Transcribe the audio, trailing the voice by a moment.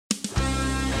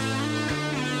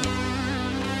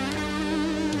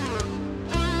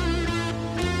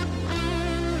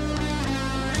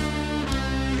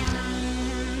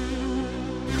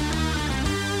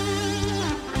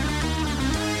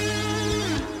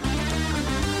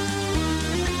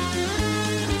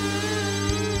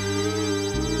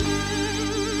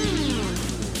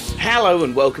Hello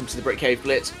and welcome to the Brick Cave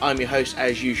Blitz. I'm your host,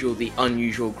 as usual, the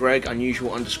unusual Greg,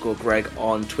 unusual_Greg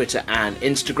on Twitter and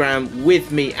Instagram.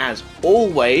 With me, as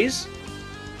always,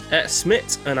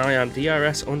 Smith, and I am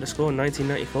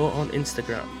DRS_1994 on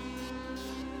Instagram.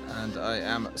 And I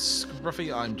am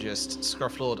Scruffy. I'm just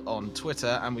Scrufflord on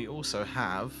Twitter, and we also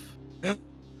have. It's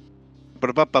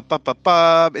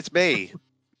me.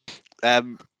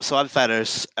 So I'm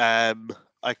Feathers. I'm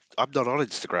not on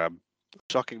Instagram,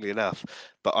 shockingly enough,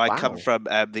 but I come from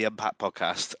the Unpack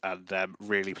podcast, and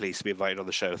really pleased to be invited on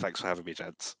the show. Thanks for having me,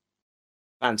 gents.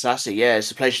 Fantastic, yeah, it's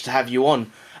a pleasure to have you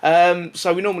on.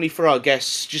 So we normally, for our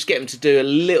guests, just get them to do a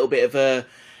little bit of a,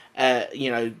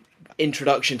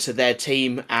 introduction to their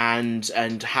team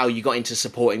and how you got into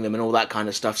supporting them and all that kind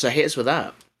of stuff. So hit us with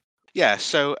that. Yeah,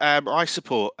 so I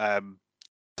support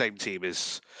same team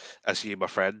as you, my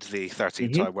friend, the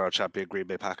 13-time world champion Green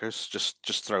Bay Packers.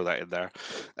 Just throw that in there.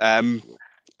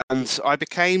 And I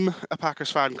became a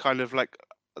Packers fan kind of like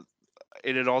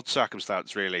in an odd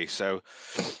circumstance, really. So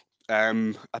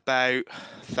about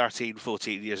 13,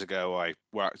 14 years ago, I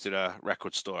worked in a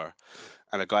record store,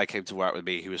 and a guy came to work with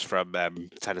me who was from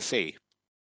Tennessee.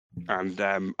 And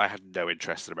I had no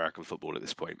interest in American football at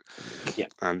this point. Yeah.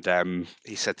 And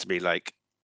he said to me, like,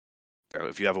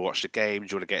 if you ever watched a game, do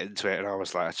you want to get into it? And I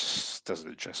was like, it just doesn't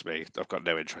interest me. I've got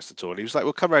no interest at all. And he was like,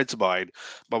 well, come round to mine.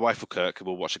 My wife will cook and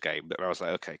we'll watch a game. And I was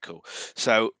like, okay, cool.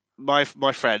 So my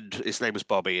friend, his name was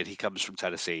Bobby, and he comes from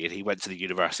Tennessee, and he went to the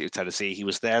University of Tennessee. He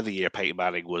was there the year Peyton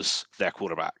Manning was their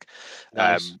quarterback.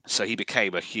 Nice. So he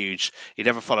became he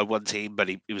never followed one team, but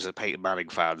he was a Peyton Manning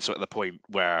fan. So at the point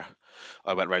where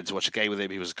I went round to watch a game with him,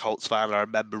 he was a Colts fan. And I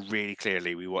remember really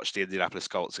clearly we watched the Indianapolis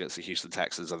Colts against the Houston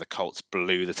Texans, and the Colts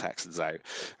blew the Texans out.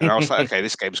 And I was like, okay,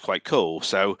 this game's quite cool.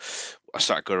 So I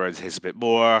started going around to his a bit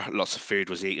more. Lots of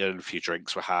food was eaten, a few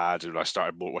drinks were had, and I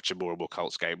started watching more and more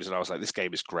Colts games. And I was like, this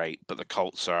game is great, but the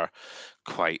Colts are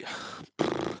quite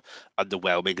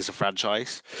underwhelming as a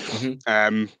franchise.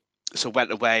 So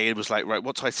went away and was like, right,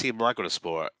 what type of team am I going to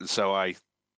support? And so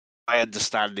my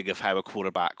understanding of how a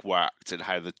quarterback worked and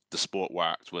how the sport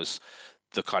worked was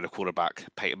the kind of quarterback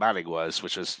Peyton Manning was,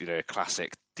 which was, a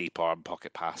classic deep arm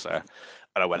pocket passer.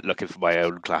 And I went looking for my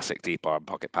own classic deep arm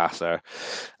pocket passer.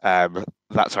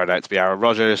 That turned out to be Aaron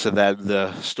Rodgers. And then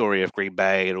the story of Green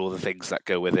Bay and all the things that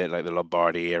go with it, like the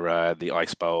Lombardi era, the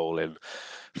Ice Bowl, and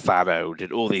fan-owned,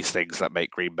 and all these things that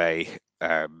make Green Bay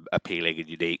appealing and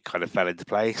unique kind of fell into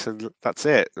place. And that's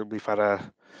it. And we've had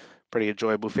a pretty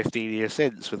enjoyable 15 years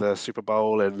since, with a Super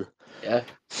Bowl and a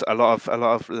lot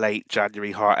of late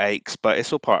January heartaches, but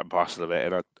it's all part and parcel of it.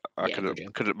 And I couldn't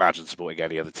imagine supporting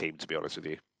any other team, to be honest with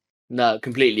you. No,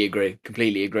 completely agree.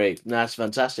 No, that's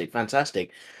fantastic.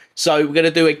 So we're going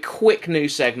to do a quick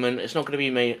news segment. It's not going to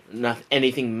be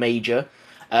anything major,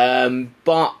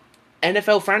 but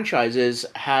NFL franchises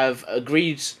have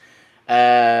agreed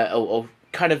or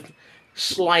kind of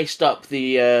sliced up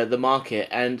the market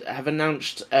and have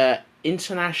announced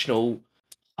international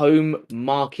home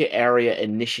market area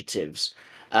initiatives.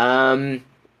 So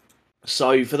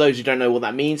for those who don't know what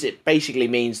that means, it basically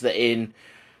means that in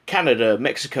Canada,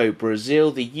 Mexico,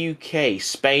 Brazil, the UK,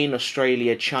 Spain,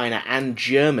 Australia, China, and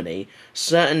Germany,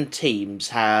 certain teams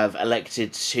have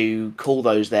elected to call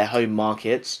those their home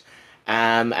markets,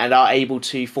 and are able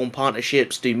to form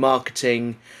partnerships, do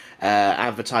marketing,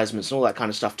 advertisements, and all that kind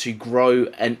of stuff to grow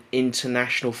an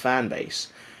international fan base.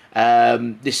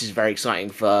 This is very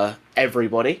exciting for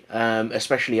everybody,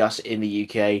 especially us in the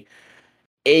UK,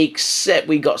 except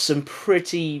we got some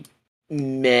pretty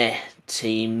meh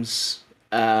teams.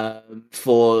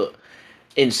 For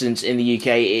instance, in the UK,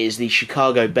 it is the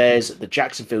Chicago Bears, the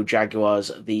Jacksonville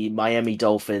Jaguars, the Miami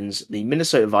Dolphins, the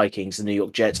Minnesota Vikings, the New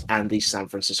York Jets, and the San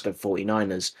Francisco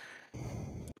 49ers.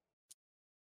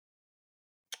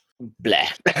 Bleh.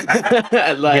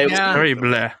 Very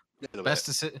bleh. Best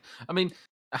to sit. I mean,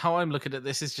 how I'm looking at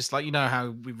this is just like,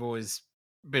 how we've always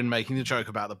been making the joke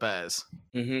about the Bears.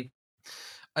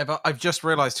 I've just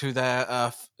realised who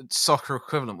their soccer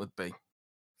equivalent would be,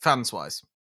 fans-wise.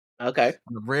 Okay.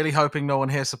 I'm really hoping no one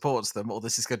here supports them, or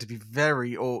this is going to be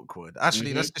very awkward.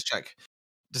 Actually, let's just check.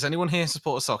 Does anyone here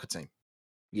support a soccer team?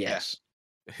 Yes.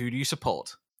 Who do you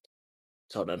support?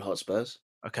 Tottenham Hotspurs.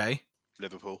 Okay.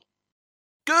 Liverpool.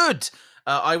 Good!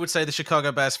 I would say the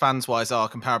Chicago Bears fans-wise are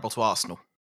comparable to Arsenal.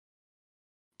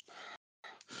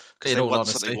 Because they won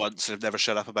something once and have never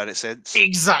shut up about it since.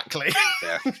 Exactly.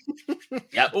 Yeah.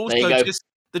 Yep. Also, just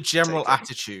the general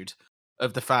attitude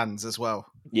of the fans as well.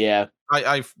 Yeah.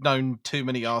 I've known too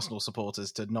many Arsenal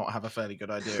supporters to not have a fairly good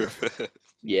idea of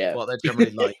what they're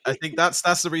generally like. I think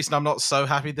that's the reason I'm not so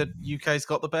happy that UK's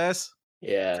got the Bears.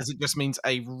 Yeah. Because it just means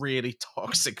a really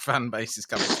toxic fan base is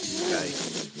coming to the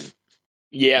UK.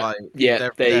 Yeah. Like,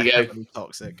 there they're you go. heavily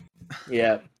toxic.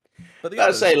 Yeah. But the I'd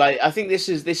others, say, like, I think this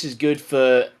is good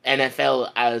for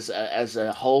NFL as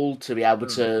a whole to be able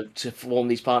to form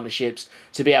these partnerships,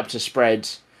 to be able to spread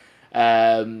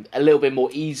a little bit more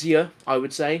easier, I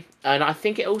would say. And I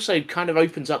think it also kind of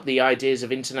opens up the ideas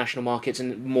of international markets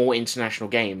and more international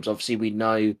games. Obviously, we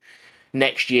know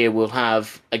next year we'll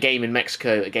have a game in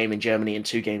Mexico, a game in Germany, and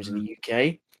 2 games in the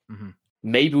UK. Mm-hmm.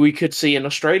 Maybe we could see an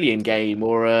Australian game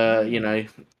or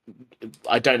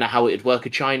I don't know how it'd work a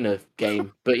China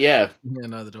game, but yeah. Yeah,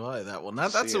 neither do I. That one.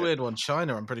 That's a weird one.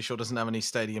 China, I'm pretty sure, doesn't have any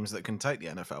stadiums that can take the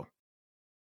NFL.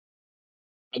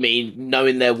 I mean,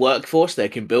 knowing their workforce, they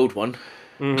can build one.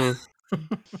 Mm-hmm.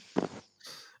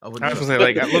 I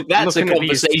wouldn't. That's a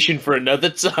conversation for another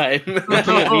time. Looking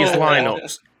at these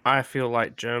lineups, I feel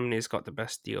like Germany's got the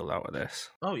best deal out of this.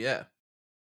 Oh yeah,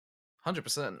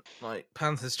 100%. Like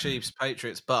Panthers, Chiefs,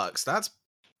 Patriots, Bucks. That's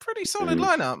pretty solid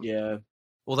lineup. Yeah.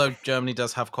 Although Germany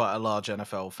does have quite a large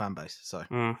NFL fan base, so.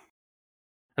 And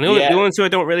the only two I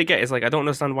don't really get is, like, I don't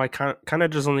understand why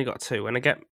Canada's only got 2, and I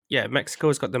get,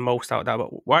 Mexico's got the most out of that,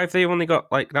 but why have they only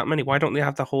got like that many? Why don't they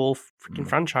have the whole freaking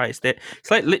franchise?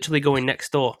 It's like literally going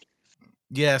next door.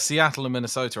 Yeah, Seattle and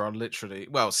Minnesota are literally,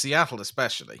 well, Seattle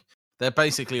especially, they're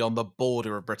basically on the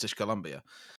border of British Columbia.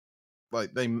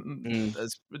 Like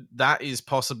that is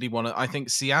possibly one of, I think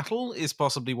Seattle is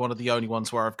possibly one of the only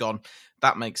ones where I've gone,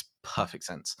 that makes perfect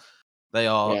sense. They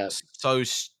are so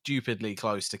stupidly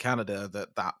close to Canada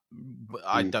that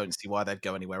I don't see why they'd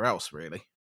go anywhere else, really.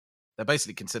 They're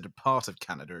basically considered part of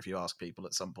Canada, if you ask people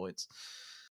at some points.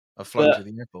 I've flown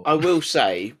through the airport. I will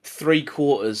say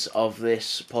 3/4 of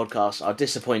this podcast are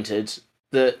disappointed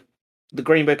that the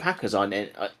Green Bay Packers aren't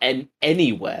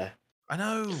anywhere. I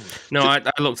know. No, I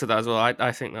looked at that as well.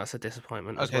 I think that's a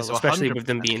disappointment as well, so especially 100%. With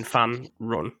them being fan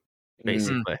run,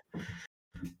 basically.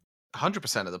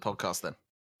 100% of the podcast, then.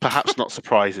 Perhaps not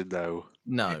surprising, though.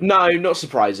 No, not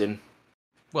surprising.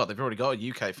 Well, they've already got a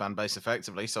UK fan base,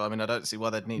 effectively, so I mean, I don't see why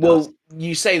they'd need. Well, us.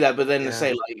 You say that, but then they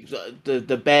say like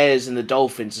the Bears and the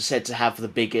Dolphins are said to have the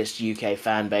biggest UK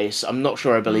fan base. I'm not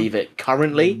sure I believe it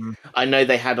currently. I know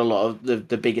they had a lot of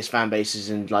the biggest fan bases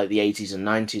in like the 80s and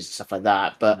 90s and stuff like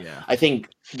that, but I think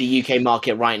the UK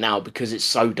market right now, because it's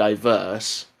so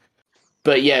diverse.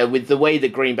 But yeah, with the way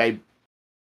that Green Bay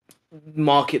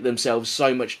market themselves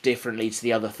so much differently to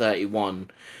the other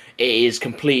 31, it is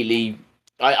completely.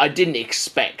 I didn't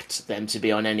expect them to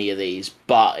be on any of these,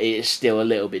 but it is still a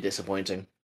little bit disappointing.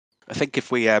 I think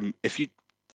if you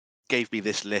gave me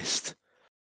this list,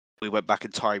 we went back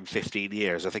in time 15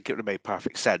 years, I think it would have made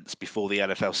perfect sense before the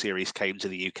NFL series came to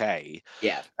the UK.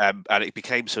 Yeah. And it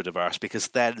became so diverse because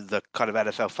then the kind of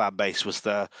NFL fan base was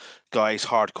the guys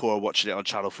hardcore watching it on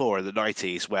Channel 4 in the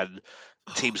 90s when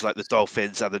teams like the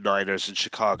Dolphins and the Niners in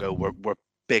Chicago were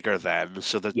bigger then,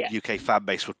 so the UK fan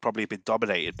base would probably have been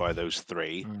dominated by those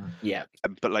 3. Yeah.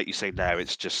 But like you say now,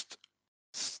 it's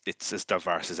as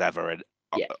diverse as ever. And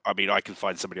I mean, I can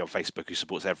find somebody on Facebook who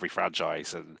supports every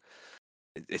franchise, and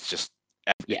it's just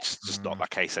not that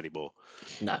case anymore.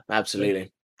 No,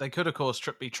 absolutely. They could, of course,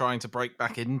 be trying to break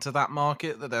back into that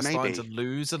market that they're starting to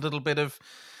lose a little bit of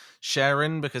share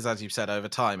in, because as you've said, over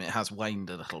time it has waned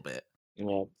a little bit.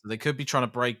 Yeah. They could be trying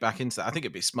to break back into that. I think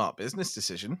it'd be a smart business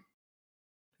decision.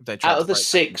 Out of the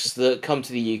 6 that come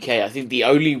to the UK, I think the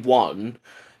only one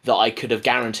that I could have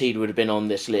guaranteed would have been on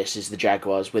this list is the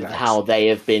Jaguars, with how they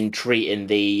have been treating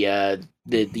the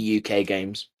UK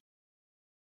games.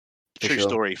 True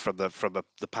story from the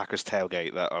Packers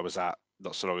tailgate that I was at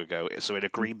not so long ago. So in a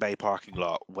Green Bay parking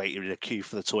lot, waiting in a queue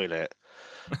for the toilet,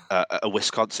 a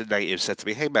Wisconsin native said to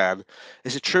me, "Hey man,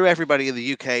 is it true everybody in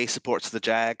the UK supports the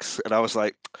Jags?" And I was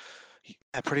like,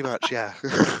 "Yeah, pretty much, yeah."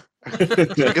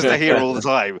 Because they're here all the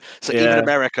time. So even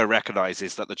America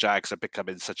recognizes that the Jags are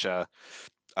becoming such a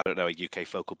UK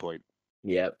focal point.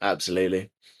 Yeah, absolutely.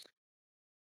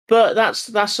 But that's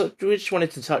we just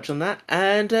wanted to touch on that.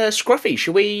 And Scruffy,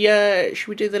 should we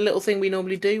do the little thing we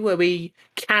normally do where we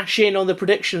cash in on the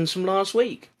predictions from last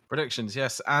week? Predictions,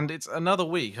 yes. And it's another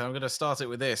week. I'm going to start it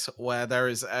with this, where there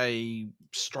is a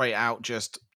straight out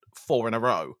just 4 in a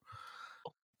row.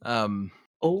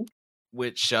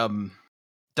 Which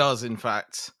does in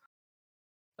fact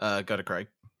go to Craig.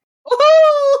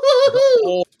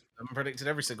 I haven't predicted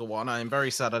every single one. I am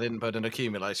very sad I didn't put an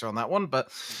accumulator on that one,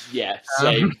 but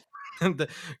same.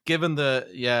 Given there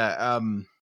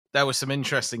were some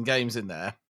interesting games in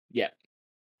there. Yeah,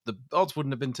 the odds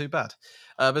wouldn't have been too bad.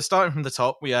 But starting from the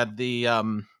top, we had the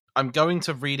I'm going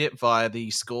to read it via the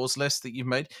scores list that you've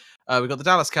made. We got the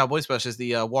Dallas Cowboys versus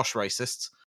the Wash Racists.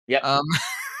 Yeah.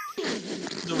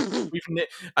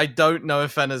 I don't know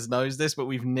if Fenners knows this, but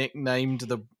we've nicknamed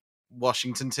the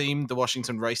Washington team the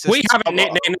Washington Racists. We haven't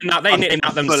nicknamed that. They nicknamed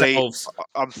that themselves.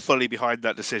 I'm fully behind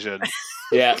that decision.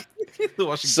 Yeah. So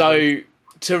Racists.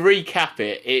 To recap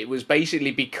it was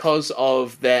basically because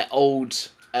of their old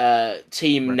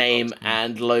team name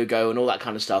and logo and all that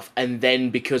kind of stuff, and then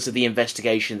because of the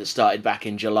investigation that started back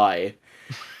in July,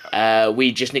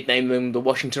 we just nicknamed them the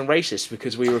Washington Racists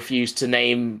because we refused to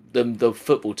name them the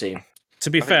football team. To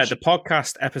be fair, the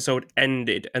podcast episode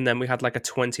ended, and then we had like a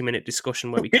 20-minute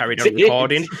discussion where we carried on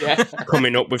recording,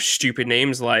 coming up with stupid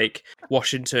names like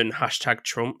Washington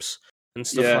 #Trumps and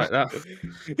stuff like that.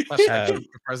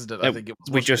 President, I think it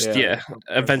was. We just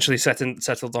eventually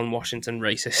settled on Washington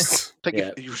Racists. I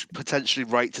think if you should potentially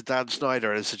write to Dan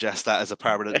Snyder and suggest that as a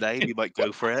permanent name, you might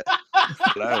go for it.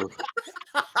 Hello.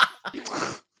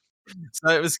 So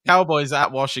it was Cowboys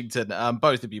at Washington.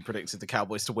 Both of you predicted the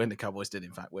Cowboys to win. The Cowboys did,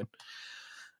 in fact, win.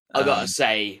 I gotta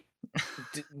say,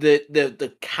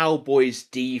 the Cowboys'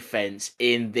 defense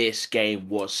in this game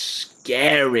was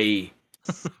scary.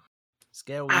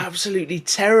 Scary. Absolutely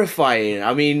terrifying.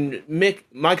 I mean,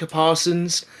 Micah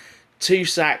Parsons, 2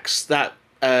 sacks, that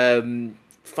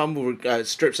fumble,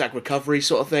 strip sack recovery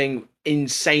sort of thing,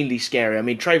 insanely scary. I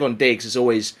mean, Trayvon Diggs is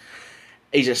always...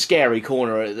 He's a scary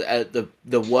corner at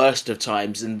the worst of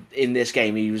times, and in this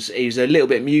game he was a little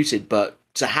bit muted, but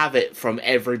to have it from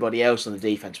everybody else on the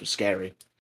defense was scary.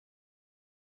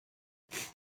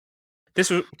 This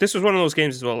was one of those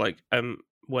games as well, like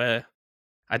where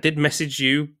I did message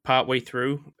you partway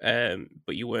through,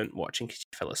 but you weren't watching because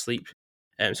you fell asleep,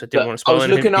 so I didn't want to spoil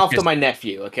anything. I was looking after my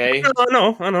nephew. Okay. I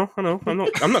know.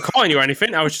 I'm not calling you or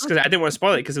anything. I was just because I didn't want to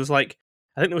spoil it because it was like.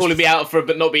 I think there was calling me out for it,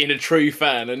 but not being a true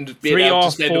fan and being able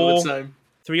to spend all the time.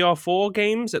 3 or 4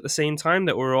 games at the same time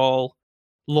that were all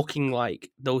looking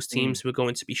like those teams were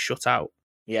going to be shut out.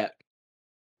 Yeah,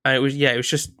 and it was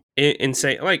just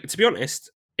insane. Like, to be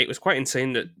honest, it was quite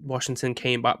insane that Washington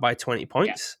came back by 20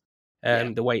 points.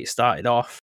 The way it started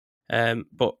off,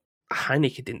 but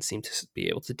Heineke didn't seem to be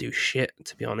able to do shit,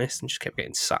 to be honest, and just kept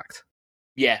getting sacked.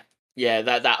 Yeah.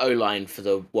 That O line for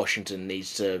the Washington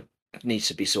needs to be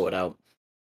sorted out.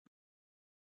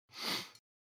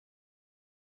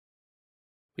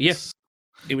 But yes,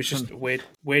 it was just a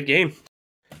weird game.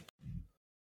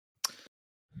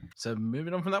 So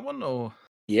moving on from that one, or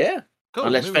cool.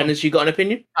 Unless Fenners, you got an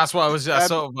opinion? That's what I was I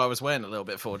was waiting a little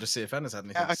bit for, just see if Fenners had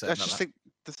anything to say. I just think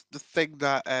the thing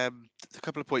that a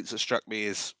couple of points that struck me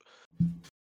is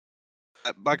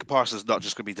Micah Parsons is not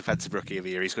just going to be Defensive Rookie of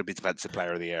the Year; he's going to be Defensive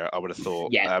Player of the Year. I would have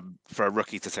thought. For a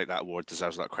rookie to take that award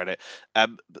deserves that credit. But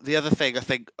the other thing, I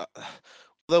think,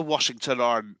 although Washington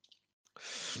aren't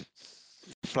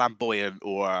flamboyant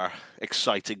or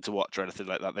exciting to watch or anything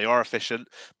like that, they are efficient,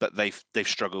 but they've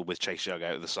struggled with Chase Young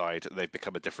out of the side. They've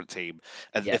become a different team,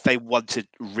 and if they wanted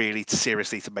really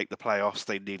seriously to make the playoffs,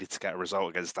 they needed to get a result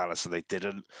against Dallas, and they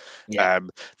didn't.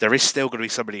 There is still going to be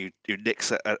somebody who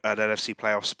nicks an NFC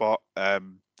playoff spot. I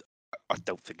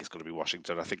don't think it's going to be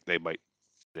Washington. I think they might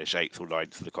finish 8th or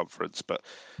 9th in the conference, but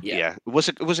it was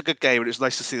a good game, and it was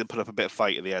nice to see them put up a bit of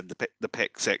fight at the end. The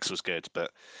pick 6 was good,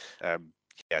 but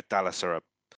Dallas are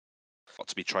not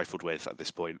to be trifled with at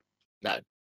this point. No.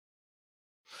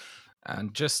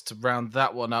 And just to round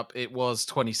that one up, it was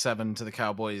 27 to the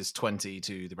Cowboys, 20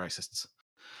 to the Racists.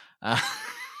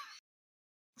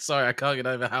 Sorry, I can't get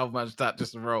over how much that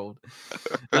just rolled.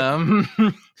 But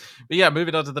yeah,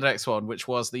 moving on to the next one, which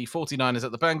was the 49ers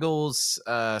at the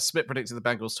Bengals. Smith predicted the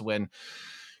Bengals to win.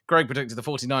 Greg predicted the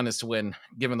 49ers to win.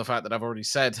 Given the fact that I've already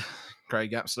said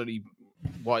Greg absolutely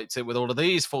wiped it with all of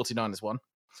these, 49ers won.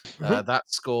 That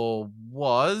score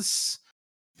was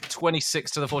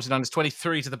 26 to the 49ers,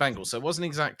 23 to the Bengals. So it wasn't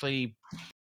exactly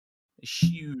a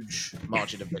huge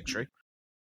margin of victory.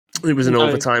 It was an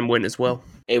overtime win as well.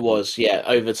 It was,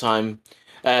 overtime.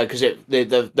 Because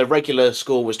the regular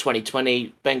score was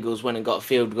 20-20. Bengals went and got a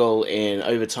field goal in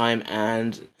overtime,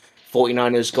 and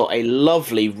 49ers got a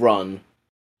lovely run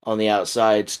on the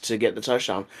outside to get the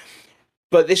touchdown.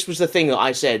 But this was the thing that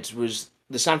I said, was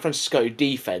the San Francisco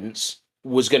defense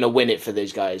was going to win it for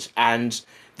these guys, and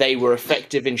they were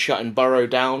effective in shutting Burrow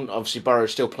down. Obviously,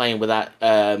 Burrow's still playing with that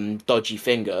dodgy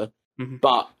finger,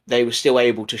 but they were still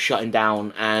able to shut him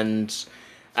down. And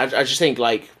I just think,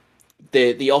 like,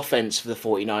 the offense for the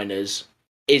 49ers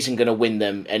isn't going to win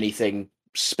them anything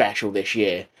special this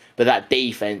year, but that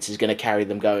defense is going to carry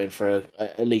them going for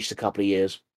at least a couple of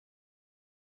years.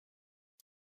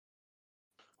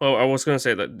 Well, I was going to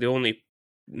say that the only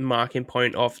marking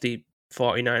point of the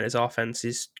 49ers offense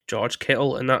is George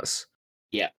Kittle, and that's...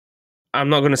 Yeah. I'm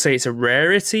not going to say it's a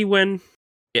rarity when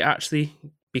it actually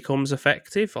becomes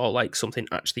effective or like something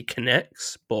actually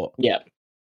connects, but yeah,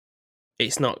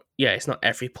 it's not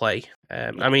every play.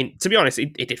 I mean, to be honest,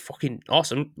 it did fucking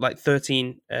awesome. Like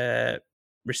 13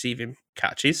 receiving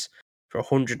catches for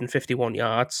 151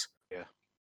 yards. Yeah.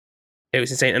 It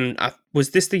was insane. And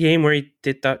was this the game where he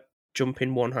did that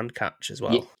jumping one-hand catch as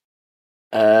well?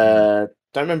 Don't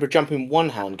remember jumping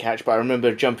one-hand catch, but I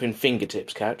remember jumping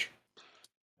fingertips catch.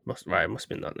 Must have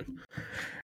been that then.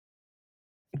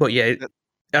 But yeah,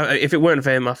 if it weren't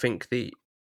for him, I think the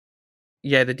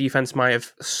defense might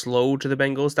have slowed the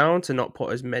Bengals down to not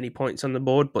put as many points on the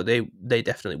board, but they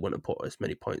definitely wouldn't have put as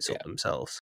many points up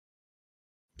themselves.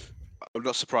 I'm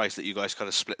not surprised that you guys kind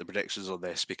of split the predictions on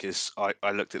this, because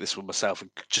I looked at this one myself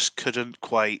and just couldn't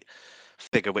quite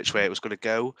figure which way it was going to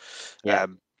go. Yeah.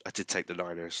 I did take the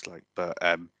Niners, but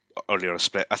only on a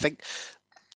split. I think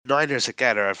Niners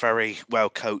again are a very well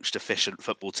coached, efficient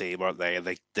football team, aren't they? And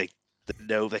they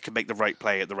know they can make the right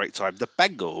play at the right time. The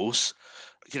Bengals,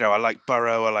 I like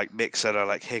Burrow, I like Mixon, I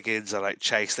like Higgins, I like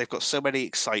Chase. They've got so many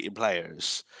exciting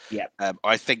players. Yeah.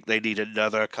 I think they need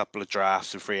another couple of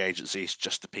drafts and free agencies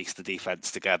just to piece the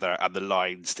defense together and the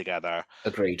lines together.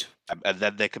 Agreed. And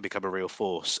then they can become a real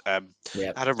force. I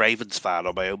had a Ravens fan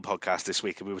on my own podcast this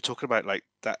week, and we were talking about like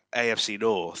that AFC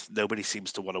North. Nobody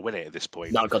seems to want to win it at this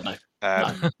point. No, God, no.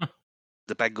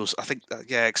 The Bengals, I think,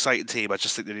 exciting team. I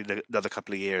just think they need another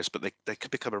couple of years, but they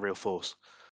could become a real force.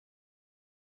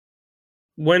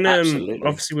 When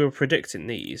obviously we were predicting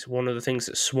these, one of the things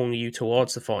that swung you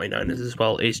towards the 49ers as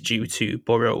well is due to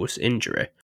Burrow's injury.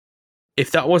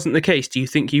 If that wasn't the case, do you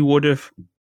think you would have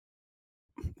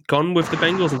gone with the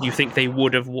Bengals, and do you think they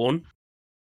would have won?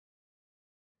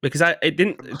 Because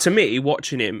to me,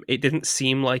 watching him, it didn't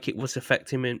seem like it was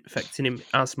affecting him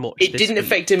as much. It didn't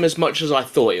affect him as much as I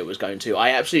thought it was going to. I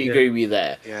absolutely agree with you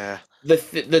there. Yeah.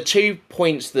 The 2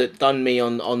 points that done me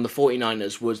on the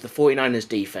 49ers was the 49ers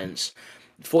defense.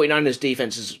 49ers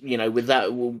defense is,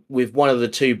 with one of the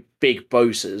 2 big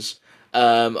bosses,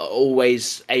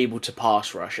 always able to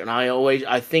pass rush. And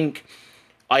I think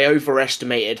I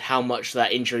overestimated how much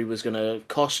that injury was going to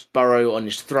cost Burrow on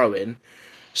his throw-in.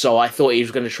 So I thought he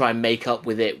was going to try and make up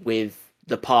with it with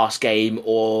the pass game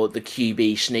or the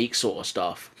QB sneak sort of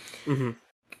stuff. Mm-hmm.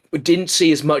 We didn't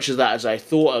see as much of that as I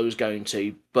thought I was going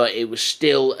to, but it was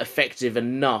still effective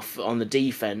enough on the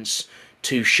defense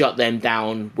to shut them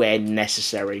down where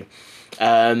necessary.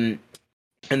 And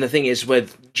the thing is,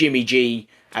 with Jimmy G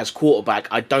as quarterback,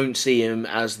 I don't see him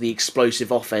as the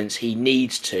explosive offense he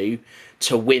needs to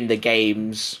win the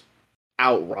games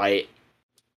outright.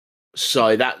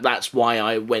 So that's why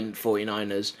I went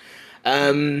 49ers.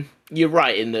 You're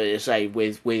right in the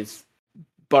with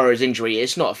Burrow's injury,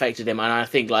 it's not affected him, and I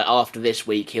think like after this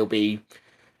week he'll be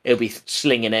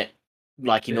slinging it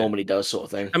like he normally does, sort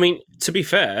of thing. I mean, to be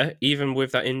fair, even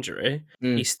with that injury,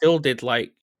 he still did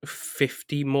like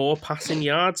 50 more passing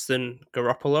yards than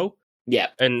Garoppolo. Yeah,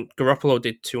 and Garoppolo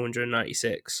did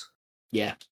 296.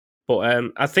 Yeah,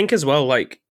 but I think as well,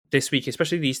 like this week,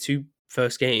 especially these 2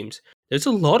 first games, there's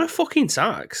a lot of fucking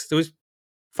sacks. There was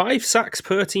 5 sacks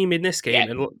per team in this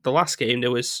game, and the last game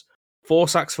there was 4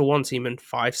 sacks for one team and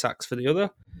 5 sacks for the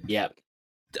other. Yeah.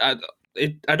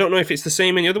 I don't know if it's the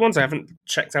same in the other ones. I haven't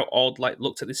checked out or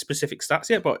looked at the specific stats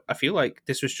yet, but I feel like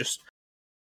this was just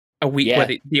a week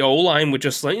where the O-line were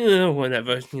just like,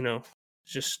 whatever,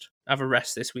 just have a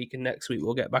rest this week, and next week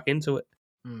we'll get back into it.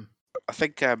 I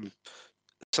think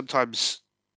sometimes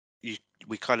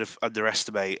we kind of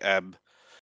underestimate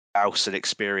house and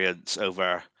experience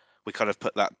over. We kind of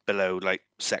put that below like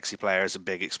sexy players and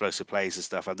big explosive plays and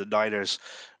stuff. And the Niners,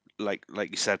 like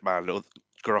you said, man,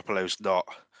 Garoppolo's not.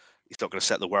 He's not going to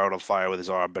set the world on fire with his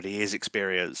arm, but he is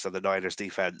experienced, and the Niners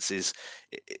defense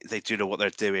they do know what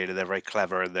they're doing, and they're very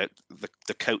clever, and the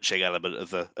coaching element of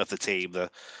the team,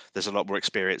 there's a lot more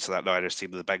experience in that Niners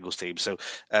team than the Bengals team. So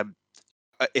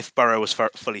if Burrow was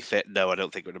fully fit, no, I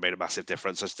don't think it would have made a massive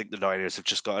difference. I think the Niners have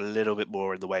just got a little bit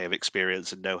more in the way of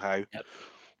experience and know-how. Yep.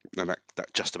 And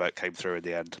that just about came through in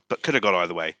the end, but could have gone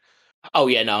either way. Oh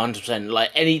yeah, no, 100%.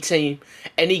 Like any team,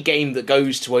 any game that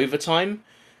goes to overtime,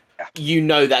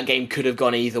 that game could have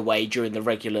gone either way during the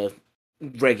regular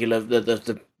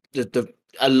the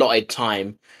allotted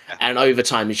time, and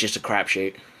overtime is just a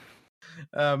crapshoot.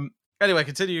 Anyway,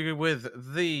 continuing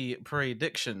with the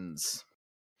predictions,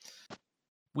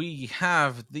 we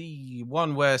have the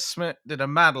one where Smith did a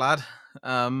mad lad.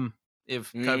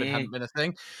 If COVID hadn't been a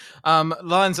thing.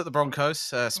 Lions at the Broncos.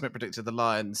 Smith predicted the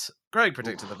Lions. Greg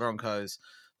predicted the Broncos.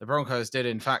 The Broncos did,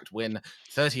 in fact, win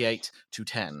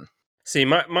 38-10. See,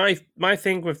 my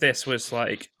thing with this was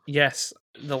like, yes,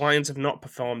 the Lions have not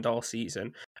performed all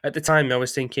season. At the time, I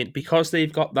was thinking, because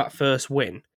they've got that first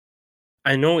win,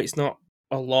 I know it's not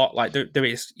a lot, like there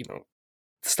is,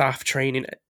 staff training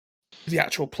the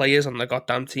actual players on the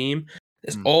goddamn team.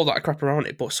 There's all that crap around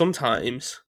it, but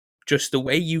sometimes just the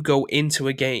way you go into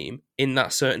a game in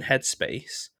that certain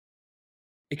headspace,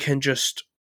 it can just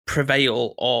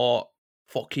prevail or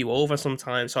fuck you over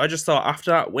sometimes. So I just thought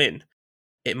after that win,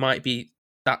 it might be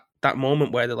that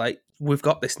moment where they're like, we've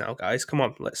got this now, guys. Come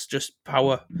on, let's just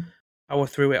power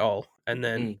through it all. And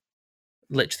then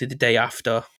literally the day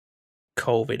after,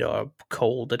 COVID or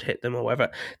cold had hit them or whatever.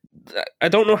 I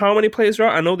don't know how many players are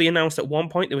out. I know they announced at one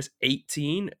point there was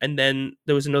 18, and then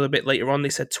there was another bit later on they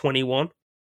said 21.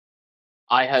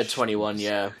 I heard 21,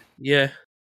 yeah. Yeah.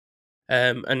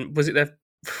 And was it their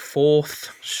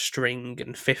 4th string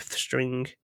and 5th string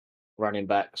running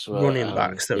backs were that were on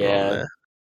there?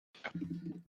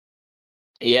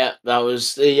 Yeah, that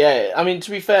was I mean,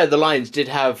 to be fair, the Lions did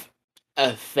have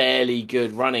a fairly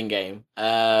good running game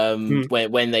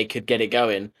when they could get it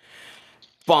going,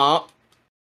 but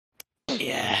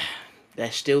yeah,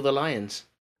 they're still the Lions.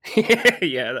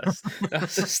 Yeah,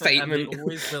 that's a statement. And it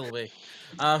always will be.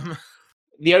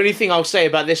 The only thing I'll say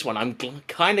about this one, I'm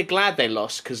kind of glad they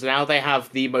lost, because now they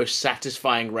have the most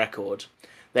satisfying record.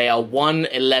 They are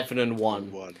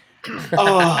 1-11-1.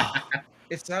 Oh.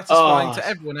 It's satisfying to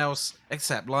everyone else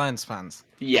except Lions fans.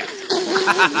 Yeah.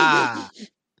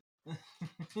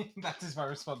 That is my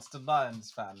response to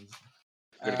Lions fans.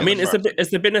 I mean, has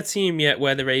there been a team yet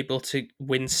where they're able to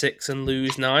win 6 and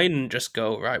lose 9 and just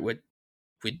go, right, we're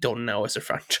done now as a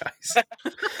franchise?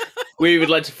 We would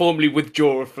like to formally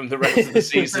withdraw from the rest of the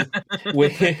season.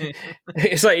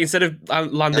 It's like, instead of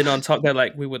landing on top, they're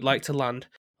like, we would like to land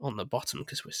on the bottom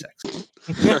because we're sexy.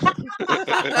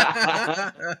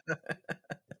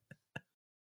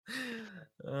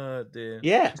 Oh dear.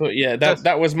 Yeah. But yeah,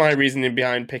 that was my reasoning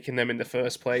behind picking them in the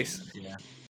first place. Yeah.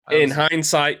 In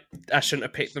hindsight, I shouldn't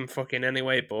have picked them fucking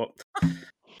anyway, but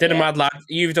did a Mad Lad.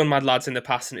 You've done Mad Lads in the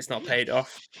past and it's not paid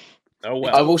off. Oh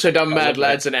well. I've also done Mad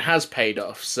Lads and it has paid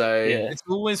off, so yeah. It's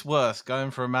always worth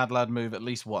going for a Mad Lad move at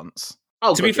least once.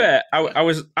 To be fair, I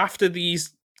was after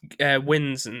these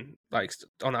wins and like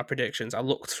on our predictions, I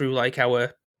looked through like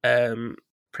our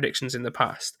predictions in the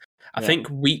past. I think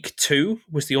week 2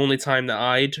 was the only time that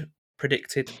I'd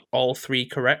predicted all 3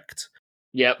 correct.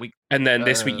 Yep. And then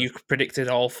this week you predicted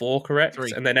all 4 correct.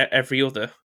 3. And then every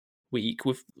other week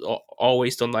we've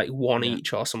always done like 1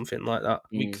 each or something like that.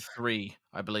 Week 3,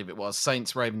 I believe it was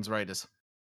Saints, Ravens, Raiders.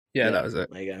 Yeah, that was it.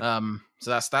 There you go.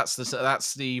 So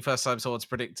that's the first time Swords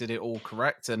predicted it all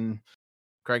correct, and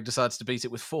Craig decides to beat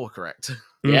it with 4 correct.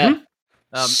 Yeah.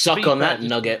 Suck on that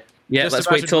nugget. Yeah, let's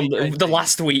wait till the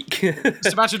last week.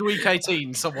 Just imagine week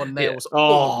 18, someone nails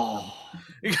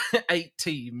 8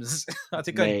 teams. I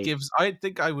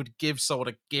think I would give someone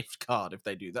a gift card if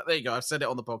they do that. There you go. I've said it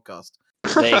on the podcast.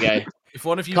 There you go. If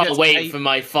one of you can't wait for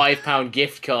my £5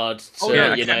 gift card. So,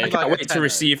 I can't wait to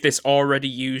receive this already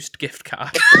used gift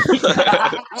card.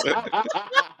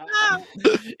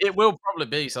 It will probably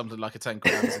be something like a 10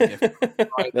 quid as a gift.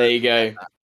 There you go.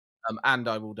 And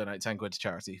I will donate 10 quid to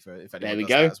charity if anyone there we does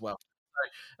go. that as well.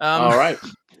 So, all right.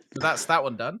 That's that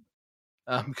one done.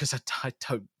 Because I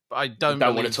don't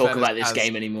want to talk about this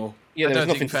game anymore. Yeah, there's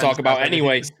nothing to talk about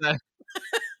anyway.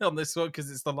 On this one,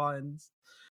 because it's the Lions.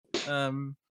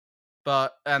 And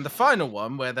the final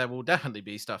one, where there will definitely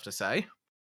be stuff to say,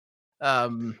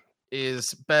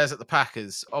 is Bears at the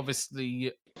Packers.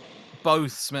 Obviously,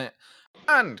 both Smith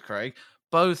and Craig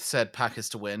both said Packers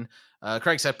to win.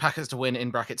 Craig said Packers to win, in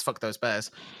brackets, fuck those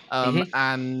Bears.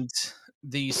 And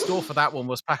the score for that one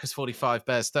was Packers 45,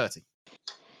 Bears 30.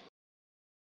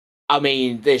 I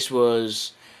mean, this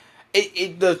was...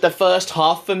 The first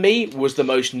half for me was the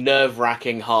most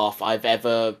nerve-wracking half I've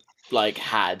ever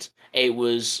had. It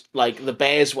was like the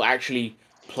Bears were actually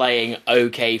playing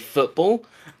okay football,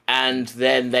 and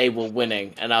then they were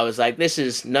winning. And I was like,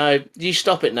 you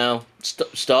stop it now.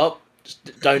 Stop.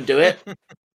 Don't do it.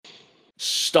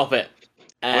 Stop it.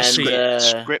 And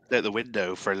script out the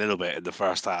window for a little bit in the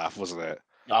first half, wasn't it?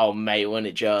 Oh, mate, wasn't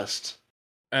it just?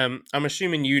 I'm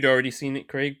assuming you'd already seen it,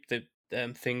 Craig, the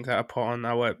thing that I put on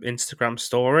our Instagram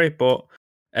story, but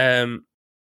Green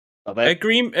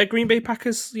Bay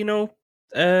Packers,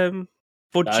 fudging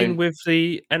with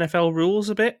the NFL rules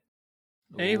a bit.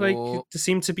 Hey, there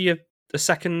seemed to be a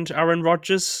second Aaron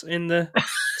Rodgers in the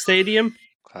stadium.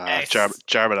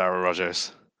 German Aaron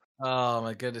Rodgers. Oh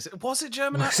my goodness! Was it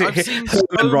German? I've seen so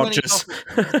Rodgers.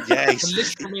 Yeah, the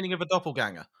literal meaning of a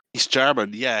doppelganger. He's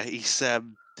German. Yeah, he's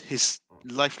his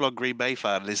lifelong Green Bay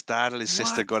fan. His dad and his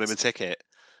sister got him a ticket.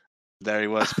 There he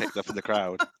was, picked up in the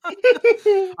crowd.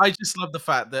 I just love the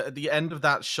fact that at the end of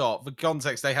that shot, for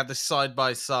context, they had this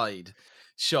side-by-side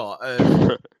shot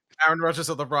of Aaron Rodgers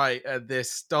on the right and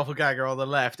this doppelganger on the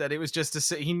left, and it was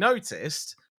just he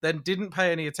noticed, then didn't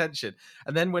pay any attention,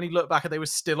 and then when he looked back and they were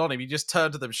still on him, he just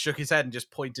turned to them, shook his head, and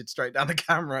just pointed straight down the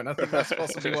camera. And I think that's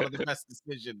possibly one of the best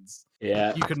decisions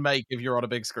you can make if you're on a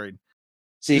big screen.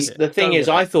 See, the thing is,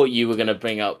 I thought you were going to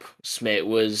bring up, Smith,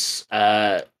 was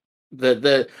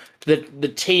the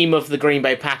team of the Green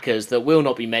Bay Packers that will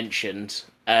not be mentioned,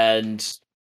 and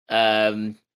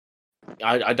I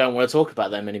don't want to talk about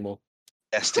them anymore.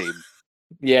 S team.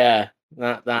 Yeah,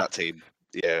 that team.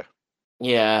 Yeah.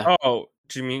 Yeah. Oh,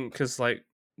 do you mean because like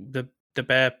the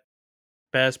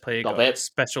Bears player got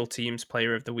special teams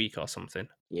player of the week or something?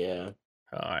 Yeah.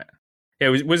 All right.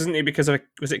 Yeah, wasn't it because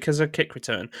of kick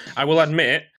return? I will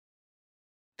admit,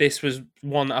 this was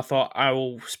one that I thought I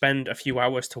will spend a few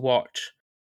hours to watch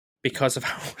because of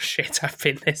how shit I've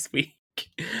been this week.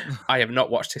 I have not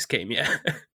watched this game yet.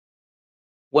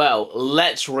 Well,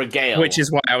 let's regale. Which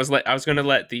is why I was going to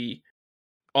let the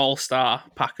all-star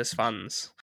Packers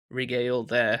fans regale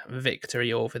their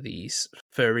victory over these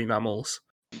furry mammals.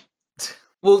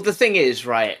 Well, the thing is,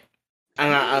 right,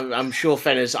 and I'm sure,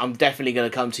 Fenners, I'm definitely going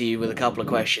to come to you with a couple of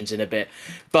questions in a bit,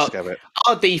 but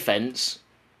our defense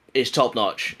is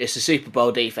top-notch. It's a Super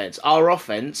Bowl defense. Our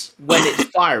offense, when it's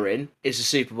firing, is a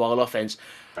Super Bowl offense.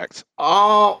 Correct.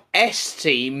 Our S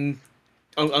team,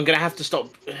 I'm going to have to stop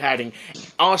adding,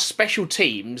 our special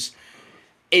teams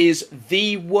is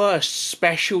the worst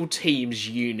special teams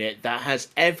unit that has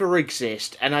ever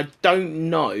existed, and I don't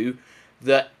know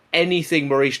that anything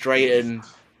Maurice Drayton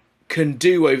can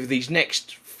do over these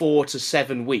next 4 to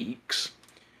 7 weeks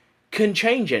can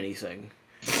change anything.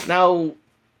 Now,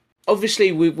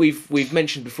 obviously, we've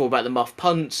mentioned before about the muff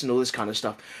punts and all this kind of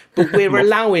stuff, but we're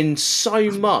allowing so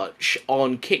much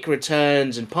on kick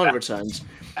returns and punt returns.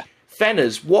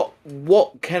 Fenners,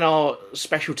 what can our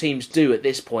special teams do at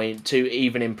this point to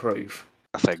even improve?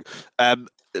 Nothing.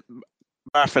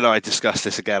 Martha and I discussed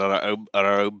this again on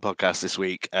our own podcast this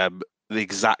week. The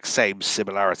exact same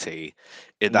similarity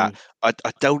in that I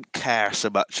don't care so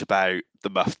much about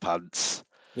the muff punts.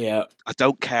 Yeah. I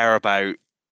don't care about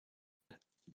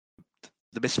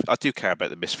I do care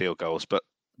about the missed field goals, but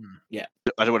yeah,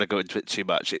 I don't want to go into it too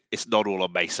much. It's not all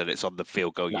on Mason; it's on the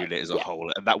field goal unit as a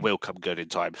whole, and that will come good in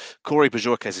time. Corey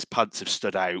Bajorquez's punts have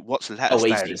stood out. What's let us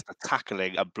down is the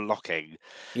tackling and blocking,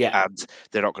 and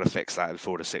they're not going to fix that in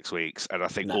 4 to 6 weeks. And I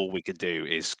think all we can do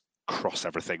is cross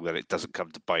everything that it doesn't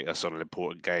come to bite us on an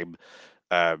important game,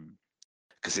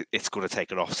 because it's going to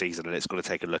take an off season and it's going to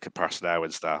take a look at personnel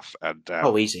and stuff. And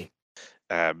easy.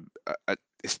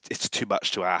 It's too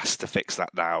much to ask to fix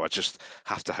that now. I just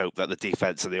have to hope that the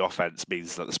defense and the offense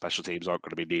means that the special teams aren't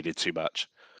going to be needed too much.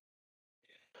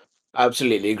 I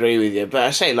absolutely agree with you, but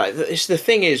I say, like, the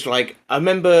thing is, like, I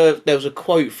remember there was a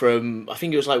quote from, I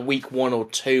think it was like week 1 or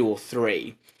 2 or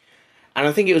 3, and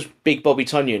I think it was Big Bobby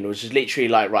Tonyan was just literally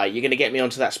like, right, you're going to get me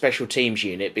onto that special teams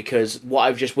unit because what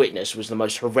I've just witnessed was the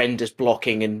most horrendous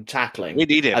blocking and tackling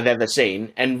I've ever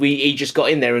seen, and he just got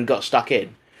in there and got stuck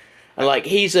in. And like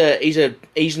he's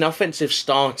an offensive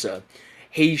starter.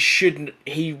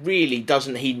 He really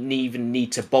doesn't even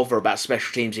need to bother about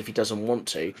special teams if he doesn't want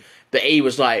to. But he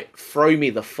was like, throw me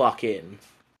the fuck in.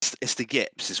 It's the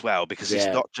yips as well, because it's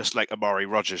not just like Amari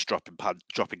Rodgers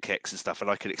dropping kicks and stuff,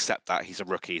 and I can accept that he's a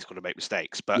rookie, he's going to make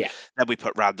mistakes. But then we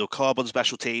put Randall Cobb on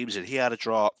special teams and he had a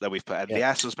drop. Then we've put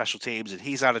MVS on special teams and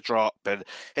he's had a drop. And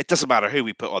it doesn't matter who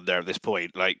we put on there at this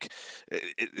point. Like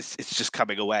it's just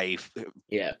coming away,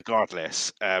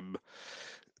 regardless.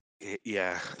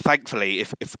 Thankfully,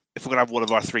 if we're gonna have one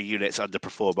of our 3 units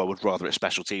underperform, I would rather it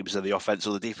special teams than the offense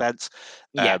or the defense.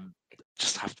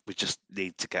 We just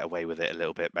need to get away with it a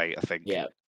little bit, mate. I think. Yeah.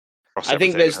 I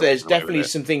think there's definitely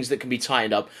some things that can be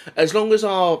tightened up as long as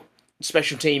our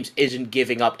special teams isn't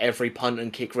giving up every punt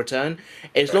and kick return.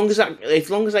 As long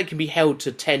as they can be held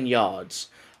to 10 yards,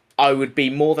 I would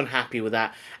be more than happy with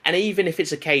that. And even if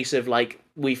it's a case of like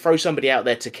we throw somebody out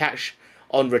there to catch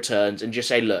on returns and just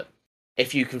say, look,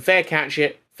 if you can fair catch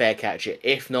it.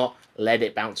 If not, let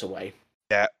it bounce away.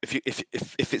 Yeah,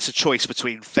 if it's a choice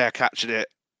between fair catching it.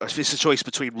 If it's a choice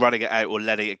between running it out or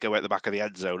letting it go out the back of the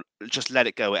end zone, just let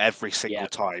it go every single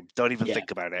time. Don't even think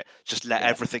about it. Just let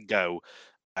everything go.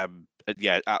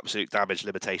 Absolute damage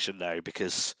limitation now,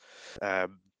 because don't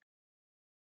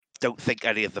think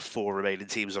any of the 4 remaining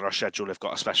teams on our schedule have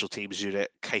got a special teams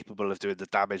unit capable of doing the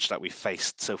damage that we've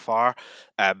faced so far.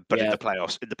 But in the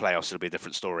playoffs, it'll be a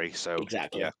different story. So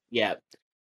exactly. Yeah.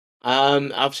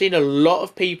 I've seen a lot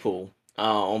of people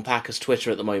on Packers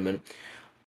Twitter at the moment,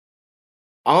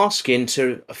 asking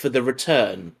for the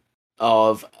return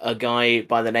of a guy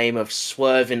by the name of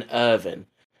Swervin Irvin.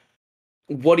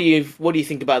 What do you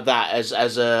think about that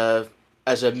as a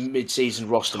mid-season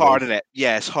roster It's hard move? in it.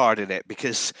 Yeah, it's hard in it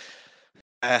because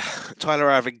Tyler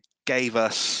Irving gave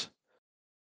us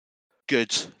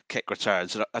good kick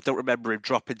returns. And I don't remember him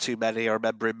dropping too many. I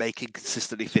remember him making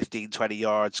consistently 15, 20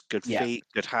 yards, good Yeah. feet,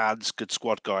 good hands, good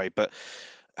squad guy. But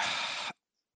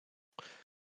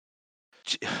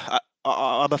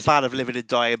I'm a fan of living and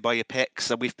dying by your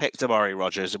picks, and we've picked Amari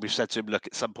Rogers, and we've said to him, look,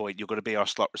 at some point you're going to be our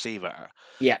slot receiver.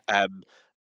 Yeah.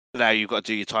 Now you've got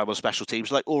to do your time on special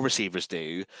teams like all receivers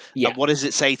do. Yeah. And what does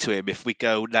it say to him if we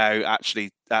go now,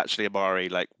 actually, Amari,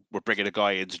 like we're bringing a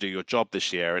guy in to do your job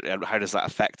this year, and how does that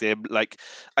affect him? Like,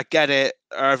 I get it.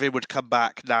 Irvin would come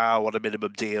back now on a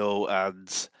minimum deal,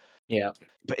 and Yeah.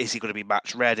 but is he going to be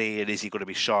match ready, and is he going to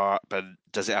be sharp, and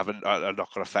does it have a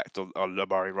knock-on effect on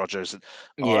Amari Rogers? And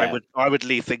Yeah. I would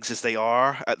leave things as they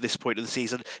are at this point of the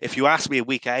season. If you asked me in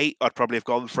week 8, I'd probably have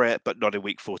gone for it, but not in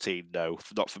week 14. No,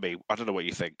 not for me. I don't know what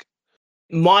you think.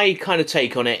 My kind of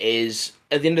take on it is,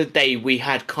 at the end of the day, we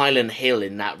had Kylan Hill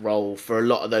in that role for a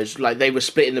lot of those. Like, they were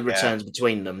splitting the returns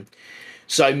between them.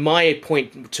 So my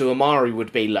point to Amari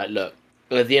would be like, look,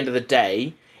 at the end of the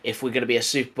day, if we're going to be a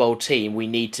Super Bowl team, we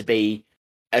need to be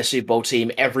a Super Bowl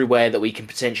team everywhere that we can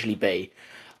potentially be.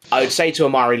 I would say to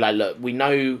Amari, like, look, we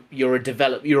know you're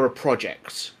you're a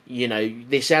project. You know,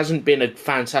 this hasn't been a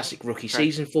fantastic rookie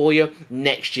season for you.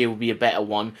 Next year will be a better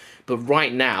one. But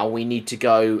right now, we need to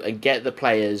go and get the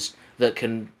players that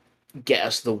can get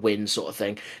us the win, sort of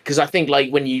thing. Because I think, like,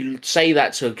 when you say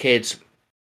that to kids,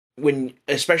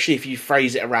 especially if you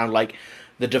phrase it around like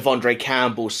the Devondre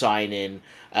Campbell signing,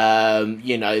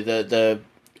 you know, the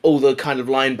all the kind of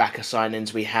linebacker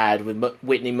signings we had with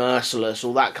Whitney Merciless,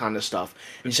 all that kind of stuff.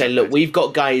 And you say, look, we've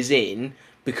got guys in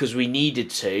because we needed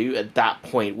to at that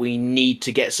point. We need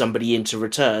to get somebody into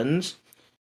returns,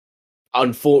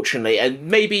 unfortunately, and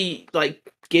maybe like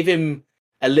give him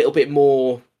a little bit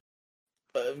more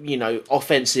you know,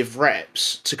 offensive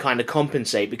reps to kind of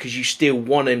compensate, because you still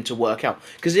want him to work out.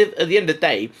 Because at the end of the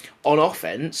day, on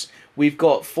offense, we've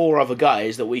got 4 other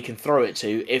guys that we can throw it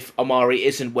to if Amari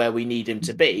isn't where we need him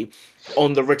to be.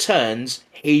 On the returns,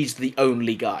 he's the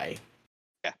only guy.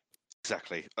 Yeah,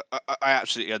 exactly. I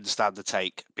absolutely understand the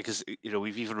take, because you know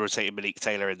we've even rotated Malik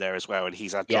Taylor in there as well, and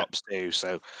he's had drops too.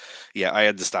 So yeah, I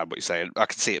understand what you're saying. I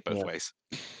can see it both ways.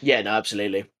 Yeah, no,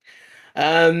 absolutely.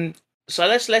 So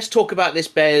let's talk about this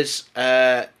Bears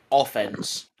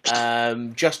offense.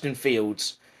 Justin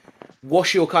Fields.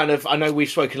 What's your kind of? I know we've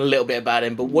spoken a little bit about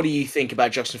him, but what do you think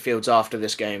about Justin Fields after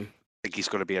this game? I think he's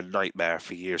going to be a nightmare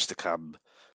for years to come.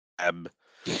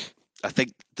 I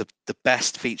think the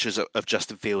best features of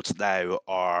Justin Fields now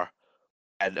are,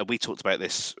 and we talked about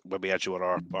this when we had you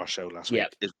on our show last week,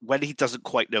 is when he doesn't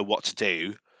quite know what to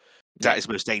do, that is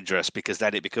most dangerous, because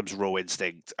then it becomes raw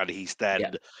instinct, and he's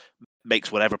then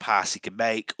makes whatever pass he can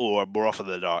make, or more often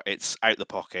than not, it's out the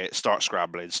pocket, start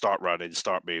scrambling, start running,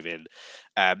 start moving.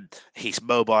 He's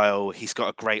mobile, he's got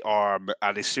a great arm,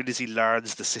 and as soon as he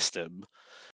learns the system,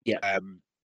 he's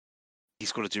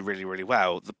going to do really, really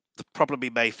well. The problem he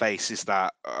may face is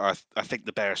that I think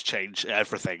the Bears change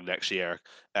everything next year,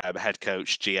 head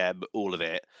coach, GM, all of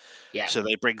it. Yeah. So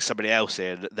they bring somebody else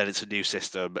in, then it's a new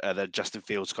system, and then Justin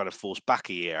Fields kind of falls back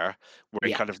a year, where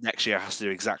he kind of next year has to do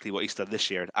exactly what he's done this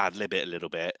year and ad lib it a little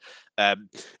bit.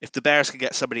 If the Bears can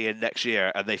get somebody in next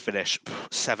year and they finish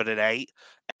 7-8,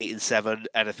 8-7,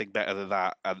 anything better than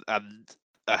that, and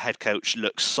a head coach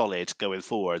looks solid going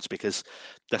forwards, because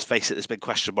let's face it, there's been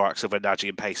question marks over Najee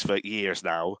and Pace for years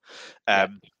now.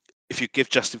 If you give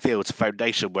Justin Fields a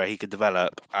foundation where he can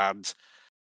develop, and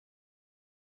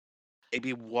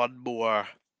maybe one more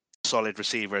solid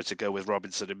receiver to go with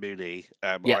Robinson and Mooney,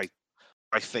 I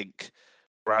think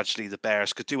gradually the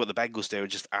Bears could do what the Bengals do and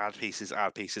just add pieces,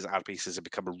 and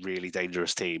become a really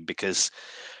dangerous team, because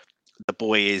the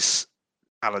boy is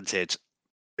talented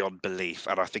beyond belief,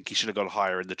 and I think he should have gone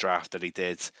higher in the draft than he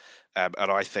did. And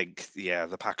I think,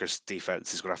 the Packers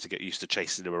defense is going to have to get used to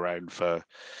chasing him around for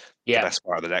the best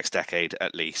part of the next decade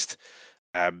at least.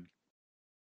 The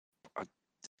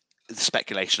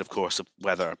speculation, of course, of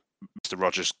whether Mr.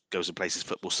 Rogers goes and plays his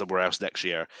football somewhere else next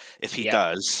year. If he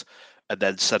does, and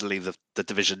then suddenly the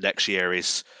division next year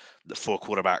is the 4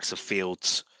 quarterbacks of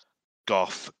Fields,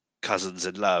 Goff, Cousins,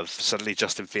 and Love. Suddenly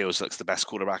Justin Fields looks the best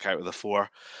quarterback out of the 4.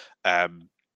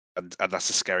 and that's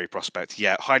a scary prospect.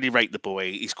 Yeah, highly rate the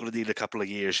boy. He's going to need a couple of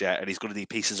years yet, and he's going to need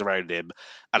pieces around him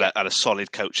and, a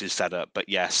solid coaching setup. But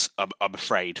yes, I'm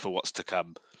afraid for what's to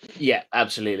come. Yeah,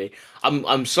 absolutely.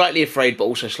 I'm slightly afraid, but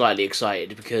also slightly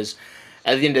excited because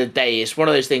at the end of the day, it's one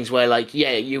of those things where, like,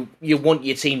 yeah, you want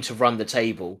your team to run the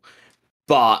table,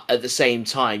 but at the same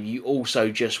time, you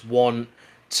also just want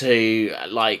to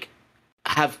like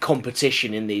have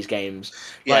competition in these games.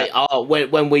 Yeah.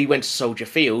 Like when we went to Soldier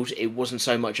Field, it wasn't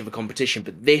so much of a competition,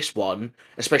 but this one,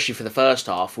 especially for the first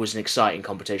half, was an exciting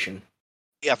competition.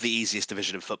 We have the easiest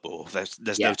division in football. There's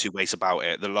Yeah. no two ways about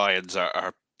it. The Lions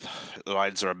are the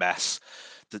Lions are a mess.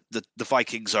 The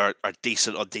Vikings are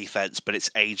decent on defense, but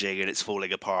it's aging and it's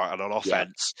falling apart. And on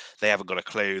offense, they haven't got a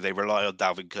clue. They rely on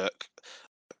Dalvin Cook.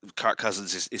 Kirk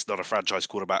Cousins is not a franchise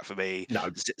quarterback for me.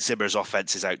 No. Zimmer's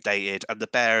offense is outdated, and the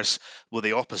Bears were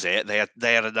the opposite. They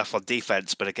had enough on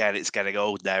defense, but again, it's getting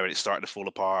old now and it's starting to fall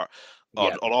apart.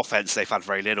 On offense, they've had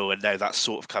very little, and now that's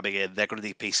sort of coming in. They're going to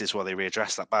need pieces while they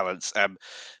readdress that balance.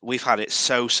 We've had it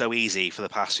so easy for the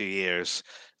past few years.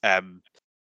 5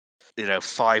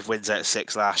 wins out of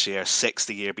 6 last year, 6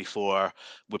 the year before.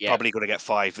 We're probably going to get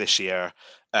 5 this year.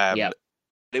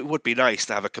 It would be nice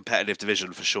to have a competitive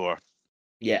division for sure.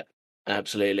 Yeah,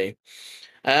 absolutely.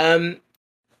 Let's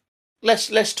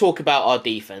talk about our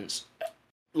defense.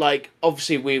 Like,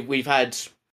 obviously, we've had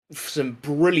some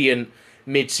brilliant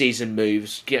mid-season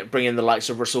moves, bringing the likes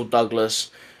of Russell Douglas,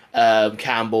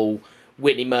 Campbell,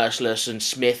 Whitney Merciless, and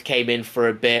Smith came in for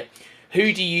a bit.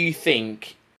 Who do you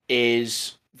think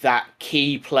is that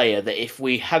key player that if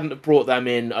we hadn't brought them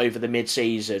in over the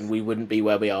mid-season, we wouldn't be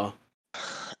where we are?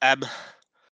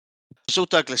 Russell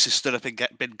Douglas has stood up and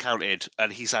been counted,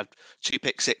 and he's had 2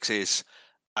 pick sixes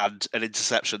and an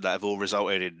interception that have all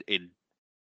resulted in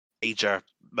major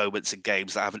moments in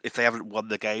games that if they haven't won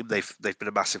the game, they've been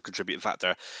a massive contributing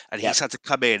factor. And he's had to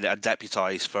come in and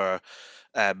deputise for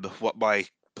what my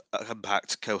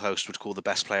Compact co-host would call the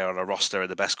best player on a roster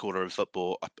and the best corner in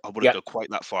football. I wouldn't go quite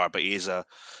that far, but he is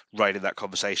right in that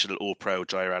conversation. All-Pro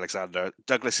Jair Alexander.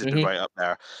 Douglas has been right up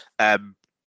there.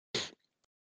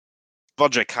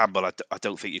 De'Vondre Campbell, I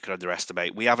don't think you can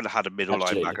underestimate. We haven't had a middle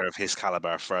linebacker of his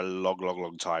caliber for a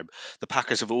long time. The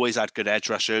Packers have always had good edge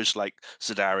rushers like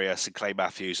Za'Darius and Clay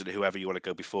Matthews and whoever you want to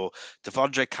go before.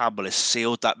 De'Vondre Campbell has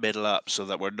sealed that middle up so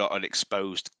that we're not an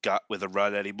exposed gut with a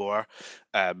run anymore.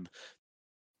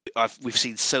 We've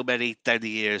seen so many down the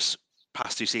years,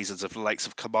 past 2 seasons, of the likes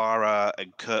of Kamara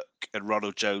and Cook and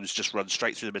Ronald Jones just run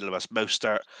straight through the middle of us.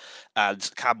 Mostert and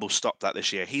Campbell stopped that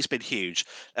this year. He's been huge.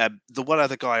 The one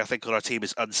other guy I think on our team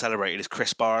is uncelebrated is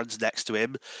Chris Barnes next to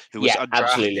him, who was undrafted.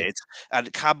 Absolutely.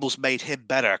 And Campbell's made him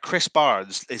better. Chris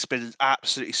Barnes has been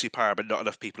absolutely superb, and not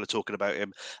enough people are talking about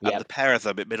him. And the pair of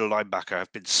them at middle linebacker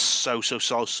have been so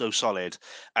solid,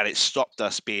 and it stopped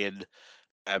us being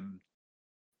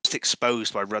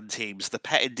exposed by run teams. The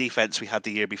Pettin defense we had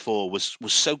the year before was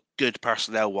so good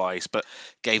personnel wise, but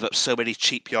gave up so many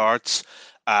cheap yards.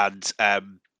 And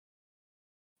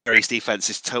Gary's defense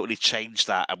has totally changed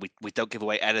that, and we don't give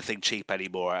away anything cheap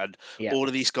anymore. And all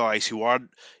of these guys who aren't,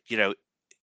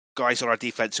 guys on our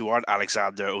defense who aren't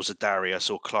Alexander or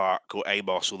Za'Darius or Clark or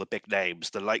Amos or the big names,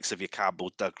 the likes of your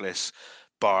Campbell, Douglas,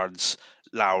 Barnes,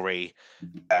 Lowry,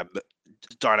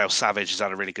 Darnell Savage has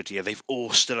had a really good year. They've all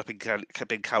stood up and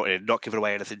been counted, not given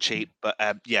away anything cheap. But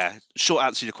short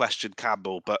answer to your question,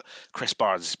 Campbell. But Chris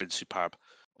Barnes has been superb.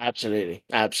 Absolutely.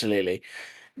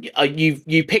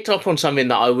 You picked up on something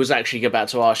that I was actually about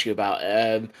to ask you about.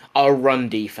 Our run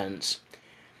defense.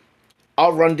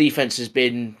 Our run defense has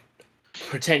been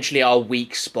potentially our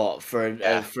weak spot for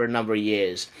a number of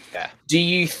years. Yeah. Do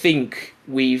you think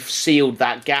we've sealed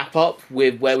that gap up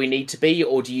with where we need to be,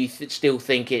 or do you still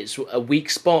think it's a weak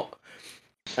spot?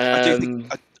 I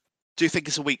do think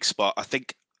it's a weak spot. I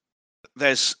think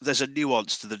there's a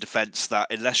nuance to the defense that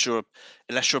unless you're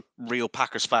a real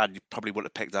Packers fan, you probably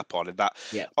wouldn't have picked up on. In that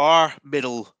our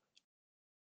middle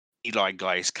line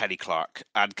guy is Kenny Clark,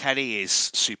 and Kenny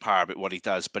is superb at what he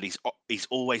does, but he's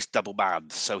always double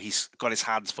manned, so he's got his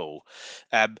hands full.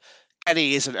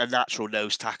 Kenny isn't a natural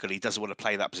nose tackle. He doesn't want to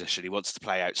play that position. He wants to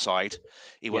play outside.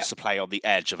 He wants to play on the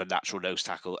edge of a natural nose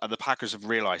tackle, and the Packers have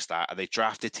realised that, and they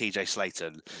drafted TJ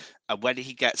Slayton. And when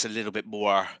he gets a little bit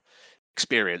more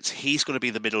experience, he's going to be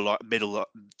the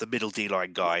middle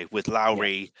D-line guy with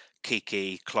Lowry,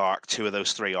 Kiki, Clark, 2 of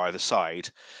those 3 either side,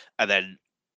 and then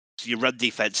your run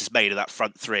defense is made of that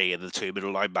front 3 and the 2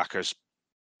 middle linebackers,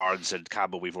 Barnes and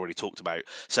Campbell, we've already talked about.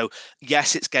 So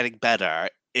yes, it's getting better.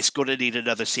 It's going to need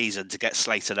another season to get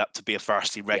Slayton up to be a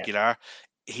first team regular.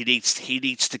 He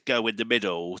needs to go in the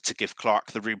middle to give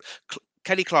Clark the room.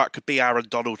 Kenny Clark could be Aaron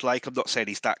Donald like. I'm not saying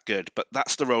he's that good, but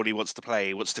that's the role he wants to play.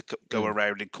 He wants to go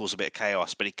around and cause a bit of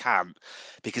chaos, but he can't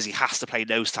because he has to play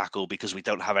nose tackle because we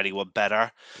don't have anyone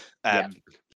better.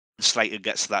 Slayton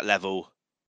gets to that level,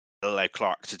 allow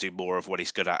Clark to do more of what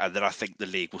he's good at, and then I think the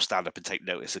league will stand up and take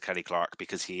notice of Kenny Clark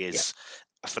because he is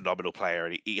a phenomenal player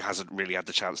and he hasn't really had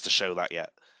the chance to show that yet.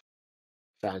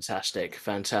 Fantastic.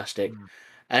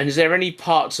 And is there any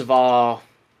parts of our...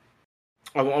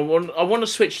 I want to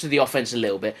switch to the offense a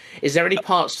little bit. Is there any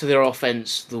parts to their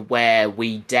offense where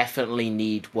we definitely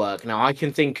need work? Now, I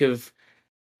can think of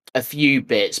a few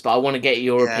bits, but I want to get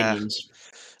your opinions.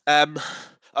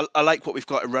 I like what we've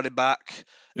got at running back.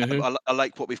 I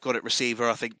like what we've got at receiver.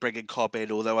 I think bringing Cobb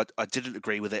in, although I didn't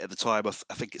agree with it at the time,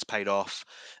 I think it's paid off.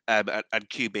 And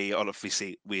QB,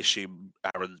 obviously, we assume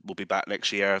Aaron will be back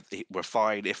next year. We're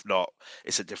fine. If not,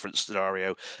 it's a different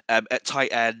scenario. At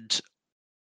tight end,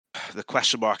 the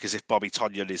question mark is if Bobby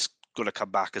Tonyan is going to come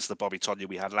back as the Bobby Tonyan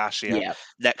we had last year.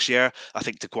 Next year, I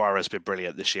think DeGuara has been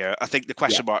brilliant this year. I think the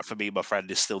question mark for me, my friend,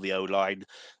 is still the O-line.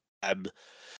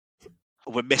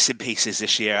 We're missing pieces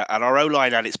this year, and our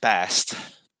O-line at its best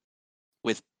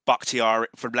with Bakhtiari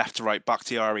from left to right,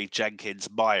 Bakhtiari, Jenkins,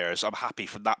 Myers. I'm happy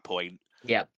from that point.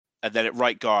 And then at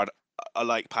right guard, I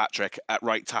like Patrick. At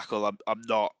right tackle, I'm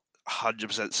not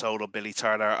 100% sold on Billy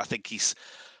Turner. I think he's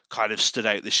kind of stood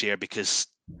out this year because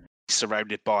he's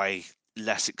surrounded by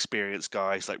less experienced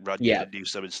guys like Runyon and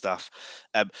Newsom and stuff.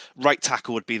 Right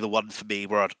tackle would be the one for me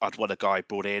where I'd want a guy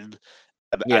brought in.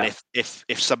 And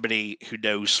if somebody who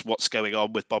knows what's going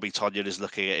on with Bobby Tonyan is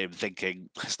looking at him thinking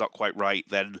it's not quite right,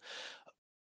 then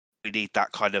we need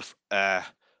that kind of what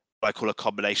I call a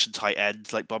combination tight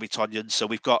end like Bobby Tonyan. So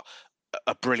we've got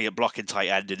a brilliant blocking tight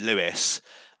end in Lewis,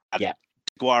 and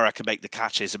Guara can make the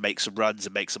catches and make some runs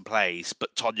and make some plays,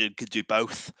 but Tonyan can do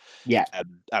both. And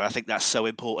I think that's so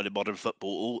important in modern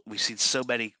football. We've seen so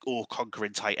many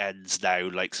all-conquering tight ends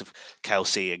now, like of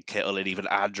Kelsey and Kittle and even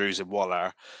Andrews and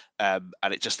Waller, and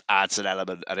it just adds an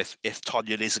element. And if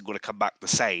Tonyan isn't going to come back the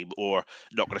same or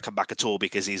not going to come back at all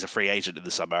because he's a free agent in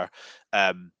the summer,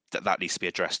 that needs to be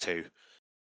addressed too.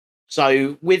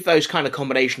 So with those kind of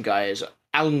combination guys,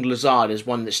 Alan Lazard is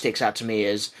one that sticks out to me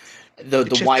as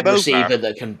the wide receiver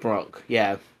that can block.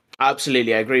 Yeah,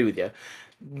 absolutely. I agree with you.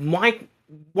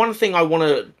 One thing I want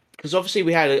to, because obviously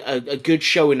we had a good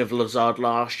showing of Lazard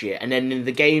last year, and then in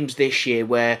the games this year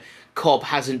where Cobb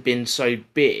hasn't been so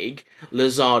big,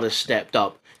 Lazard has stepped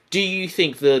up. Do you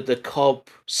think the Cobb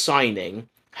signing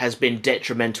has been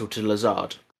detrimental to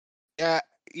Lazard?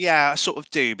 Yeah, I sort of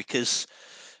do, because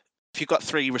if you've got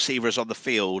three receivers on the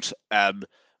field,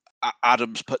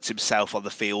 Adams puts himself on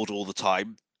the field all the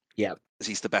time. Yeah, because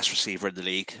he's the best receiver in the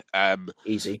league.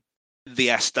 Easy.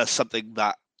 VS does something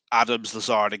that Adams,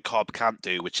 Lazard, and Cobb can't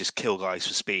do, which is kill guys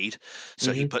for speed.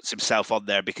 So he puts himself on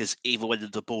there because even when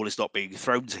the ball is not being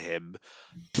thrown to him,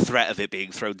 the threat of it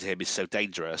being thrown to him is so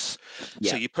dangerous.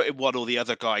 So you put in one or the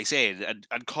other guys in,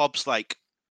 and Cobb's an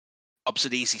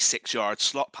easy 6-yard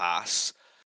slot pass.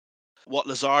 What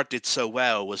Lazard did so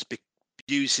well was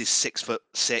use his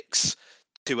 6'6",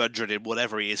 200 in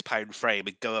whatever he is pound frame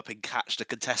and go up and catch the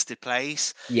contested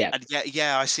plays. And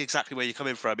I see exactly where you're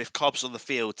coming from. If Cobb's on the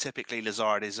field, typically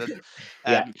Lazard isn't.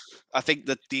 I think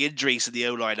that the injuries in the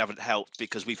O-line haven't helped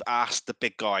because we've asked the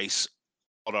big guys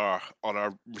on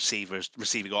our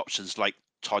receiving options like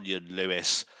Tonyan,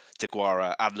 Lewis,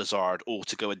 DeGuara, and Lazard all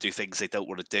to go and do things they don't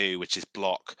want to do, which is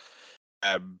block.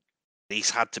 He's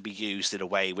had to be used in a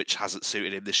way which hasn't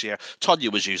suited him this year.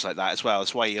 Tonyan was used like that as well.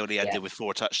 That's why he only ended with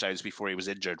 4 touchdowns before he was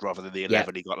injured, rather than the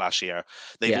 11 he got last year.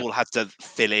 They've all had to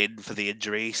fill in for the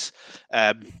injuries.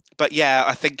 But yeah,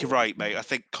 I think you're right, mate. I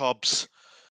think Cobb's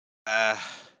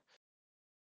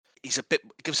gives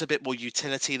a bit more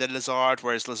utility than Lazard,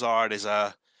 whereas Lazard is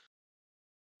I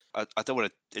don't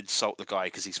want to insult the guy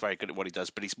because he's very good at what he does,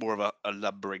 but he's more of a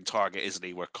lumbering target, isn't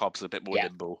he? Where Cobb's a bit more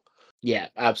nimble. Yeah,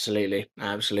 absolutely.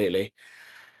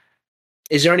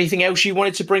 Is there anything else you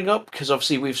wanted to bring up? Because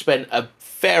obviously we've spent a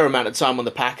fair amount of time on the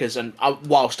Packers, and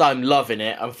whilst I'm loving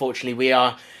it, unfortunately we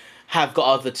have got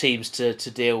other teams to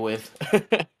deal with.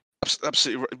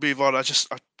 Absolutely. Move on. I just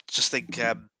think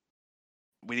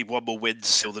we need one more win to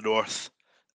seal the North.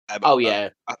 I don't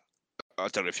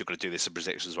know if you're going to do this in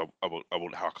predictions. I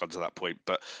won't hark on to that point,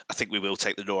 but I think we will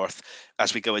take the North.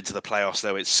 As we go into the playoffs,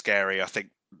 though, it's scary. I think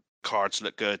Cards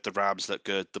look good, the Rams look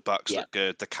good, the Bucks look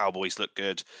good, the Cowboys look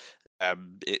good.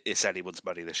 It's anyone's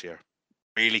money this year.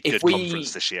 Really good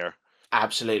conference this year.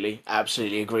 Absolutely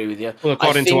agree with you. Well,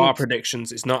 according to our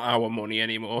predictions, it's not our money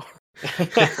anymore.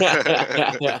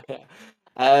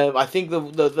 I think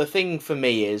the thing for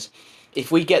me is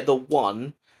if we get the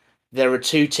 1, there are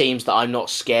two teams that I'm not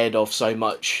scared of so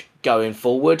much going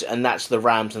forward, and that's the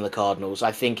Rams and the Cardinals.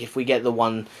 I think if we get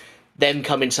them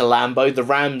coming to Lambeau, the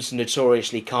Rams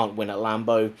notoriously can't win at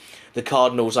Lambeau. The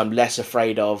Cardinals I'm less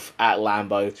afraid of at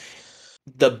Lambeau.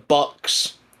 The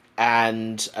Bucks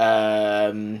and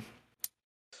the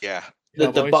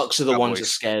Bucks are the ones that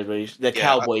scare me. The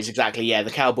Cowboys, exactly. Yeah,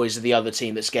 the Cowboys are the other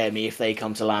team that scare me if they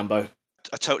come to Lambeau.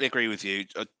 I totally agree with you.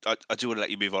 I do want to let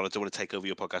you move on. I don't want to take over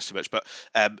your podcast too much, but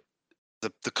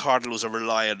the Cardinals are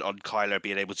reliant on Kyler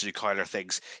being able to do Kyler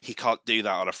things. He can't do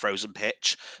that on a frozen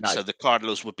pitch. No. So the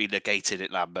Cardinals would be negated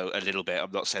at Lambeau a little bit.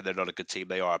 I'm not saying they're not a good team.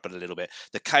 They are, but a little bit.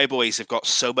 The Cowboys have got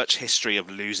so much history of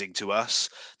losing to us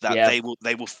that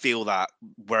they will feel that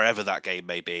wherever that game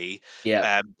may be.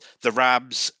 Yeah. The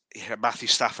Rams, Matthew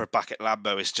Stafford back at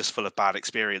Lambeau is just full of bad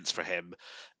experience for him.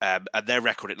 And their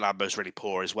record at Lambeau is really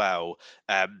poor as well.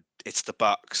 It's the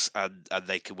Bucks, and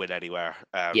they can win anywhere.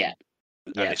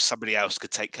 And if somebody else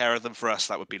could take care of them for us,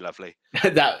 that would be lovely.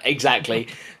 That exactly.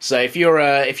 So if you're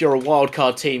a wild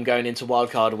card team going into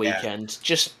wild card weekend,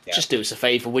 just do us a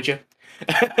favor, would you?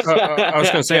 I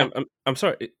was going to say, I'm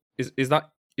sorry. Is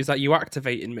that you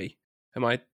activating me? Am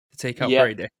I to take out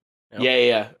Brady?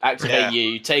 Yeah. Activate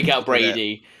you. Take out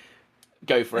Brady.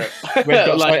 Go for it. We've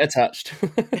got site attached.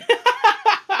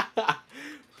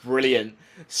 Brilliant.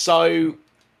 So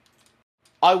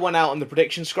I went out on the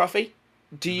prediction, Scruffy.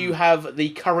 Do you have the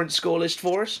current score list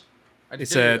for us?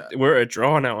 We're at a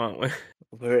draw now, aren't we?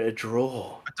 We're at a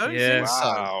draw. I don't think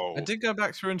so. I did go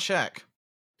back through and check.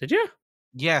 Did you?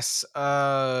 Yes.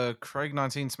 Craig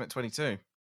 19, Smith 22.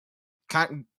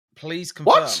 Please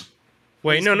confirm. What?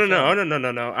 Wait, no.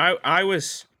 I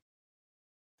was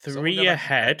 3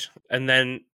 ahead, and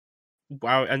then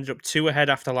I ended up 2 ahead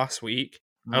after last week.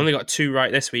 I only got 2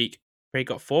 right this week. Craig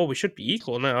got 4. We should be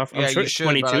equal now. I'm sure it's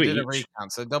 22 but I did each. a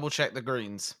recount, so double check the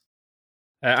greens.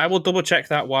 I will double check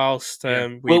that whilst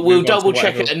we'll double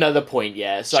check at another point.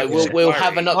 Yeah, so we'll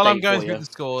have an update. While I'm going through the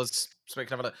scores,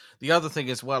 speaking of it, the other thing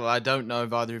as well, I don't know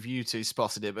if either of you two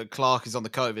spotted it, but Clark is on the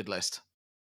COVID list.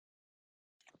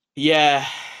 Yeah,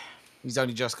 he's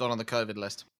only just gone on the COVID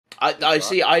list. I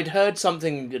see. I'd heard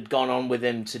something had gone on with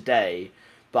him today,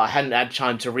 but I hadn't had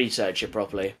time to research it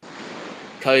properly.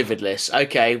 COVID list.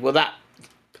 Okay, well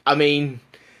I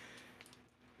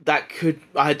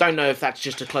don't know if that's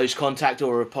just a close contact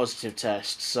or a positive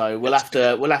test. So we'll have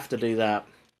to do that.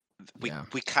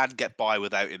 We can get by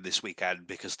without him this weekend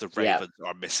because the Ravens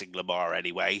are missing Lamar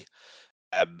anyway.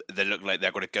 They look like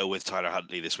they're going to go with Tyler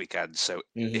Huntley this weekend. So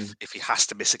if he has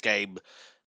to miss a game,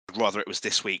 rather it was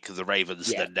this week the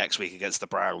Ravens than next week against the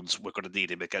Browns, we're going to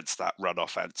need him against that run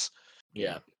offense.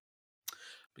 Yeah.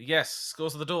 But yes,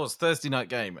 scores of the doors. Thursday night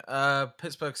game.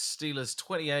 Pittsburgh Steelers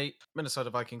 28, Minnesota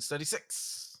Vikings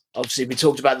 36. Obviously, we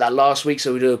talked about that last week,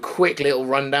 so we'll do a quick little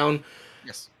rundown.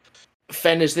 Yes.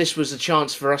 Fenners, this was a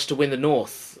chance for us to win the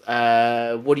North.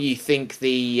 What do you think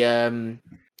the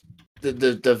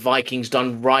Vikings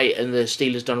done right and the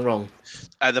Steelers done wrong?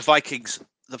 The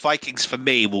Vikings for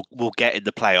me will get in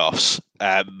the playoffs.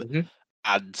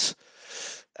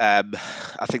 And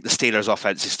I think the Steelers'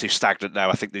 offense is too stagnant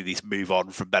now. I think they need to move on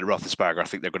from Ben Roethlisberger. I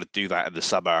think they're going to do that in the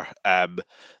summer.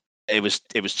 It was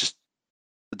just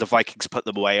the Vikings put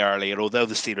them away early, and although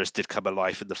the Steelers did come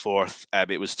alive in the fourth,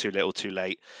 it was too little, too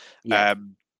late. They're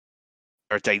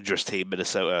a dangerous team,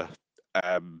 Minnesota,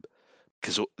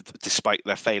 because despite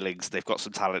their failings, they've got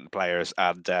some talented players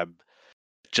and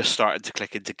just starting to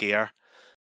click into gear.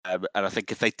 And I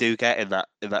think if they do get in that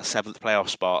 7th playoff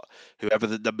spot, whoever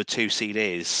the number 2 seed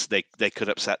is, they could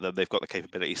upset them. They've got the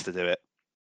capabilities to do it.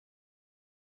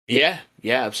 Yeah,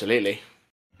 absolutely.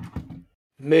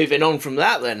 Moving on from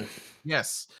that, then.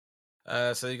 Yes.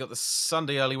 So you got the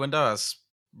Sunday early window, as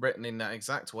written in that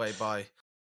exact way by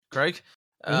Craig.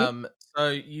 So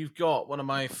you've got one of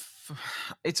my.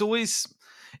 It's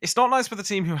not nice for the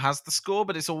team who has the score,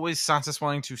 but it's always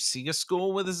satisfying to see a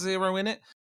score with a 0 in it.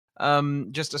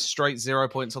 Just a straight 0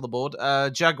 points on the board.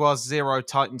 Jaguars 0,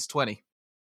 Titans 20.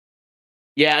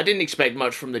 Yeah, I didn't expect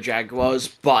much from the Jaguars,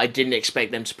 but I didn't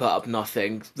expect them to put up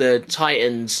nothing. The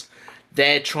Titans,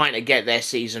 they're trying to get their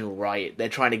season right. They're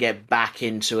trying to get back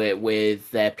into it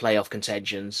with their playoff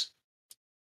contentions.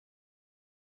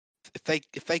 If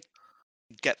they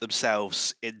get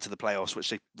themselves into the playoffs,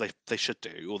 which they should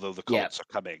do, although the Colts are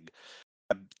coming,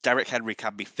 Derrick Henry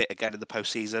can be fit again in the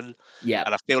postseason. Yeah.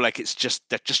 And I feel like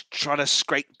they're just trying to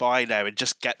scrape by now and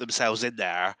just get themselves in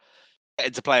there, get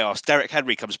into playoffs. Derrick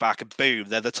Henry comes back and boom,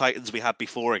 they're the Titans we had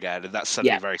before again, and that's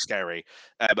suddenly very scary.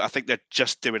 I think they're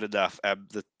just doing enough.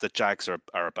 The Jags are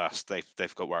a bust.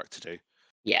 They've got work to do.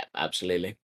 Yeah,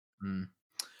 absolutely.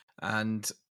 And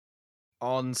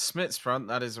On Smith's front,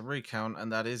 that is a recount,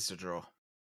 and that is a draw.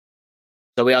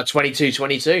 So we are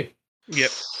 22-22.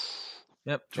 Yep.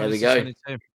 There we go.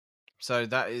 22. So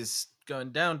that is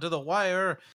going down to the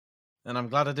wire. And I'm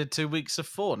glad I did 2 weeks of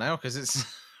 4 now, because it's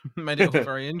made it all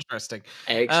very interesting.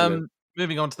 Excellent.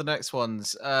 Moving on to the next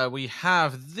ones. We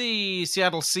have the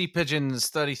Seattle Sea Pigeons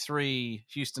 33,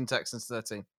 Houston Texans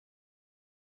 13.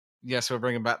 Yes, we're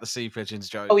bringing back the Sea Pigeons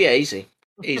joke. Oh yeah, easy.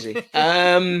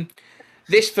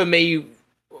 This for me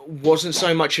wasn't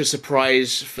so much a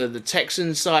surprise for the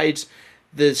Texans side.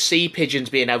 The Sea Pigeons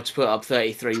being able to put up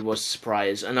 33 was a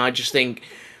surprise, and I just think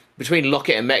between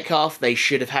Lockett and Metcalf, they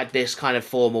should have had this kind of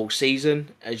formal season.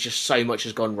 It's just so much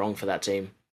has gone wrong for that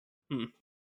team. Sea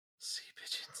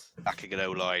Pigeons. Lacking an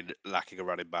O-line, lacking a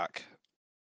running back.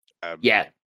 Yeah.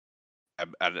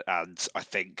 And I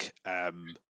think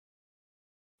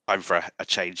time for a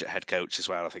change at head coach as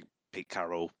well. I think Pete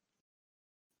Carroll,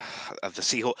 the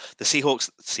Seahawks,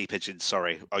 Sea Pigeons.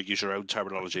 Sorry, I'll use your own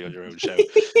terminology on your own show.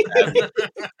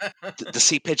 The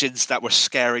Sea Pigeons that were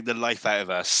scaring the life out of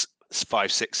us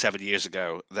 5, 6, 7 years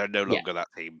ago. They're no longer that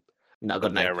team. No,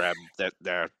 good name.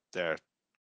 They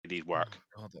need work.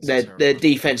 Their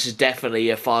defense is definitely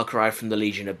a far cry from the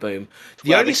Legion of Boom.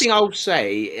 The only thing I'll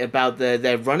say about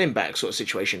their running back sort of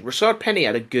situation, Rashard Penny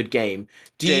had a good game.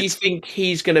 Do you think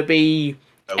he's going to be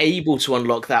able to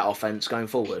unlock that offense going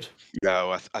forward?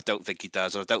 No, I don't think he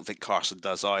does. I don't think Carson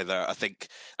does either. I think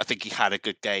he had a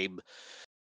good game.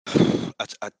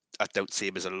 I don't see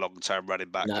him as a long-term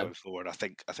running back going forward. I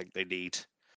think they need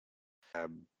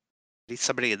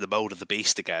somebody in the mold of the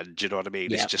beast again. Do you know what I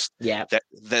mean? Yeah. It's just yeah.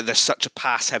 There's such a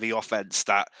pass-heavy offense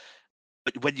that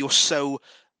when you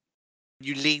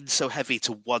lean so heavy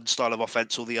to one style of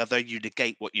offense or the other, you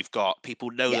negate what you've got. People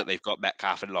know that they've got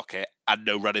Metcalf and Lockett and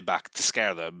no running back to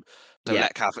scare them. So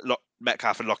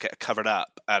Metcalf and Lockett are covered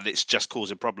up, and it's just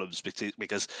causing problems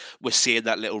because we're seeing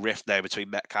that little rift now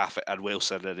between Metcalf and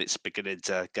Wilson, and it's beginning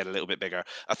to get a little bit bigger.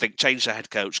 I think change the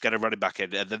head coach, get a running back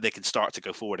in, and then they can start to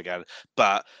go forward again.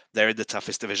 But they're in the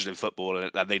toughest division in football,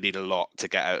 and they need a lot to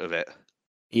get out of it.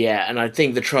 Yeah, and I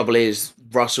think the trouble is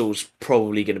Russell's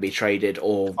probably going to be traded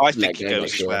or I think he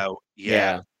goes as well.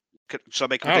 Yeah. Shall I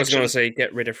make a prediction? I was going to say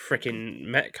get rid of freaking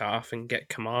Metcalf and get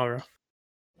Kamara.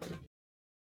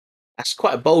 That's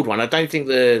quite a bold one. I don't think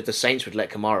the Saints would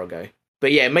let Kamara go.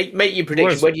 But yeah, make your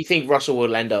prediction. Where do you think Russell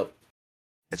will end up?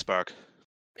 Pittsburgh.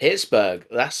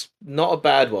 That's not a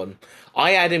bad one.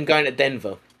 I had him going to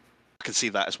Denver. I can see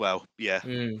that as well. Yeah.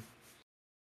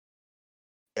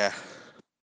 Yeah.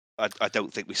 I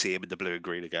don't think we see him in the blue and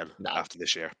green again after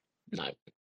this year. No.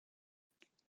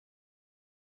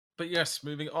 But yes,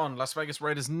 moving on. Las Vegas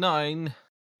Raiders 9,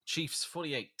 Chiefs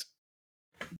 48.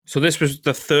 So this was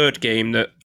the third game that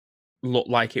looked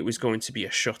like it was going to be a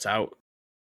shutout.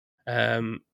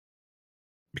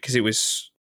 Because it was...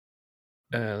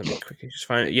 let me quickly just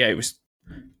find it. Yeah, it was...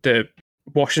 The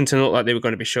Washington looked like they were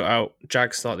going to be shut out.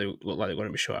 Jags thought they looked like they were going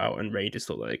to be shut out. And Raiders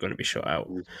looked like they were going to be shut out.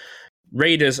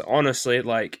 Raiders, honestly,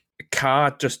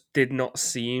 Carr just did not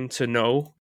seem to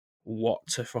know what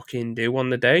to fucking do on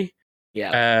the day.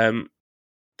 Yeah.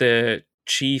 The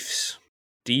Chiefs'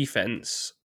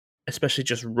 defense, especially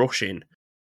just rushing,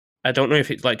 I don't know if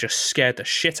it just scared the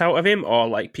shit out of him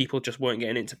or people just weren't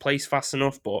getting into place fast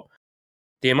enough, but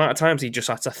the amount of times he just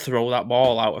had to throw that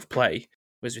ball out of play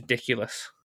was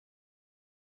ridiculous.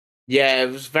 Yeah,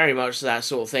 it was very much that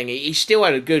sort of thing. He still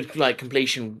had a good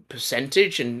completion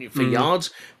percentage and for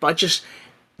yards, but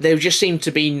there just seemed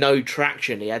to be no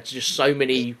traction. He had just so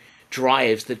many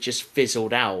drives that just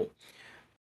fizzled out.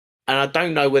 And I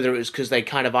don't know whether it was because they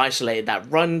kind of isolated that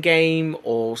run game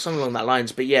or something along that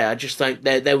lines. But yeah, I just think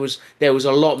there was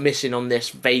a lot missing on this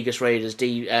Vegas Raiders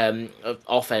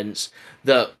offense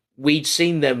that we'd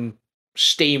seen them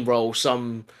steamroll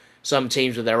some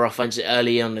teams with their offense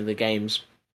early on in the games.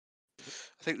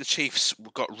 I think the Chiefs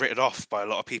got written off by a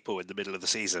lot of people in the middle of the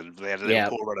season. They had a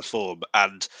little poor run of form,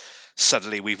 and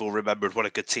suddenly we've all remembered what a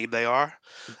good team they are.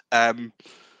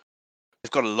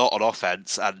 They've got a lot on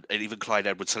offense, and even Clyde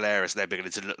Edwards-Helaire is now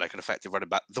beginning to look like an effective running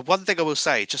back. The one thing I will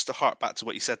say, just to hark back to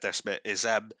what you said there, Smith, is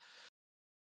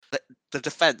the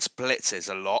defense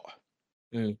blitzes a lot.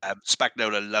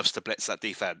 Spagnuolo loves to blitz that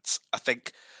defense. I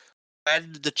think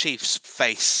when the Chiefs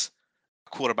face a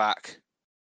quarterback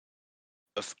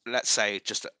of, let's say,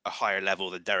 just a higher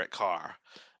level than Derek Carr,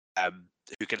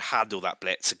 who can handle that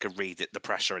blitz and can read the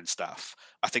pressure and stuff,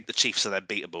 I think the Chiefs are then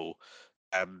beatable.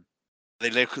 They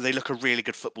look a really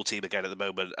good football team again at the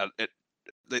moment, and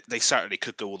they certainly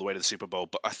could go all the way to the Super Bowl.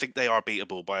 But I think they are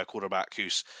beatable by a quarterback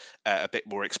who's a bit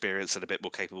more experienced and a bit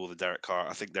more capable than Derek Carr.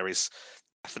 I think there is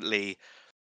definitely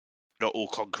not all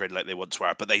conquering like they once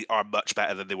were, but they are much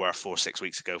better than they were 4-6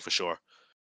 weeks ago for sure.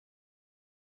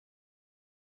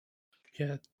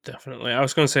 Yeah, definitely. I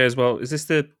was going to say as well, is this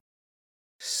the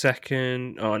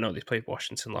second? Oh no, they played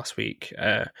Washington last week.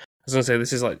 I was going to say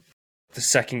this is like the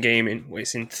second game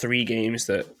it's in 3 games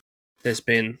that there's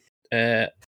been the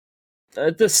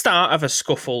start of a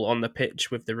scuffle on the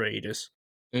pitch with the Raiders.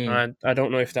 I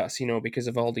don't know if that's because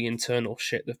of all the internal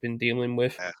shit they've been dealing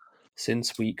with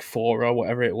since week 4 or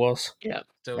whatever it was. Yeah,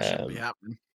 still shouldn't be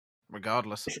happening,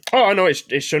 regardless. Oh, I know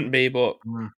it shouldn't be, but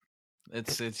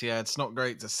it's not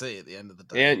great to see at the end of the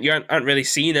day. Yeah, you haven't really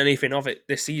seen anything of it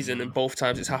this season, and both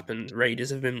times it's happened, Raiders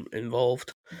have been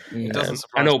involved. It doesn't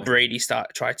surprise I know me. Brady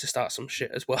tried to start some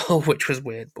shit as well, which was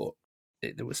weird, but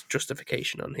there was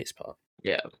justification on his part.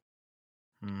 Yeah.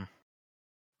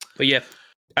 But yeah,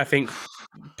 I think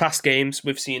past games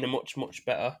we've seen a much, much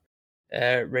better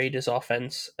Raiders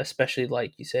offense, especially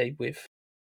like you say with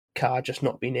Carr just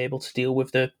not being able to deal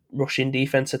with the rushing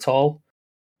defense at all.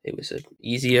 It was an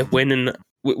easier win, and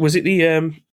was it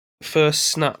the first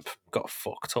snap got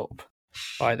fucked up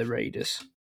by the Raiders?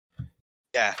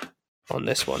 Yeah. On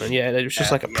this one, and it was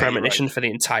just like a premonition for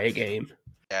the entire game.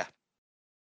 Yeah.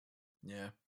 Yeah.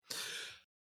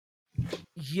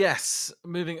 Yes.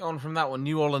 Moving on from that one,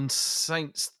 New Orleans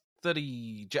Saints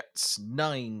 30, Jets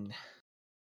 9.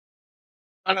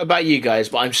 I don't know about you guys,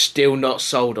 but I'm still not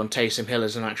sold on Taysom Hill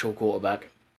as an actual quarterback.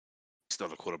 He's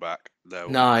not a quarterback. No.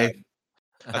 No.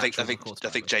 I think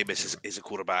Jameis is a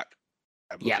quarterback.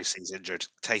 Obviously he's injured.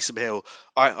 Taysom Hill,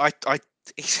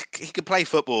 he can play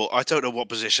football. I don't know what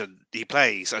position he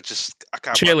plays. I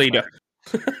can't. Cheerleader.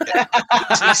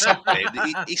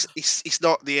 He's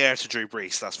not the heir to Drew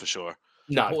Brees, that's for sure.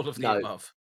 No, All of the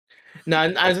above. No,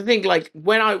 and I think like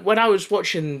when I was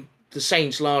watching the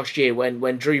Saints last year when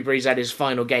Drew Brees had his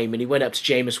final game and he went up to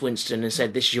Jameis Winston and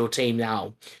said, "This is your team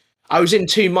now." I was in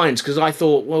two minds because I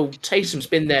thought, well, Taysom's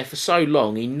been there for so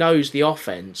long, he knows the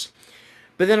offense.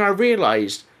 But then I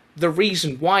realised the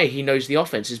reason why he knows the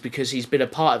offense is because he's been a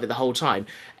part of it the whole time.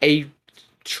 A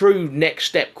true next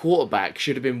step quarterback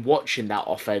should have been watching that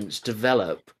offense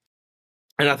develop.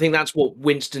 And I think that's what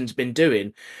Winston's been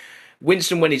doing.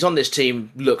 Winston, when he's on this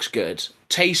team, looks good.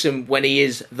 Taysom, when he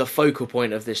is the focal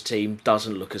point of this team,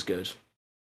 doesn't look as good.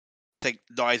 I think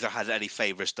neither had any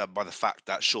favours done by the fact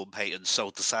that Sean Payton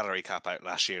sold the salary cap out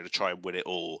last year to try and win it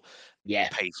all. Yeah,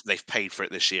 they've paid for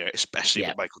it this year, especially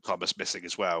with Michael Thomas missing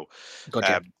as well.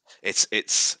 Gotcha. It's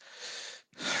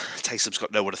Taysom's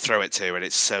got no one to throw it to, and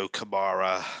it's so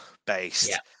Kamara based.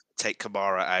 Yeah. Take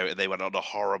Kamara out, and they went on a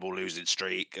horrible losing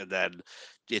streak, and then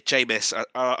Jameis.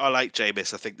 I like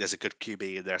Jameis. I think there's a good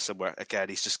QB in there somewhere. Again,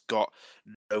 he's just got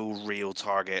no real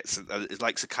targets. And it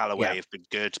likes a Callaway have been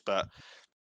good, but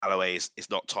Callaway is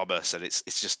not Thomas, and it's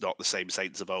just not the same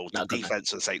Saints of old. The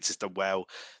defense of the Saints has done well.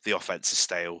 The offense is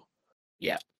stale.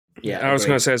 Yeah. I was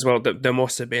going to say as well that there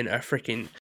must have been a freaking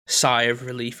sigh of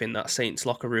relief in that Saints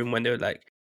locker room when they were like,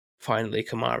 finally,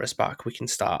 Kamara's back. We can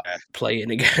start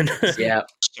playing again. Yeah.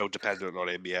 So dependent on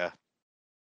him, yeah.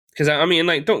 Because, I mean,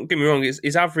 like, don't get me wrong,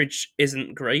 his average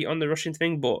isn't great on the rushing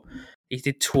thing, but he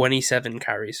did 27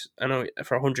 carries. I know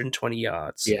for 120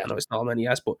 yards. Yeah. I know it's not many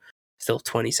yards, but still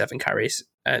 27 carries.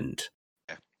 And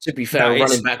to be fair,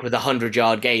 running back with a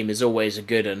 100-yard game is always a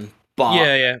good one. But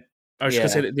yeah. I was just going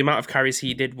to say that the amount of carries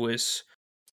he did was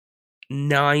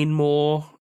 9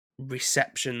 more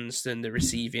receptions than the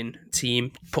receiving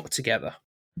team put together.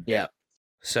 Yeah.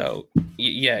 So,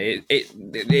 it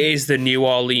is the New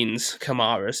Orleans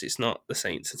Camaras. It's not the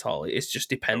Saints at all. It's just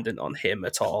dependent on him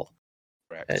at all.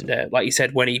 Correct. And like you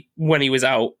said, when he was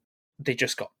out, they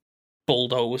just got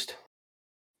bulldozed.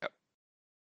 Yep.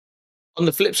 On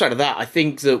the flip side of that, I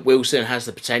think that Wilson has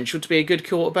the potential to be a good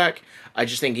quarterback. I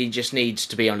just think he just needs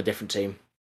to be on a different team.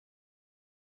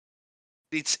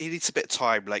 He needs a bit of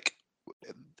time. Like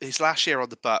his last year on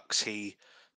the Bucks, he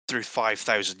threw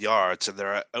 5,000 yards, and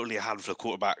there are only a handful of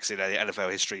quarterbacks in NFL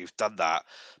history who've done that.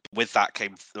 But with that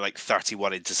came like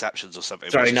 31 interceptions or something.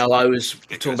 Sorry, no, I was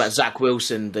talking about Zach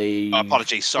Wilson, the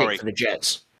apologies, sorry, for the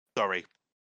Jets. Sorry.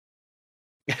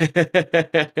 Sorry,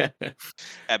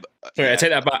 I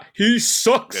take that back. He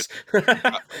sucks.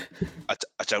 I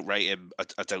don't rate him.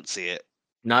 I don't see it.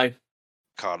 No,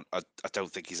 can't. I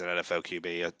don't think he's an NFL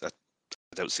QB. I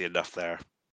don't see enough there.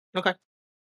 Okay.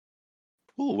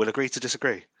 Oh, we'll agree to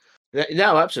disagree.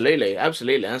 No, absolutely. I'm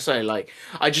saying, like,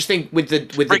 I just think with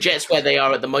the Jets where they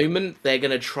are at the moment, they're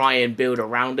going to try and build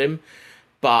around him,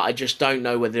 but I just don't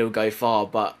know whether he'll go far.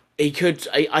 But he could.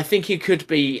 I think he could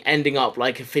be ending up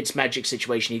like a Fitzmagic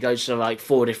situation. He goes to like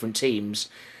 4 different teams,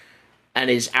 and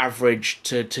is average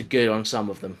to good on some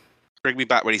of them. Bring me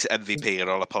back when he's MVP, and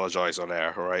I'll apologise on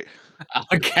air. All right.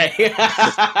 Okay. Because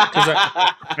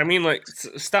I mean, like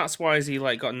stats wise, he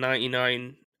like got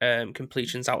 99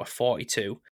 completions out of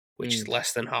 42, which is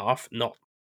less than half. Not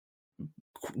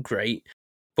great,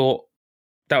 but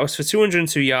that was for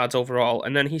 202 yards overall,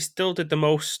 and then he still did the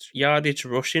most yardage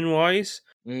rushing wise.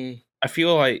 I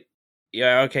feel like,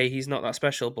 yeah, okay, he's not that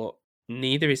special, but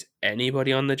neither is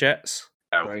anybody on the Jets.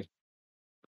 Right.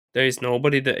 There is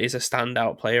nobody that is a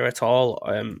standout player at all.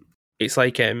 It's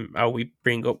like how we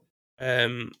bring up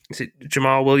is it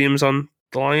Jamal Williams on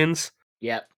the Lions?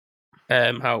 Yep.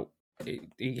 How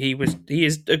he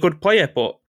is a good player,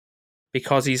 but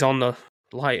because he's on the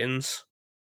Lions,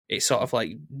 it sort of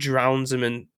like drowns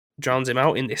him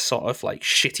out in this sort of like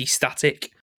shitty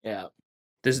static. Yeah.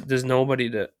 There's nobody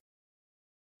that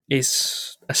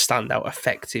is a standout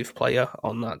effective player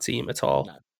on that team at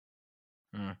all.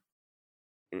 No.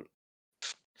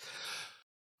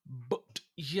 But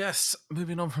yes,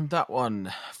 moving on from that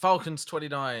one. Falcons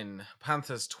 29,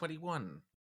 Panthers 21.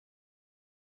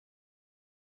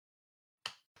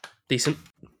 Decent.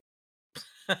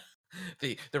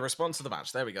 The response to the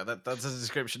match. There we go. That's a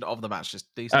description of the match. Just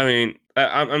decent. I mean,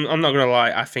 I'm not gonna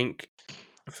lie. I think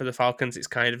for the Falcons, it's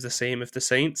kind of the same as the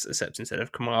Saints, except instead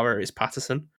of Kamara, it's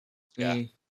Patterson. Yeah.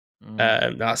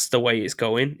 That's the way it's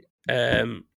going.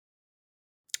 Even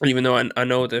though I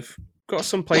know they've got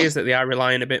some players that they are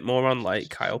relying a bit more on, like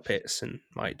Kyle Pitts and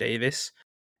Mike Davis.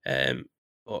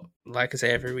 But like I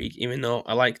say every week, even though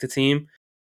I like the team,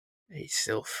 I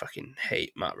still fucking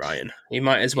hate Matt Ryan. He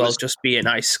might as well just be a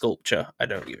nice sculpture. I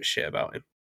don't give a shit about him.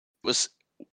 It was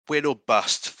win or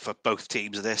bust for both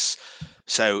teams of this.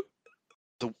 So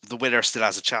the winner still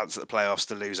has a chance at the playoffs.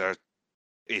 The loser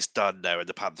is done now, and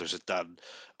the Panthers are done.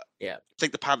 Yeah. I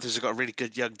think the Panthers have got a really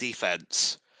good young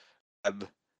defense.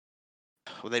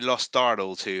 When they lost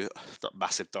Darnold, who not a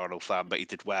massive Darnold fan, but he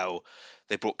did well,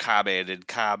 they brought Cam in, and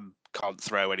Cam can't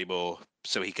throw anymore,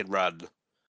 so he can run.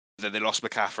 Then they lost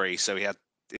McCaffrey, so he had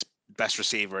his best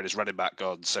receiver and his running back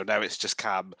gone. So now it's just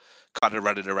Cam kind of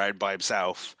running around by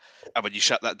himself. And when you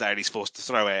shut that down, he's forced to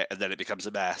throw it, and then it becomes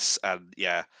a mess. And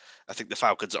yeah, I think the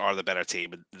Falcons are the better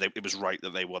team, and it was right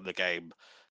that they won the game.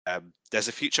 There's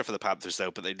a future for the Panthers,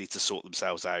 though, but they need to sort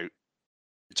themselves out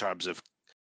in terms of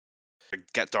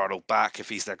get Darnold back if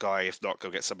he's their guy. If not, go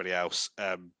get somebody else.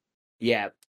 Yeah.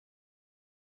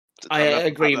 I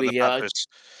agree with you.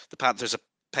 The Panthers are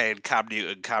paying Cam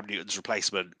Newton, Cam Newton's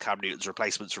replacement, Cam Newton's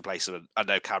replacement's replacement, and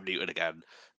now Cam Newton again.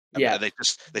 Yeah. They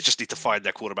just need to find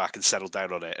their quarterback and settle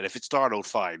down on it. And if it's Darnold,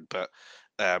 fine. But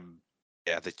yeah,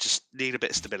 they just need a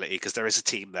bit of stability because there is a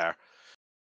team there.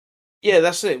 Yeah,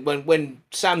 that's it. When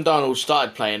Sam Darnold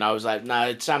started playing, I was like,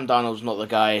 no, Sam Darnold's not the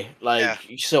guy. Like,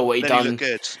 you saw what he done. He looked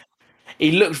good.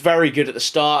 He looked very good at the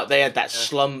start. They had that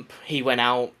slump. He went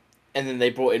out, and then they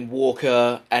brought in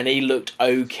Walker, and he looked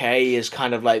okay as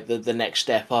kind of like the next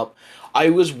step up.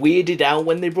 I was weirded out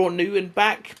when they brought Newton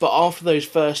back, but after those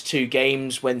first two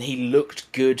games, when he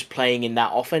looked good playing in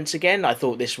that offense again, I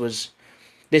thought this was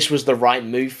the right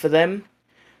move for them.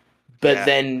 But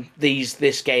then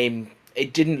this game,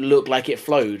 it didn't look like it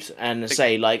flowed. And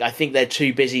I think they're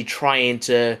too busy trying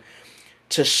to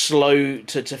fix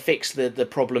the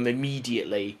problem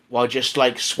immediately while just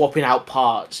like swapping out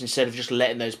parts instead of just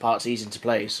letting those parts ease into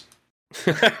place.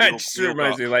 It just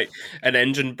reminds me like an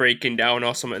engine breaking down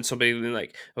or something, and somebody being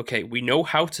like, okay, we know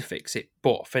how to fix it,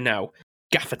 but for now,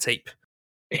 gaffer tape.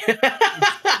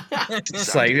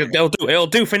 It's like, it'll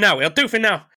do for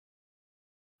now.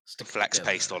 Stick flex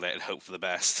paste on it and hope for the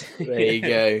best. There you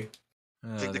go.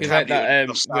 It's like that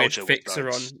weird fixer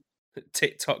on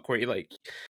TikTok where he like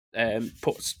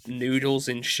puts noodles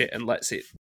in shit and lets it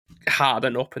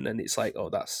harden up, and then it's like, oh,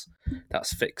 that's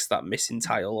fixed that missing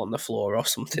tile on the floor or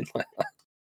something like that.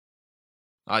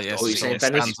 Oh yes,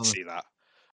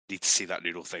 need to see that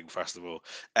noodle thing first of all.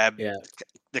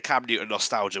 The Cam Newton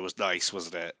nostalgia was nice,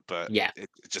 wasn't it? But it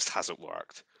just hasn't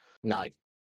worked. No.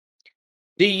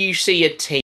 Do you see a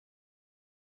team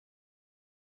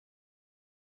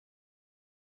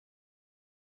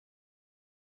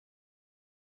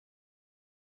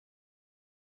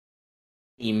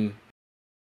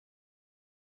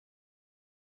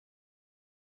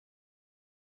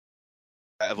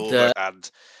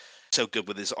and so good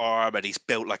with his arm, and he's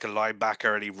built like a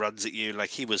linebacker, and he runs at you like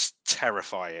he was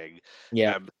terrifying.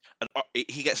 And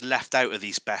he gets left out of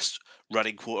these best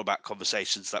running quarterback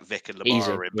conversations that Vic and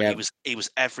Lamar are in, but he was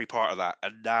every part of that.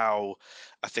 And now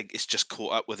I think it's just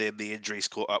caught up with him. The injuries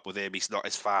caught up with him. He's not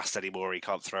as fast anymore. He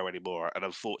can't throw anymore. And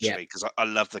unfortunately, because I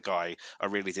love the guy, I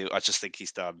really do. I just think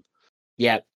he's done.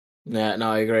 Yeah. Yeah,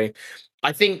 no, I agree.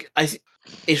 I think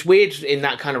it's weird in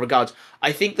that kind of regards.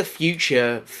 I think the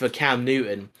future for Cam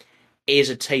Newton is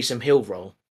a Taysom Hill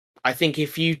role. I think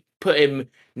if you put him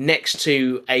next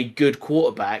to a good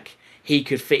quarterback, he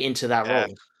could fit into that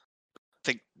role. I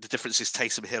think the difference is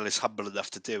Taysom Hill is humble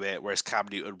enough to do it, whereas Cam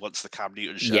Newton wants the Cam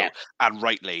Newton show, and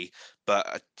rightly.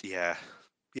 But you're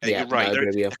right.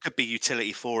 No, There could be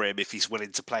utility for him if he's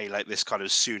willing to play like this kind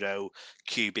of pseudo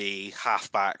QB,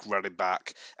 halfback, running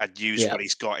back, and use what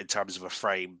he's got in terms of a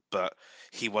frame. But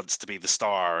he wants to be the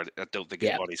star, and I don't think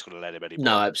his body's going to let him anymore.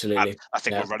 No, absolutely. And I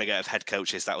think we're running out of head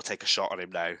coaches that will take a shot on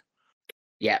him now.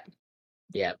 Yeah.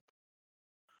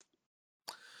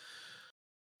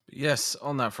 Yes,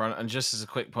 on that front, and just as a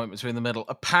quick point between the middle,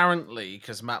 apparently,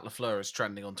 because Matt LaFleur is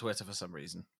trending on Twitter for some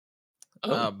reason,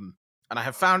 and I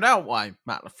have found out why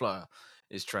Matt LaFleur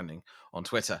is trending on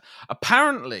Twitter.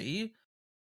 Apparently,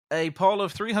 a poll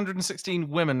of 316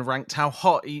 women ranked how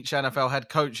hot each NFL head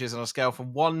coach is on a scale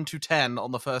from 1 to 10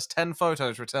 on the first 10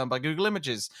 photos returned by Google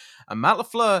Images, and Matt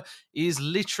LaFleur is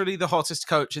literally the hottest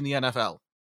coach in the NFL.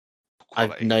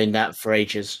 Quality. I've known that for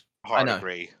ages. Hard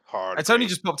agree. It's only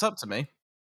just popped up to me.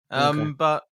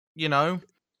 But do we know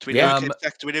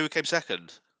who came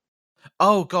second?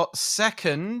 Oh, got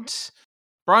second,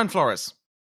 Brian Flores.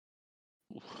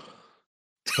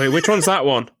 Wait, which one's that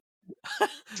one?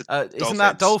 Isn't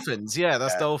that Dolphins? Yeah,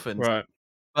 that's Dolphins. Right.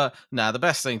 But the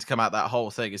best thing to come out that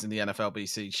whole thing is in the NFL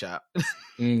BC chat.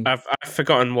 I've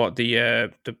forgotten what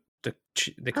the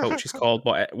coach is called,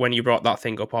 but when you brought that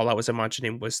thing up, all I was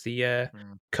imagining was the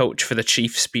coach for the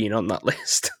Chiefs being on that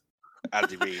list.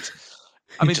 Andy Reid.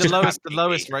 I mean, the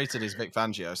lowest rated is Vic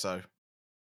Fangio, so.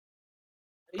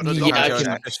 Fangio is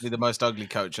actually the most ugly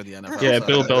coach of the NFL. Yeah, so.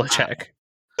 Bill Belichick.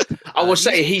 I will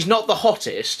say he's not the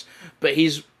hottest, but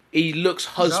he looks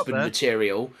husband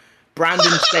material.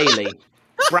 Brandon Staley.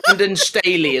 Brandon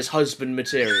Staley is husband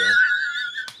material.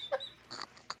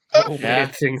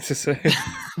 Weird thing to say.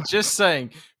 Just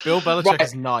saying, Bill Belichick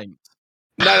is 9th.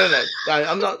 No.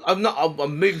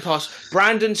 I'm moving past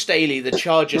Brandon Staley, the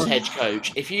Chargers head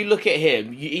coach. If you look at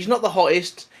him, he's not the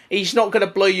hottest. He's not going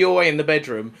to blow you away in the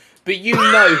bedroom, but you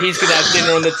know he's going to have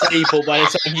dinner on the table by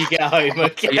the time you get home.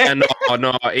 Okay? Yeah,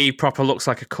 no, he proper looks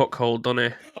like a cuckold, doesn't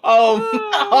he?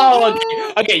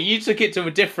 Okay. You took it to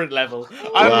a different level.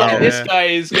 I'm like, this guy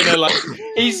is gonna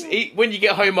when you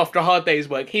get home after a hard day's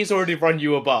work, he's already run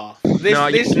you a bar. This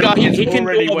guy has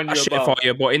already run you a bar for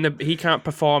you, but he can't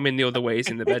perform in the other ways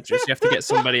in the bedroom. So you have to get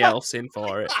somebody else in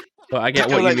for it. But I get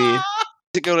what you mean.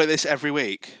 Does it go like this every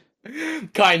week?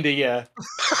 Kinda, yeah.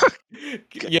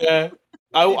 Yeah.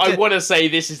 I want to say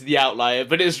this is the outlier,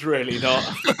 but it's really not.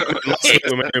 Last week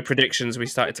when we were predictions, we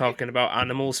started talking about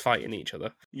animals fighting each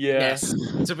other. Yeah. Yes.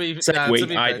 To be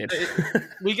I did.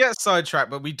 We get sidetracked,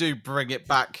 but we do bring it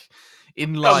back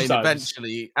in line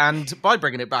eventually. And by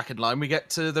bringing it back in line, we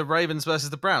get to the Ravens versus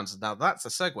the Browns. Now that's a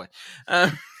segue.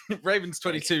 Ravens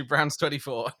 22, Browns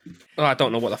 24. Oh, I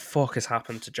don't know what the fuck has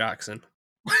happened to Jackson.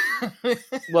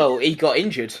 Well, he got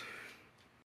injured.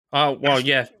 Oh, well,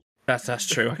 yeah. That's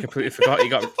true. I completely forgot he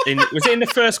got in. Was it in the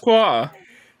first quarter?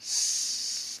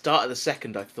 Start of the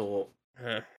second, I thought.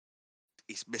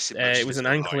 He's missing. It was an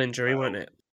ankle injury, wasn't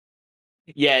it?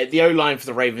 Yeah, the O-line for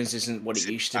the Ravens isn't what it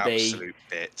used to be. Absolute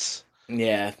bits.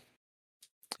 Yeah.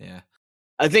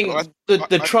 I think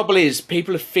the trouble is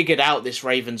people have figured out this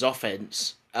Ravens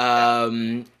offense,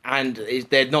 and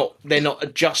they're not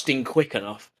adjusting quick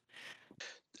enough.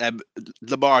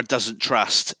 Lamar doesn't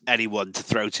trust anyone to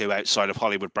throw to outside of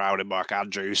Hollywood Brown and Mark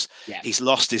Andrews. Yeah. He's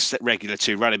lost his regular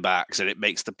 2 running backs, and it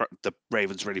makes the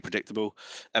Ravens really predictable.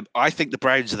 I think the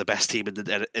Browns are the best team in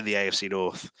the AFC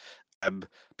North,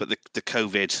 but the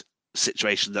COVID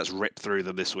situation that's ripped through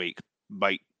them this week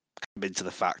might come into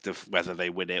the fact of whether they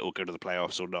win it or go to the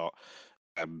playoffs or not.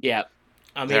 Yeah.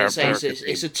 I mean,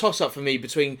 it's a toss-up for me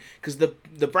because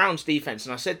the Browns defense,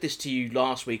 and I said this to you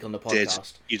last week on the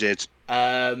podcast. You did.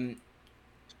 I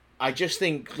just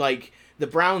think the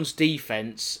Browns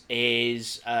defense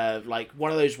is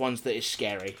one of those ones that is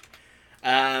scary.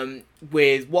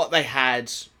 With what they had,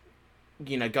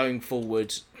 going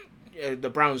forward, the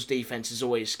Browns defense is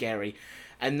always scary,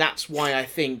 and that's why I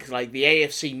think the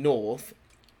AFC North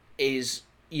is,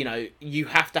 you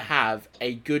have to have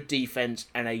a good defense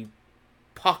and a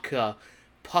pucker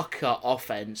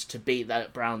offense to beat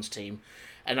that Browns team.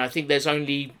 And I think there's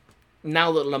only,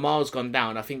 now that Lamar's gone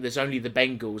down, I think there's only the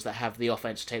Bengals that have the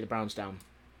offense to take the Browns down.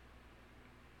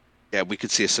 Yeah, we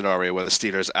could see a scenario where the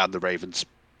Steelers and the Ravens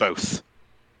both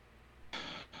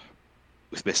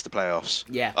have missed the playoffs.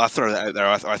 Yeah. I'll throw that out there.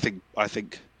 I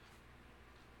think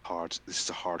hard. This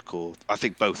is a hard call. I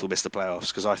think both will miss the playoffs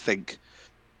because I think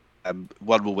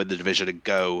One will win the division and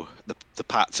go. The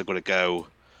Pats are going to go.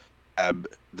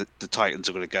 The Titans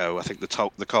are going to go. I think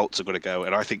the Colts are going to go,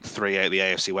 and I think 3 out of the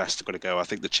AFC West are going to go. I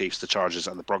think the Chiefs, the Chargers,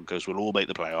 and the Broncos will all make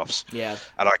the playoffs. Yeah.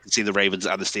 And I can see the Ravens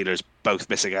and the Steelers both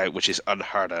missing out, which is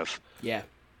unheard of. Yeah.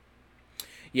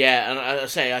 Yeah, and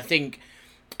I think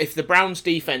if the Browns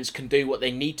defense can do what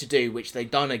they need to do, which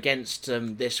they've done against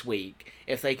this week,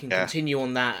 if they can continue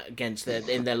on that against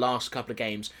in their last couple of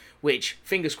games, which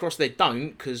fingers crossed they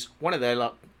don't, because one of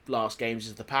their last games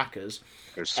is the Packers.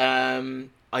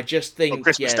 I just think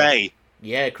Christmas Day.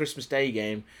 Yeah, Christmas Day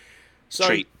game. So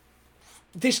Treat.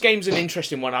 This game's an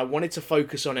interesting one. I wanted to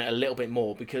focus on it a little bit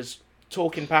more because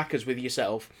talking Packers with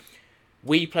yourself,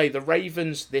 we play the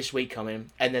Ravens this week coming,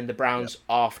 and then the Browns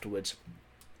afterwards.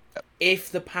 If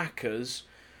the Packers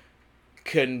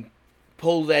can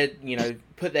pull their,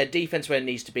 put their defense where it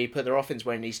needs to be, put their offense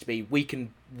where it needs to be, we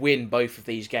can win both of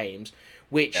these games.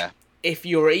 Which, if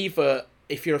you're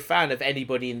a fan of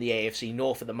anybody in the AFC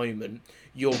North at the moment,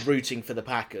 you're rooting for the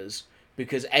Packers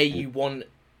because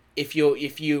if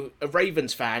you're a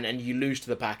Ravens fan and you lose to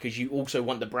the Packers, you also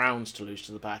want the Browns to lose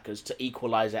to the Packers to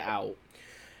equalize it out.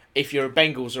 If you're a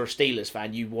Bengals or a Steelers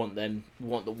fan, you want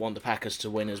the Packers to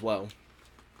win as well.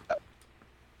 I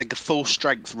think a full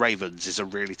strength Ravens is a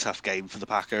really tough game for the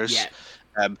Packers.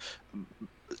 Yeah.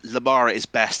 Lamar at his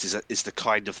best is the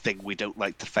kind of thing we don't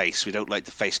like to face. We don't like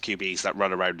to face QBs that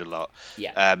run around a lot.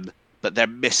 Yeah. But they're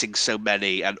missing so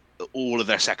many, and all of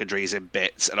their secondary is in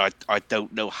bits. And I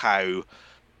don't know how,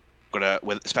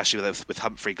 especially with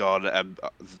Humphrey gone.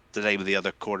 The name of the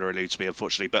other corner eludes me,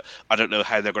 unfortunately. But I don't know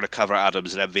how they're going to cover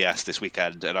Adams and MVS this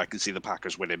weekend. And I can see the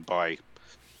Packers winning by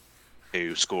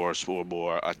 2 scores or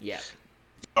more. Yeah.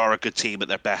 Are a good team at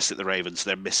their best at the Ravens.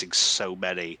 They're missing so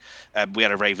many. We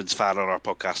had a Ravens fan on our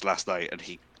podcast last night, and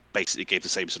he basically gave the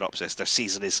same synopsis. Their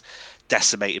season is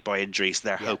decimated by injuries.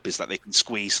 Their hope is that they can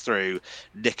squeeze through,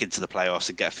 nick into the playoffs,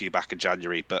 and get a few back in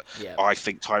January. But I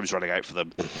think time's running out for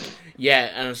them.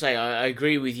 Yeah, and I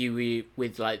agree with you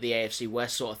with like the AFC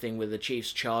West sort of thing, with the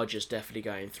Chiefs, Chargers definitely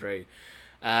going through.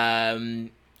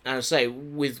 And with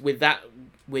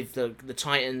the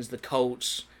Titans, the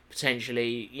Colts.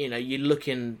 Potentially, you're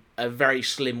looking a very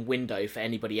slim window for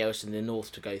anybody else in the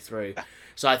North to go through.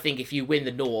 So I think if you win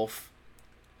the North,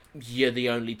 you're the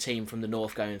only team from the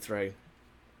North going through.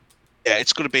 Yeah,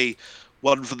 it's going to be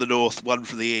one from the North, one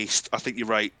from the East. I think you're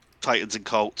right. Titans and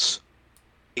Colts,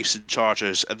 Chiefs and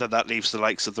Chargers, and then that leaves the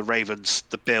likes of the Ravens,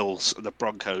 the Bills, and the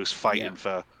Broncos fighting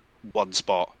for one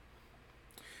spot.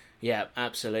 Yeah,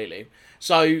 absolutely.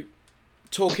 So,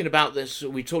 talking about this,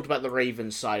 we talked about the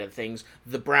Ravens side of things,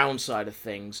 the Browns side of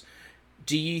things.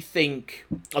 Do you think,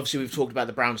 obviously we've talked about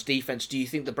the Browns defense, do you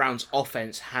think the Browns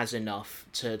offense has enough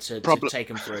to take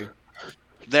them through?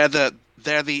 They're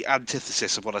the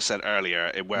antithesis of what I said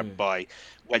earlier, whereby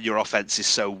when your offense is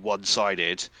so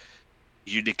one-sided,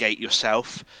 you negate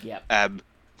yourself. Yeah.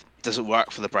 Doesn't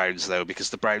work for the Browns though,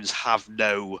 because the Browns have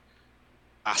no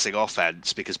passing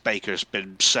offense because Baker's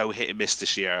been so hit and miss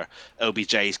this year.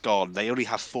 OBJ's gone. They only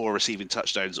have 4 receiving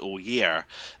touchdowns all year,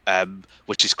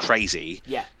 which is crazy.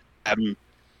 Yeah.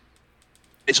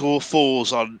 It all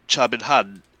falls on Chubb and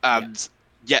Hunt, and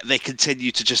yet they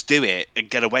continue to just do it and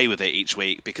get away with it each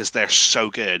week because they're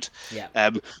so good. Yeah.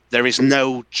 There is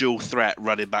no dual threat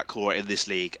running back core in this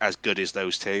league as good as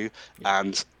those two,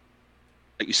 and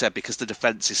like you said, because the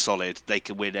defense is solid, they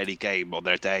can win any game on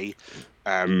their day.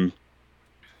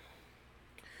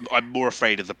 I'm more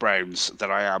afraid of the Browns than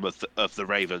I am of the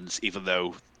Ravens, even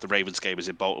though the Ravens game is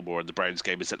in Baltimore and the Browns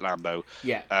game is at Lambeau.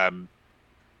 Yeah.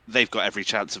 They've got every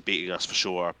chance of beating us for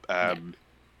sure.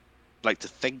 Like to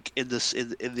think in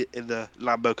the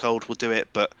Lambeau cold will do it,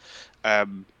 but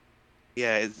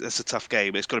it's a tough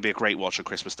game. It's going to be a great watch on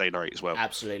Christmas Day night as well.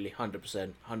 Absolutely,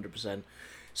 100%.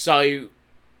 So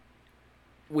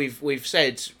we've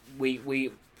said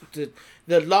the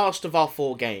last of our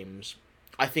 4 games,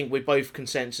 I think we're both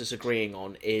consensus agreeing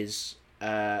on is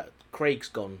Craig's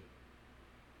gone.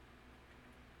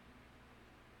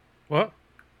 What?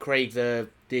 Craig, the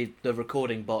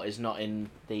recording bot is not in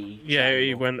the. Yeah,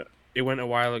 he went a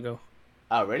while ago.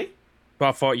 Oh, really? But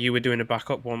I thought you were doing a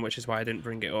backup one, which is why I didn't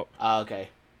bring it up. Oh, okay.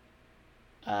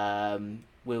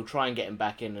 We'll try and get him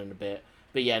back in a bit.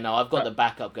 But yeah, no, I've got the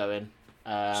backup going.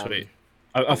 Sweet.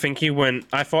 I think he went.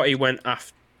 I thought he went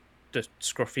after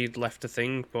Scruffy left the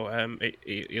thing, but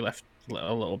he left a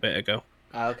little bit ago.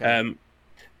 Oh, okay.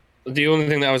 The only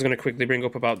thing that I was going to quickly bring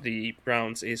up about the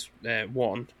Browns is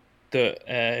one,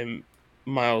 that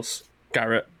Myles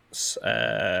Garrett's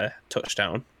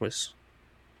touchdown was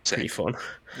pretty fun.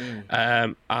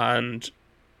 And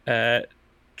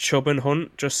Chubb and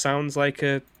Hunt just sounds like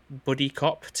a buddy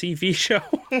cop TV show.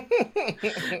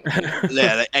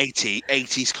 Yeah, like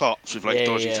 80s cops with like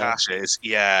dodgy tashes.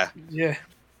 Yeah. Yeah.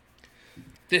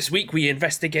 This week we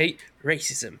investigate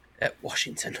racism at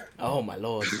Washington. Oh my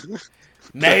lord.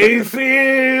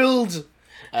 Mayfield!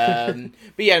 But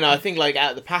yeah, no, I think like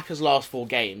out of the Packers' last 4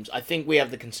 games, I think we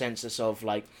have the consensus of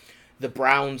like the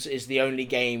Browns is the only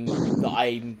game that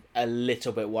I'm a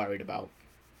little bit worried about.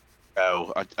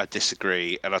 No, I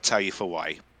disagree, and I'll tell you for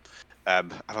why.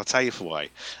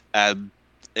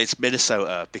 It's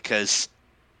Minnesota, because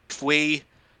if we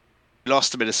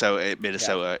lost to Minnesota at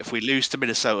Minnesota, if we lose to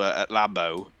Minnesota at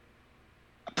Lambeau,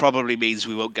 it probably means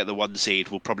we won't get the 1 seed.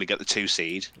 We'll probably get the 2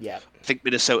 seed. Yeah. I think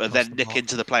Minnesota then nick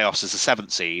into the playoffs as the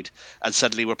 7th seed, and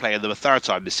suddenly we're playing them a 3rd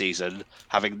time this season,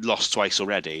 having lost twice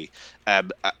already.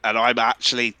 And I'm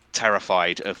actually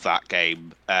terrified of that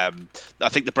game. I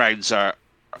think the Browns are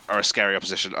a scary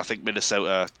opposition. I think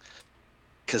Minnesota,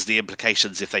 because the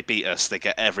implications, if they beat us, they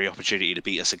get every opportunity to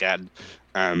beat us again.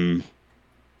 I'm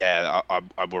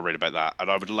worried about that,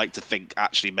 and I would like to think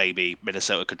actually maybe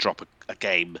Minnesota could drop a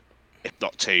game, if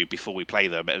not 2, before we play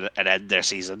them and end their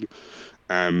season.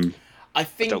 I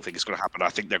don't think it's going to happen. I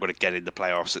think they're going to get in the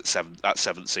playoffs at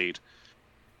 7th seed.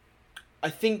 I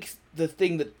think the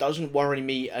thing that doesn't worry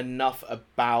me enough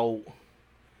about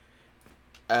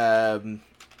the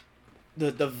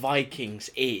Vikings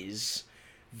is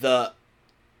that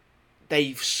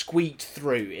they've squeaked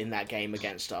through in that game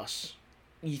against us.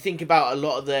 You think about a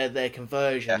lot of their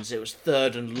conversions, It was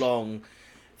 3rd and long.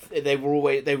 They were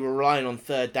relying on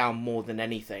 3rd down more than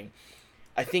anything.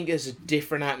 I think there's a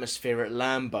different atmosphere at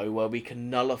Lambeau where we can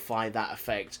nullify that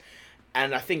effect.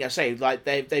 And I think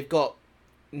they've got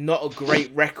not a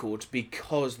great record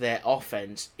because their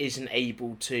offense isn't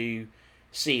able to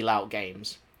seal out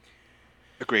games.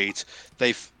 Agreed.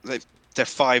 They're 6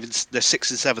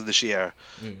 and 7 this year.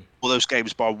 All those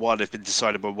games bar 1 have been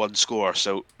decided by 1 score,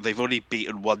 so they've only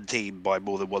beaten 1 team by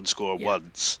more than 1 score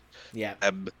once. Yeah.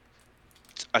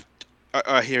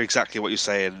 I hear exactly what you're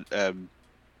saying.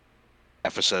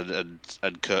 Jefferson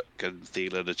and Cook and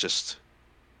Thielen are just,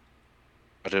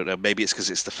 I don't know, maybe it's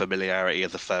because it's the familiarity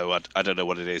of the foe. I don't know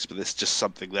what it is, but there's just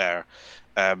something there.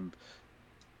 I'm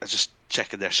just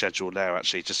checking their schedule now,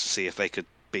 actually, just to see if they could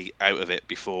be out of it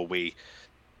before we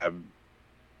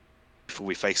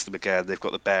face them again. They've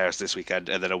got the Bears this weekend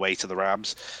and then away to the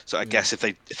Rams. So I guess if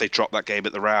they drop that game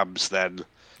at the Rams, then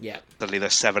suddenly they're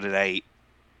 7 and 8.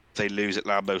 If they lose at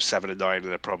Lambeau 7 and 9,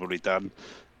 and they're probably done.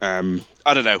 I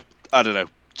don't know.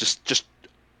 Just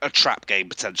a trap game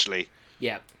potentially.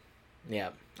 Yeah,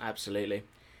 absolutely.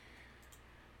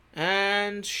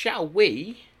 And shall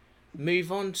we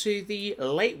move on to the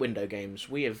late window games?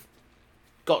 We have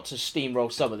got to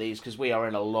steamroll some of these because we are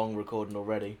in a long recording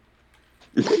already.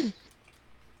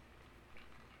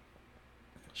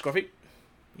 Scruffy,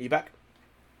 are you back?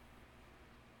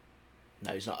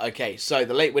 No, he's not. Okay, so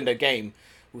the late window game,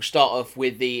 we'll start off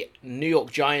with the New York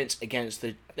Giants against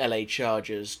the LA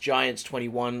Chargers. Giants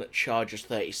 21, Chargers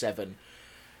 37.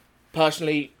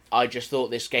 Personally, I just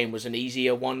thought this game was an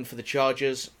easier one for the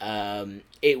Chargers.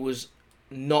 It was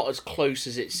not as close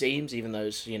as it seems, even though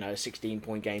it's, a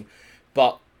 16-point game.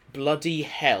 But bloody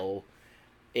hell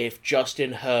if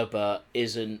Justin Herbert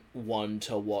isn't one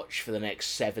to watch for the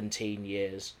next 17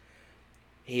 years.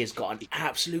 He has got an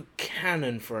absolute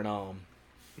cannon for an arm.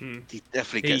 He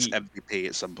definitely gets MVP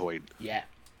at some point. Yeah.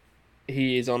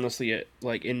 He is honestly,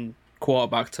 in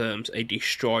quarterback terms, a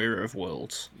destroyer of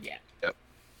worlds. Yeah. Yep.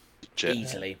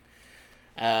 Easily.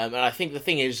 And I think the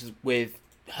thing is with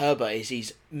Herbert is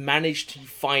he's managed to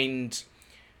find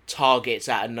targets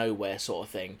out of nowhere sort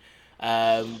of thing.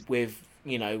 With,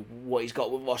 what he's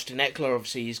got with Austin Eckler,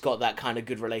 obviously he's got that kind of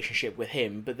good relationship with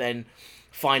him. But then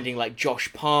finding like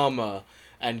Josh Palmer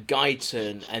and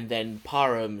Guyton and then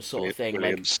Parham sort of thing.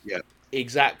 Williams,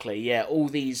 Exactly, yeah. All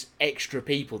these extra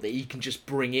people that he can just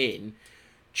bring in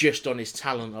just on his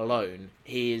talent alone.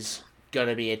 He is going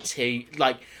to be a team.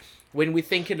 Like, when we're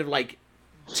thinking of,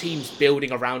 teams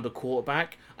building around a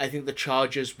quarterback, I think the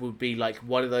Chargers would be,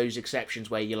 one of those exceptions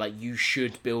where you're you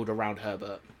should build around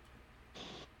Herbert.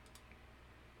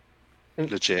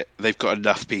 Legit. They've got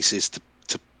enough pieces to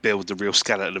build the real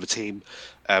skeleton of a team.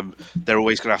 They're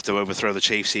always going to have to overthrow the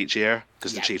Chiefs each year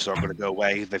because the Chiefs aren't going to go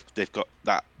away. They've got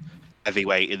that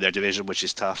heavyweight in their division, which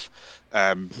is tough.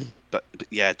 But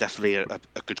yeah, definitely a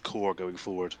good core going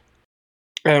forward.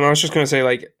 I was just going to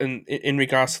say, in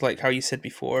regards to how you said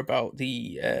before about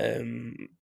the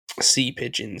sea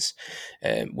pigeons,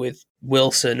 with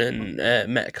Wilson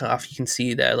and Metcalf, you can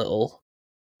see their little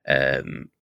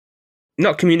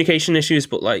not communication issues,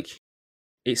 but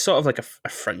it's sort of like a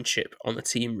friendship on the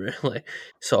team, really,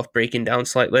 sort of breaking down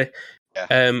slightly.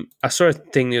 Yeah. I saw a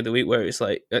thing the other week where it's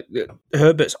like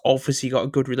Herbert's obviously got a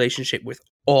good relationship with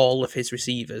all of his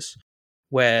receivers,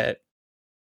 where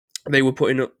they were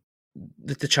putting up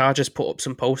the Chargers put up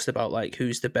some post about like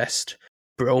who's the best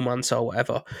bromance or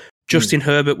whatever. Justin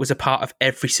Herbert was a part of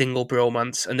every single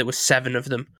bromance, and there were 7 of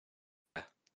them.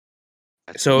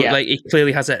 So like he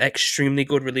clearly has an extremely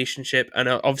good relationship, and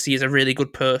obviously is a really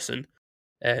good person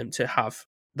to have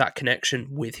that connection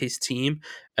with his team.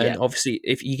 And obviously,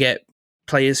 if you get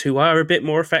players who are a bit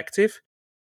more effective,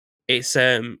 it's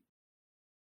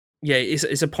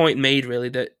it's a point made really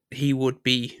that he would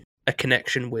be a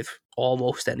connection with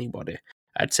almost anybody.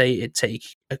 I'd say it'd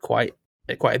take quite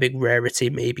a big rarity.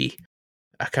 Maybe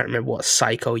I can't remember what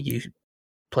psycho you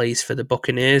plays for the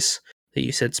Buccaneers that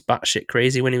you said's batshit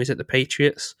crazy when he was at the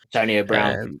Patriots. Antonio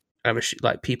Brown. I'm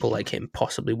like people like him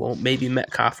possibly won't. Maybe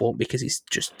Metcalf won't because he's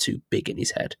just too big in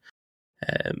his head.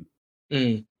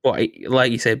 But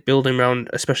like you said, building around,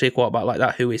 especially a quarterback like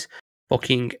that who is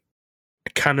fucking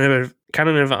cannon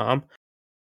of arm,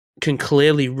 can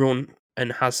clearly run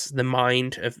and has the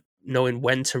mind of knowing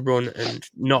when to run and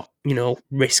not,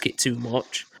 risk it too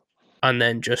much, and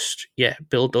then just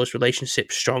build those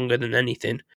relationships stronger than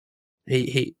anything.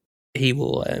 He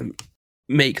will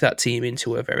make that team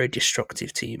into a very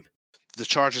destructive team. The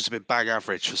Chargers have been bang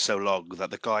average for so long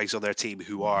that the guys on their team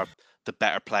who are the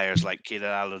better players like Keenan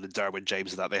Allen and Derwin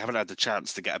James and that, they haven't had the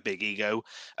chance to get a big ego,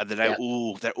 and they're now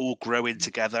all growing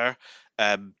together.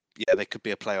 They could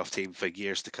be a playoff team for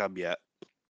years to come yet.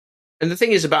 And the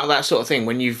thing is about that sort of thing,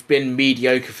 when you've been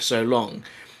mediocre for so long,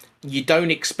 you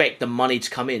don't expect the money to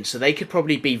come in. So they could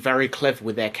probably be very clever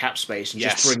with their cap space and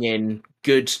just bring in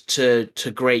good to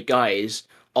great guys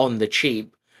on the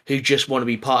cheap who just want to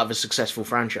be part of a successful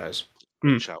franchise.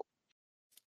 Shout.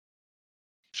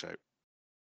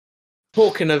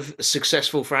 Talking of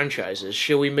successful franchises,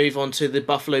 shall we move on to the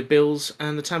Buffalo Bills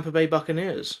and the Tampa Bay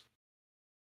Buccaneers?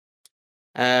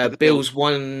 Bills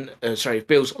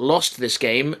lost this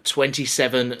game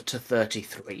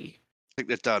 27-33. I think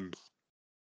they're done.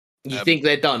 You think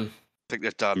they're done? I think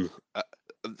they're done.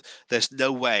 There's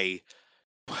no way.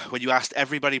 When you asked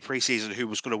everybody preseason who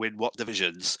was going to win what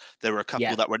divisions, there were a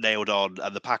couple that were nailed on,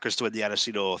 and the Packers to win the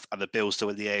NFC North and the Bills to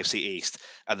win the AFC East,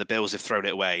 and the Bills have thrown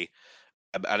it away.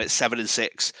 And it's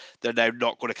 7-6. They're now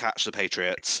not going to catch the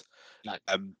Patriots. No.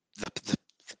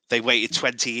 They waited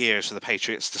 20 years for the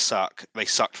Patriots to suck. They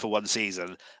sucked for one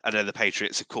season, and then the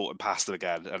Patriots have caught and passed them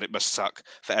again. And it must suck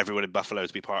for everyone in Buffalo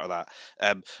to be part of that.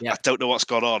 I don't know what's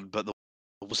gone on, but the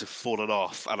Bills have fallen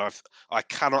off, and I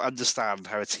cannot understand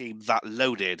how a team that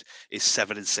loaded is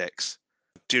 7-6.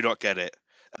 Do not get it.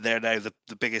 And they're now the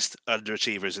biggest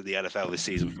underachievers in the NFL this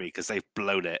season for me because they've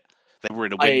blown it. They were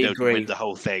in a window to win the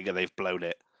whole thing, and they've blown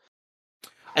it.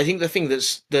 I think the thing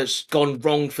that's gone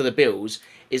wrong for the Bills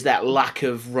is that lack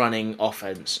of running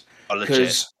offense.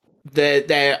 Because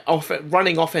their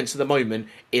running offense at the moment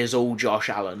is all Josh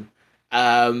Allen.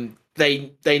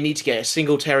 They need to get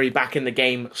Singletary back in the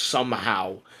game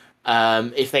somehow.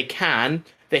 If they can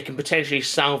potentially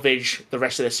salvage the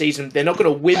rest of the season. They're not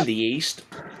going to win the East,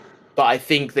 but I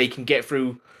think they can get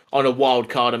through on a wild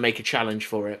card and make a challenge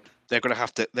for it. They're going to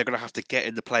have to get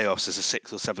in the playoffs as a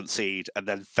 6th or 7th seed and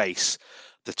then face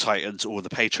the Titans or the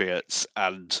Patriots.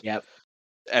 And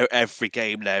every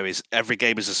game is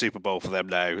a Super Bowl for them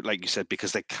now, like you said,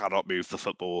 because they cannot move the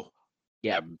football.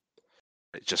 It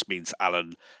just means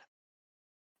Allen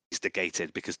is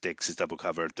negated because Diggs is double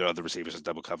covered. The other receivers are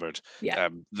double covered.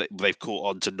 They've caught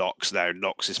on to Knox now.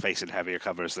 Knox is facing heavier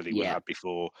covers than he would have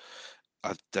before.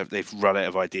 They've run out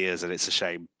of ideas, and it's a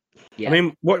shame. I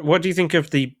mean, what do you think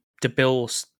of the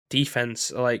Bills'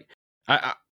 defense? Like,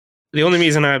 the only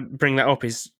reason I bring that up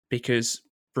is because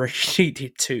Brady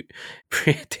did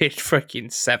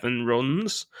freaking 7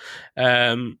 runs,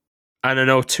 and I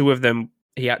know 2 of them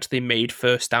he actually made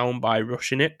first down by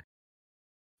rushing it.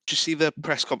 Did you see the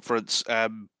press conference?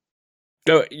 No,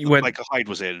 when Micah Hyde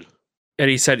was in, and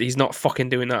he said he's not fucking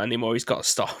doing that anymore. He's got to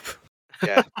stop.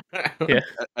 Yeah,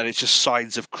 and it's just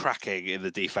signs of cracking in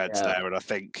the defense there, and I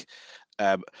think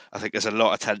there's a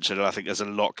lot of tension, and I think there's a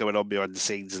lot going on behind the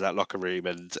scenes in that locker room,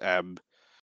 and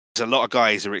there's a lot of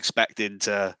guys who are expecting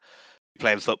to be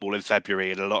playing football in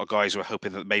February, and a lot of guys who are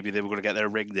hoping that maybe they were going to get their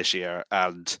ring this year,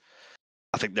 and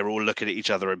I think they're all looking at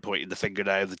each other and pointing the finger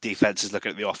now. The defense is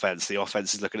looking at the offense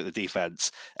is looking at the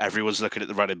defense. Everyone's looking at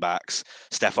the running backs.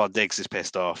 Stephon Diggs is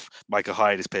pissed off. Micah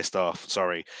Hyde is pissed off.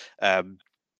 Sorry. I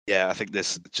think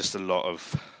there's just a lot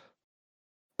of.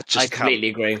 I completely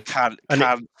agree. Can't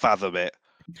fathom it.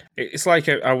 It's like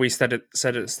how we said at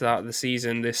the start of the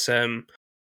season. This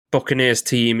Buccaneers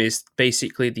team is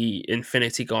basically the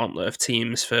infinity gauntlet of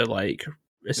teams for like,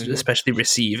 especially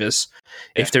receivers.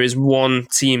 Yeah. If there is one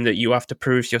team that you have to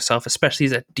prove yourself, especially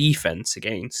as a defense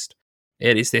against,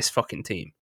 it is this fucking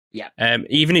team. Yeah.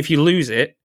 Even if you lose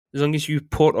it, as long as you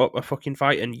put up a fucking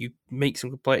fight and you make some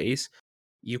good plays,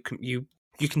 you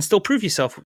can still prove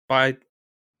yourself by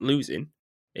losing.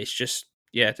 It's just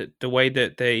the way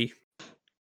that they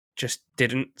just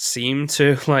didn't seem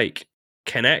to like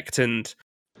connect, and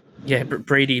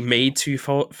Brady made 2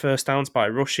 first downs by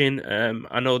rushing.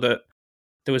 I know that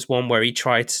there was one where he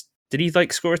tried. Did he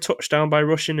like score a touchdown by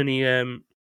rushing? And he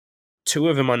 2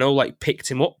 of them I know like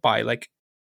picked him up by like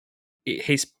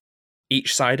his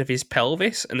each side of his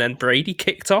pelvis, and then Brady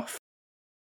kicked off.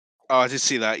 Oh, I did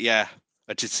see that. Yeah,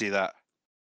 I did see that.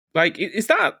 Like, is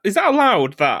that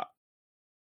allowed? That,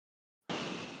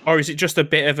 or is it just a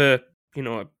bit of a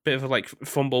like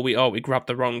fumble? We grabbed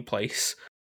the wrong place.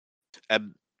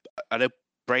 I know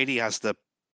Brady has the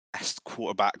best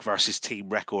quarterback versus team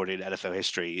record in NFL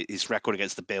history. His record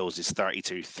against the Bills is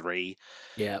 32-3.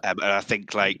 Yeah, and I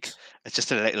think like it's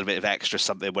just a little bit of extra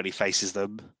something when he faces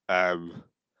them.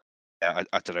 I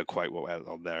don't know quite what went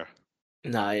on there.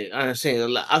 No, I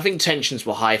think tensions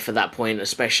were high for that point,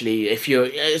 especially if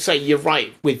you're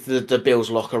right with the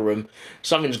Bills locker room.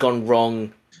 Something's gone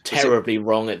wrong, terribly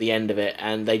wrong at the end of it,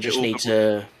 and they just need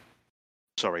to.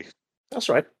 Sorry, that's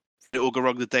right. Did it all go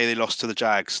wrong the day they lost to the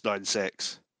Jags 9-6? I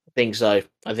think so.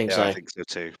 I think so. I think so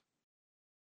too.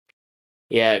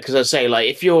 Yeah, because I say like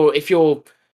if you're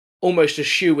almost a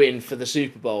shoe-in for the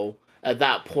Super Bowl at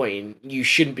that point, you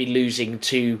shouldn't be losing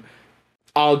to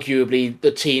arguably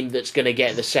the team that's going to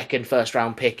get the second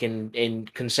first-round pick in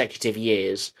consecutive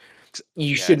years.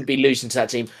 You shouldn't be losing to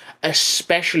that team,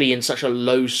 especially in such a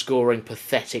low-scoring,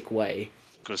 pathetic way.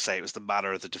 I'm going to say it was the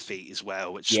manner of the defeat as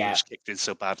well, which kicked in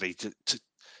so badly.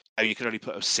 You can only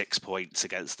put up 6 points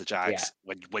against the Jags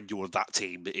when you're that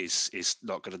team is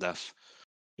not good enough.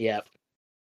 Yeah.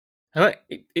 I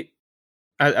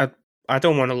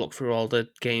don't want to look through all the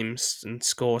games and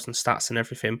scores and stats and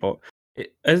everything, but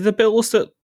have the Bills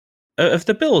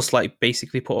like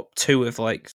basically put up 2 of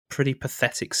like pretty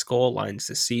pathetic score lines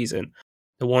this season?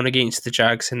 The one against the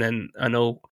Jags, and then I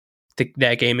know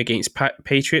their game against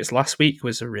Patriots last week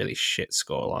was a really shit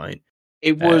score line.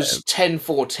 It was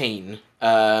 10-14.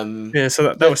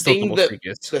 So that was still double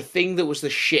figures. The thing that was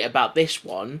the shit about this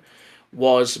one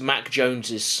was Mac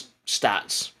Jones's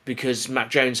stats, because Mac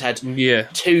Jones had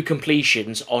 2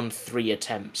 completions on 3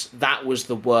 attempts. That was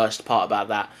the worst part about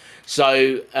that.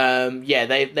 So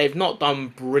they've not done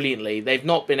brilliantly. They've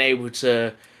not been able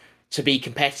to be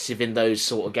competitive in those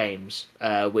sort of games,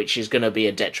 which is going to be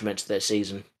a detriment to their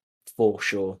season for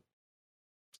sure.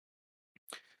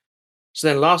 So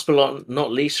then, last but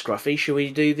not least, Scruffy, should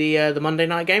we do the Monday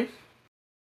night game?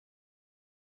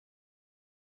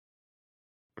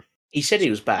 He said he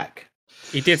was back.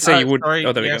 He did say he would. Sorry,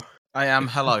 there we go. I am.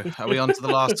 Hello. Are we on to the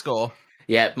last score?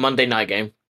 Yeah, Monday night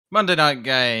game. Monday night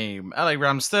game. LA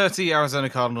Rams 30, Arizona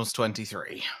Cardinals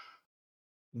 23.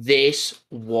 This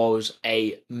was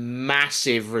a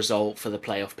massive result for the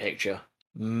playoff picture.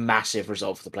 Massive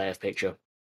result for the playoff picture.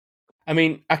 I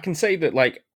mean, I can say that,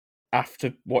 like,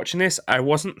 after watching this, I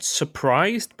wasn't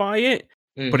surprised by it,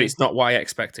 but it's not what I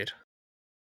expected.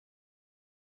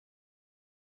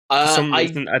 For some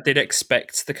reason, I did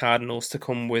expect the Cardinals to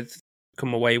come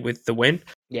away with the win.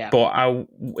 Yeah, but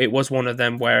it was one of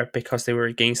them where, because they were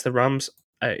against the Rams,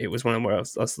 it was one of them where I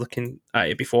was looking at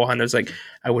it beforehand. I was like,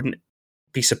 I wouldn't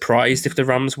be surprised if the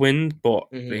Rams win, but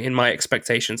in my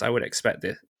expectations, I would expect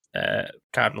the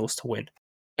Cardinals to win.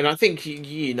 And I think,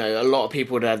 a lot of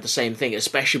people would have the same thing,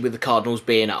 especially with the Cardinals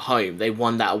being at home. They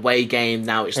won that away game.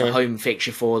 Now it's the home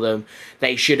fixture for them.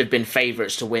 They should have been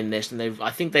favourites to win this. And I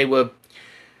think they were,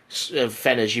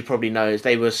 Fenners, you probably know,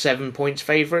 they were 7 points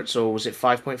favourites, or was it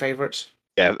 5 point favourites?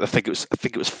 Yeah, I think it was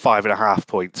 5.5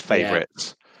 points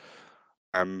favourites.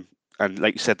 Yeah. And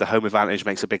like you said, the home advantage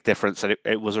makes a big difference, and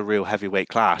it was a real heavyweight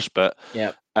clash. But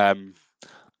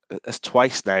it's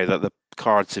twice now that the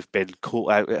Cards have been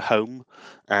caught out at home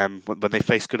when they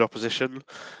face good opposition.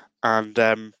 And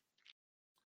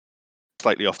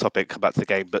slightly off topic, come back to the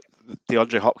game, but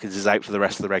DeAndre Hopkins is out for the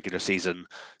rest of the regular season.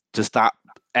 Does that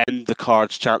end the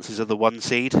Cards' chances of the 1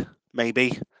 seed?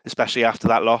 Maybe, especially after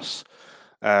that loss.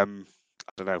 I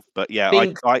don't know, but yeah,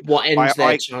 what ends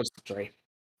their chances? Sorry.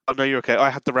 Oh no, you're okay. I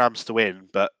had the Rams to win,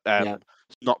 but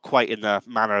not quite in the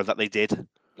manner that they did.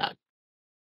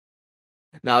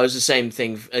 No, it was the same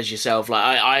thing as yourself. Like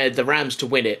I had the Rams to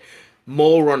win it,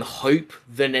 more on hope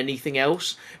than anything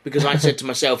else, because I said to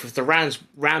myself, if the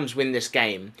Rams win this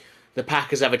game, the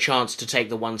Packers have a chance to take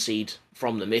the 1 seed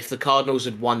from them. If the Cardinals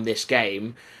had won this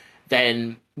game,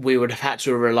 then we would have had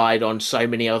to have relied on so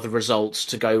many other results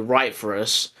to go right for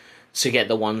us to get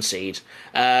the 1 seed.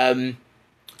 I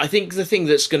think the thing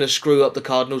that's going to screw up the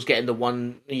Cardinals getting the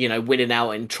winning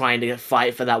out and trying to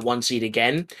fight for that 1 seed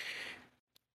again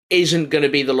isn't going to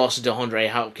be the loss of DeAndre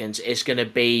Hopkins. It's going to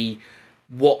be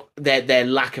what their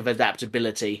lack of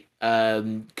adaptability.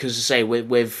 Because to say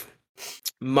with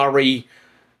Murray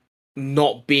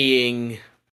not being,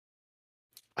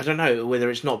 I don't know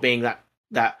whether it's not being that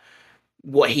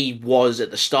what he was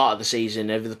at the start of the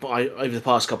season over the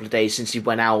past couple of days since he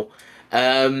went out.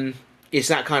 It's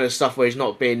that kind of stuff where he's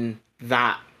not been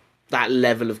that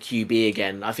level of QB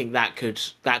again. I think that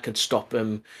could stop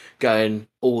him going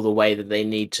all the way that they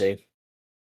need to.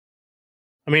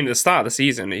 I mean, at the start of the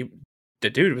season, the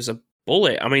dude was a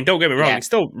bullet. I mean, don't get me wrong, he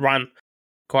still ran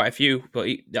quite a few, but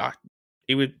he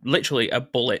was literally a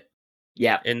bullet.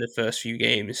 Yeah, in the first few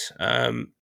games.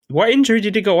 What injury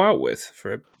did he go out with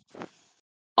for a...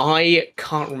 I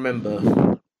can't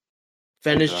remember.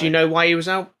 Venice, do you know why he was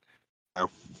out? No,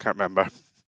 can't remember.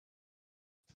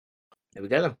 There we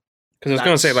go then. Because I was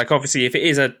going to say, like, obviously, if it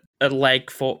is a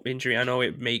leg foot injury, I know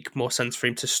it would make more sense for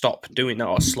him to stop doing that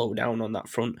or slow down on that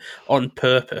front on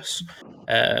purpose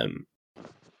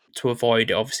to avoid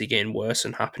it obviously getting worse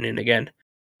and happening again.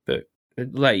 But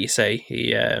like you say,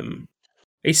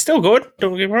 he's still good.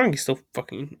 Don't get me wrong, he's still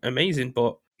fucking amazing.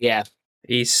 But yeah,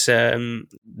 he's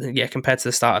compared to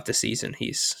the start of the season,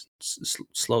 he's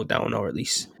slowed down or at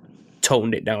least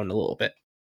toned it down a little bit.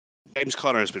 James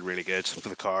Conner has been really good for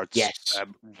the Cards. Yes.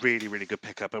 Really, really good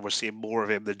pickup, and we're seeing more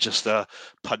of him than just a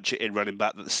punch-it-in running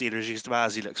back that the Steelers used to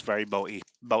have. He looks very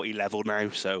multi-level now,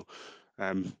 so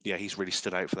he's really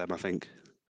stood out for them, I think.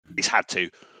 He's had to.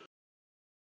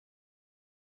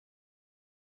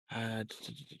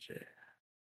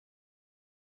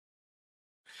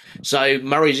 So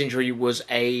Murray's injury was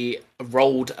a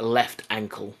rolled left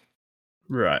ankle.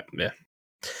 Right, yeah.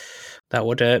 That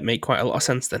would make quite a lot of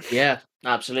sense then. Yeah,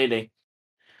 absolutely.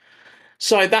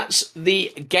 So that's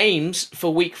the games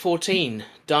for Week 14,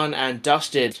 done and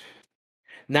dusted.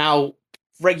 Now,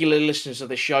 regular listeners of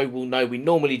the show will know we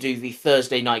normally do the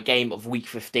Thursday night game of Week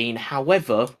 15.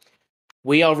 However,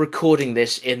 we are recording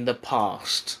this in the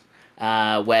past,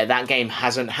 where that game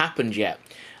hasn't happened yet.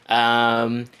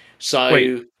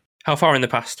 Wait, how far in the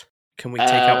past? Can we take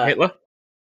out Hitler?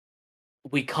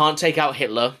 We can't take out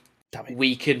Hitler. Damn it.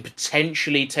 We can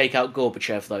potentially take out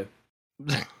Gorbachev, though.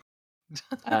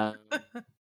 I'm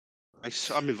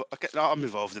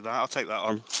involved in that. I'll take that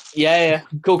on. Yeah.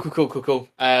 Cool.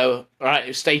 All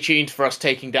right, stay tuned for us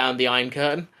taking down the Iron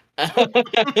Curtain.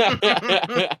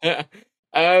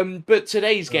 But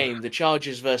today's game, the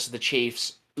Chargers versus the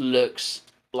Chiefs, looks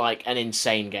like an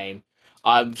insane game.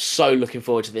 I'm so looking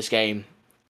forward to this game.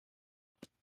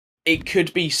 It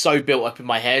could be so built up in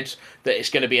my head that it's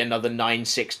going to be another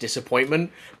 9-6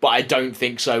 disappointment, but I don't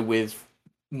think so with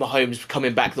Mahomes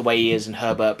coming back the way he is and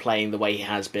Herbert playing the way he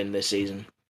has been this season.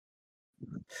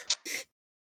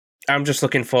 I'm just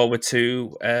looking forward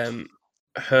to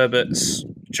Herbert's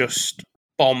just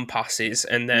bomb passes,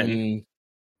 and then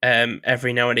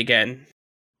every now and again,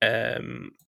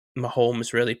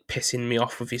 Mahomes really pissing me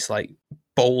off with his like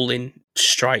bowling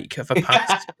strike of a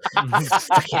pass. I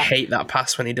fucking hate that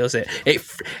pass when he does it.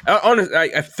 Honestly,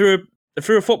 I threw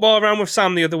a football around with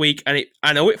Sam the other week, and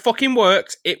I know it fucking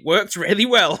works. It worked really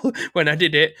well when I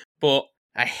did it, but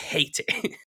I hate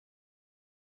it.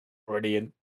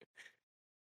 Brilliant.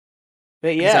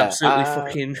 But yeah, it's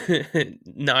absolutely fucking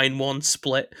 9-1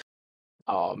 split.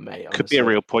 Oh mate, could be a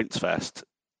real points fest.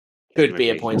 Could be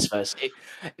a points fest.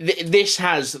 This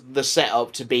has the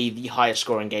setup to be the highest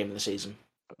scoring game of the season.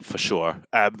 For sure.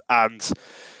 And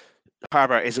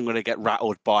Herbert isn't going to get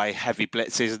rattled by heavy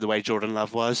blitzes the way Jordan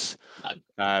Love was.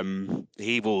 No.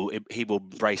 He will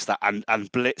embrace that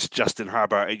and blitz Justin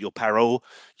Herbert at your peril.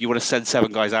 You want to send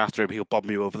 7 guys after him, he'll bomb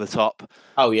you over the top.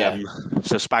 Oh yeah.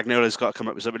 So Spagnuolo's got to come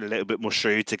up with something a little bit more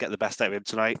shrewd to get the best out of him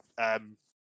tonight. Yeah.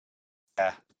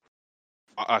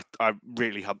 I'm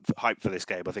really hyped for this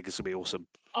game. I think it's going to be awesome.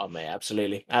 Oh, mate,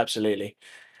 absolutely.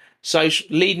 So,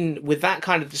 leading with that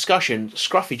kind of discussion,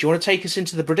 Scruffy, do you want to take us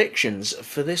into the predictions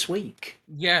for this week?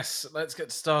 Yes, let's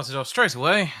get started off straight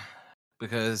away,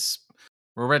 because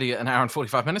we're already at an hour and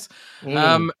 45 minutes.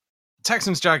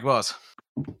 Texans, Jaguars.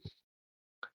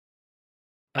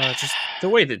 Just the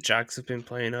way the Jags have been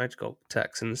playing, I'd go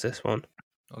Texans this one.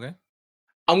 Okay.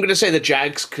 I'm going to say the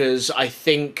Jags, because I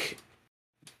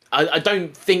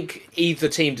don't think either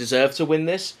team deserve to win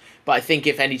this, but I think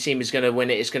if any team is going to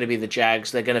win it, it's going to be the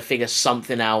Jags. They're going to figure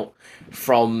something out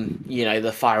from,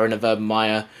 the firing of Urban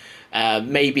Meyer.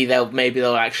 Maybe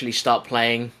they'll actually start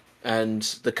playing, and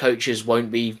the coaches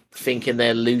won't be thinking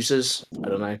they're losers. I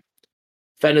don't know.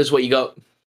 Fenners, what you got?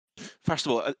 First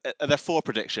of all, are there 4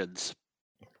 predictions?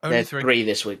 Only There's 3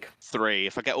 this week. 3.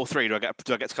 If I get all 3, do I get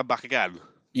to come back again?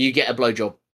 You get a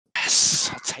blowjob. Yes,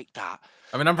 I'll take that.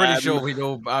 I mean, I'm pretty sure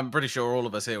I'm pretty sure all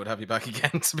of us here would have you back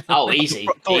again. To be Oh, honest. easy.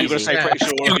 I thought you were going to say pretty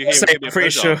sure all of you here would give me a pretty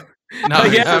blowjob. sure. No,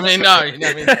 Yeah. I mean, no. I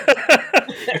mean,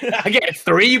 I get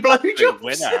 3 blowjobs.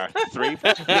 Winner. 3.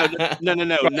 No.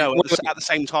 At the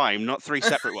same time, not 3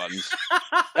 separate ones.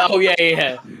 Oh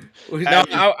yeah. No,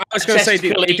 I was going to say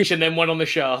each and then one on the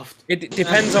shaft. It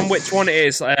depends on which one it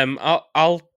is.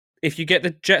 I'll if you get the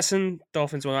Jets and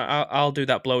Dolphins one, I'll do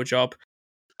that blowjob.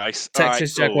 Nice.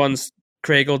 Texas Jag ones,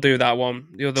 Craig will do that one.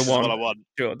 The other This is one, what I want.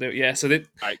 sure, yeah. So,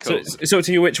 Cool. so it's up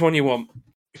to you which one you want.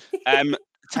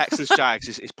 Texans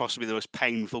Jags is possibly the most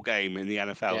painful game in the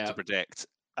NFL to predict.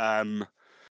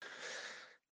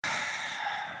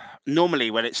 Normally,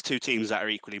 when it's 2 teams that are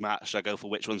equally matched, I go for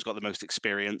which one's got the most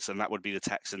experience, and that would be the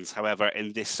Texans. However,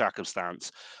 in this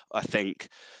circumstance, I think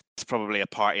it's probably a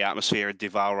party atmosphere in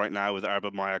Duval right now with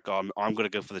Urban Meyer gone. I'm going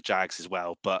to go for the Jags as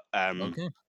well, but okay.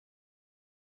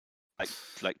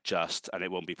 and it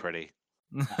won't be pretty.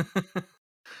 And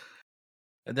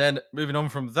then moving on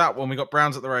from that one, we got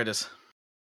Browns at the Raiders.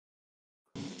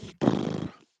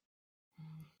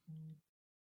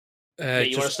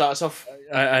 You want to start us off?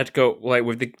 I'd go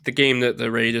with the game that the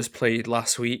Raiders played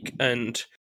last week and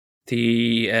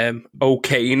the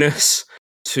okayness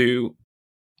to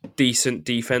decent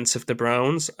defense of the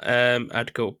Browns.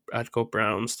 I'd go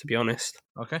Browns, to be honest.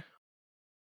 Okay.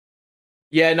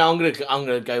 Yeah, no, I'm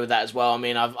gonna go with that as well. I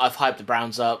mean, I've hyped the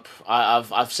Browns up.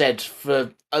 I've said for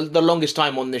the longest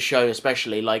time on this show,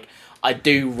 especially, like, I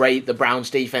do rate the Browns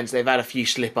defense. They've had a few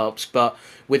slip ups, but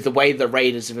with the way the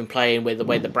Raiders have been playing, with the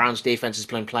way the Browns defense has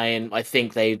been playing, I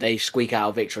think they squeak out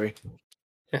a victory.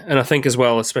 Yeah, and I think as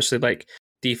well, especially like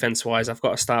defense wise, I've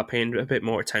got to start paying a bit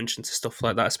more attention to stuff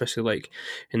like that, especially like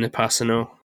in the past. I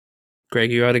know,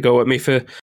 Greg, you had to go at me for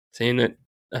saying that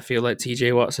I feel like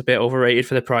TJ Watt's a bit overrated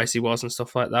for the price he was and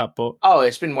stuff like that. But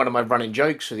it's been one of my running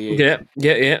jokes with you. Yeah.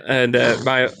 And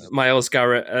Myles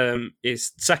Garrett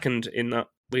is second in that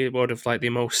leaderboard of like the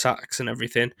most sacks and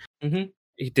everything. Mm-hmm.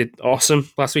 He did awesome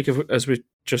last week, as we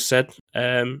just said.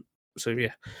 So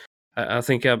yeah, I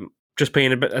think just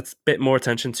paying a bit more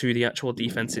attention to the actual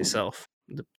defense itself.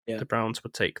 The Browns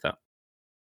would take that.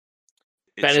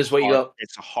 Benners, what you got?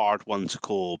 It's a hard one to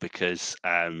call because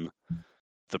the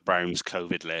Browns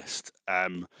COVID list.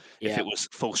 If it was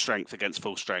full strength against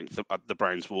full strength, the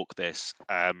Browns walk this.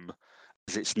 As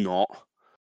it's not.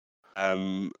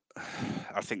 I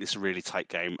think it's a really tight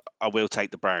game. I will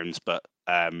take the Browns, but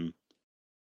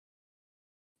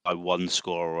by 1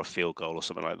 score or a field goal or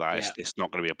something like that. It's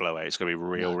not going to be a blowout. It's going to be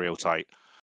real tight.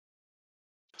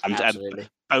 And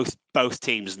both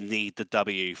teams need the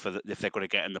W if they're going to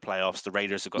get in the playoffs. The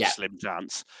Raiders have got a slim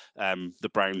chance. The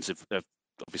Browns have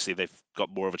obviously they've got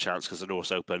more of a chance because the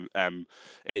North's open.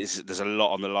 There's a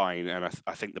lot on the line, and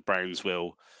I think the Browns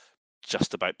will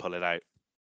just about pull it out.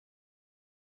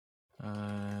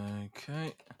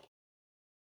 Okay.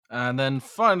 And then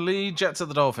finally, Jets at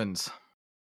the Dolphins.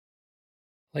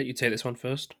 Let you take this one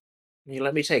first. You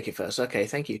let me take it first. Okay,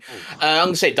 thank you. I'm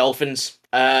going to say Dolphins.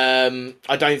 I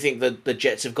don't think that the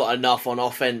Jets have got enough on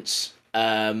offense.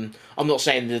 I'm not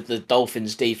saying that the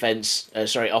Dolphins'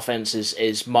 offense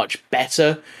is much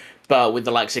better, but with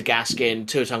the likes of Gaskin,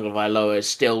 Tua Tagovailoa has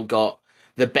still got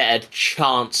the better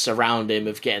chance around him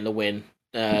of getting the win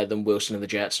than Wilson and the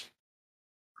Jets.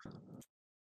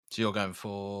 So you're going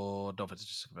for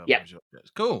Dolphins? Yeah.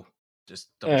 Cool. Just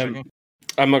double checking.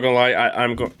 I'm not gonna lie.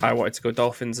 I wanted to go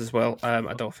Dolphins as well.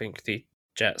 I don't think the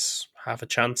Jets have a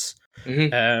chance.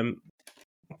 Mm-hmm.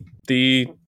 The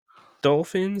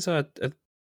Dolphins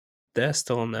they're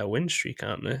still on their win streak,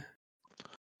 aren't they?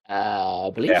 I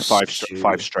believe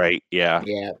 5 straight. Yeah.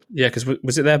 Because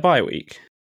was it their bye week?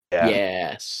 Yeah.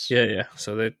 Yes. Yeah.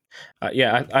 So they,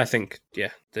 I think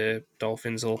the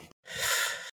Dolphins will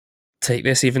take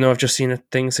this, even though I've just seen a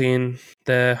thing saying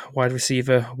their wide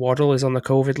receiver Waddle is on the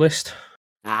COVID list.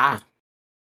 And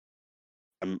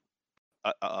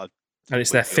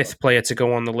it's their 5th player to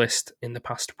go on the list in the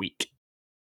past week.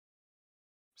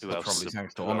 Probably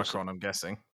thanks to Omicron, I'm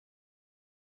guessing.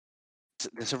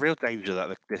 There's a real danger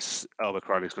that this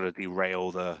Omicron is going to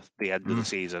derail the end of the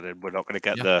season, and we're not going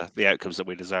to get the outcomes that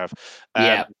we deserve.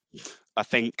 I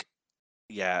think,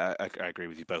 I agree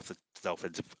with you both. The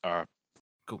Dolphins are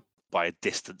by a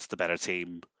distance the better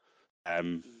team.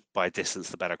 by a distance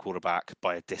the better quarterback,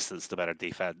 by a distance the better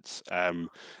defense. And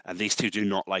these two do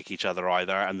not like each other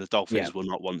either. And the Dolphins will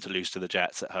not want to lose to the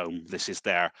Jets at home. This is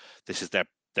their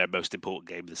most important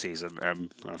game of the season.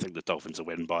 I think the Dolphins will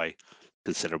win by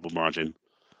considerable margin,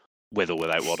 with or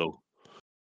without Waddle.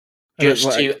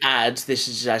 Just to add, this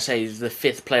is, I say, the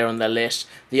fifth player on their list.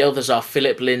 The others are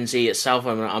Philip Lindsay at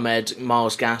Salvador Ahmed,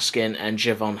 Myles Gaskin, and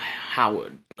Javon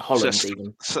Holland. So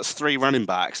that's three running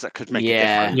backs that could make a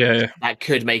difference. Yeah, that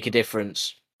could make a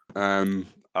difference. I'm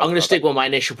going to stick with my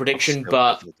initial prediction,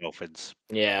 but the Dolphins.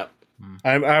 Yeah,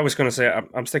 I was going to say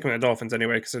I'm sticking with the Dolphins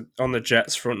anyway, because on the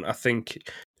Jets front, I think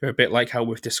they're a bit like how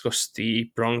we've discussed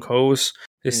the Broncos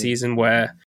this season,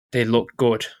 where they look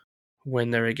good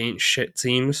when they're against shit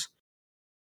teams.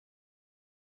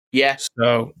 Yeah.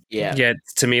 So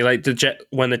to me, like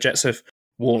when the Jets have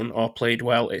won or played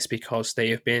well, it's because they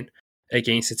have been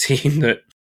against a team that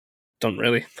don't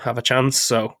really have a chance.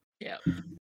 So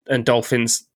and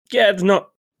Dolphins, they're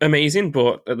not amazing,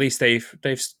 but at least they've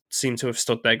seemed to have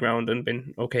stood their ground and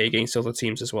been okay against other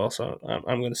teams as well. So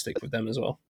I'm going to stick with them as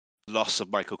well. Loss of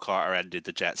Michael Carter ended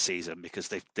the Jets season because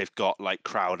they've got like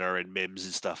Crowder and Mims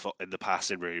and stuff in the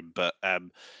passing room, but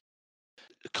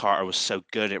Carter was so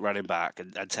good at running back,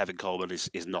 and Tevin Coleman is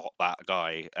not that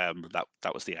guy.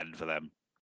 That was the end for them.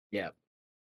 Yeah.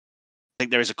 I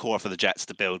think there is a core for the Jets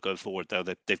to build going forward, though.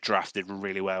 They've drafted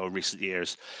really well in recent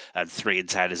years, and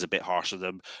 3-10 is a bit harsh on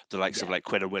them. The likes of like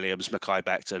Quinn Williams, Mekhi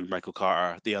Becton, Michael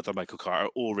Carter, the other Michael Carter,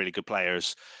 all really good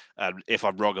players. If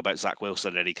I'm wrong about Zach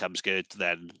Wilson and he comes good,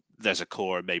 then there's a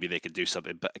core and maybe they can do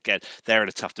something. But again, they're in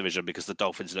a tough division because the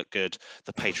Dolphins look good,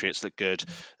 the Patriots look good,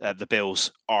 the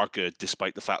Bills are good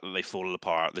despite the fact that they've fallen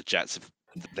apart. The Jets,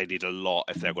 they need a lot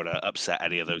if they're going to upset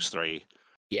any of those three.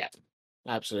 Yeah,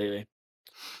 absolutely.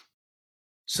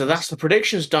 So that's the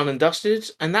predictions done and dusted,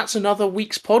 and that's another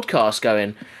week's podcast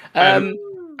going.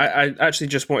 I actually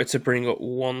just wanted to bring up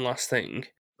one last thing.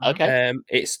 Okay.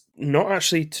 It's not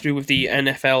actually to do with the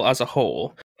NFL as a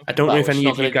whole. I don't know if any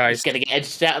of you guys... It's going to get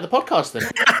edited out of the podcast then.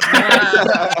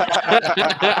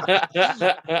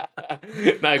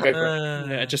 No, go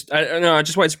for it. I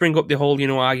just wanted to bring up the whole,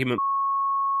 argument.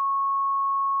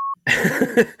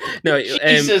 No,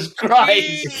 Jesus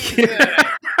Christ!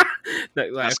 He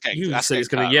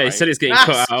said it's getting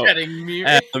cut out.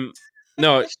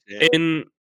 No, in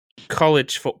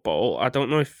college football, I don't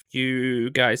know if you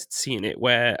guys had seen it,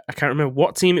 where I can't remember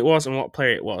what team it was and what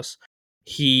player it was.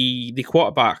 The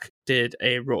quarterback did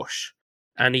a rush,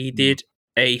 and he did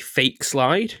a fake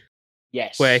slide.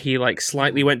 Yes, where he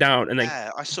slightly went down, and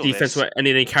then defense went, and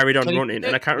then he carried on running.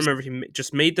 And I can't remember if he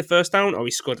just made the first down or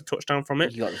he scored a touchdown from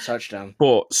it. He got the touchdown.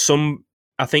 But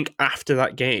I think after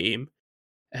that game,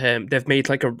 they've made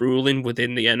a ruling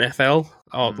within the NFL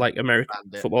or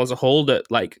American football as a whole that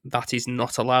that is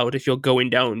not allowed. If you're going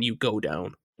down, you go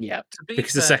down. Yeah,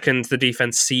 because the second the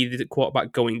defense see the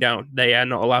quarterback going down, they are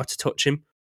not allowed to touch him.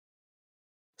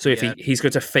 So if he's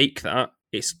going to fake that,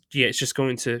 it's just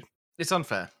going to. It's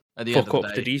unfair. At the fuck end of the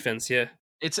up day. the defense. Yeah,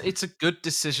 it's a good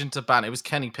decision to ban. It was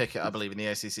Kenny Pickett, I believe, in the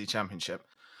ACC Championship.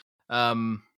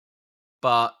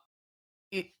 But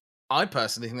I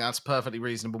personally think that's a perfectly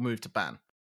reasonable move to ban.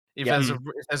 If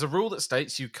there's a rule that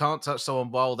states you can't touch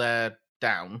someone while they're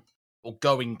down or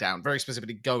going down, very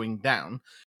specifically going down,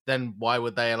 then why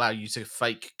would they allow you to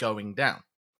fake going down?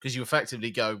 Because you effectively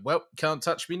go, well, can't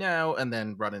touch me now, and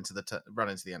then run into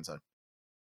the end zone.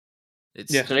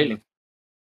 It's absolutely.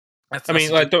 I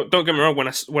mean, don't get me wrong. When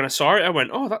I saw it, I went,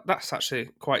 "Oh, that's actually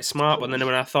quite smart." But then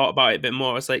when I thought about it a bit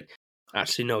more, I was like,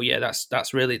 "Actually, no, yeah,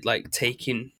 that's really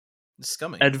taking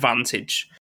scummy advantage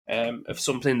of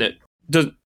something that does.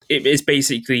 It is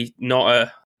basically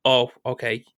not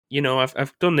okay.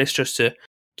 I've done this just to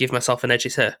give myself an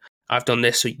edge here. I've done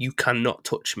this so you cannot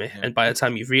touch me. Yeah. And by the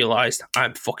time you've realised,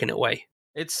 I'm fucking away.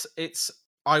 It's.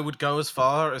 I would go as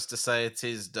far as to say it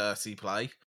is dirty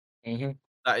play. Mm-hmm.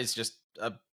 That is just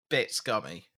a bit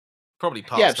scummy. Probably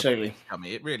past absolutely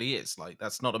scummy. It really is.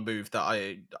 That's not a move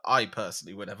that I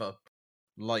personally would ever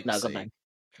like to see.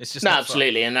 It's just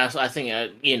absolutely, and I think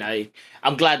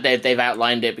I'm glad they've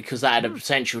outlined it because that had a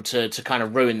potential to kind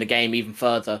of ruin the game even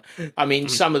further. I mean,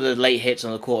 some of the late hits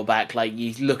on the quarterback,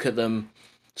 you look at them.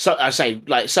 So I say,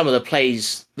 some of the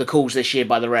plays, the calls this year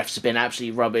by the refs have been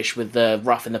absolutely rubbish with the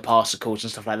roughing the passer calls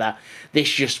and stuff like that. This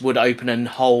just would open a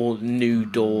whole new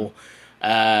door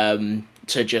to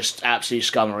just absolute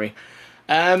scummery.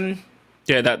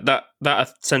 Yeah, that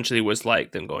essentially was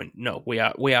them going, no, we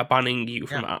are banning you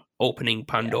from opening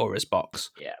Pandora's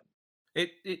box. Yeah,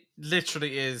 it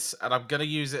literally is, and I'm going to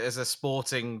use it as a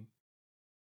sporting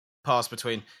pass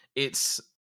between. It's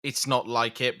it's not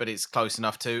like it, but it's close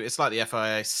enough to. It's like the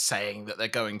FIA saying that they're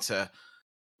going to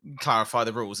clarify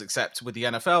the rules, except with the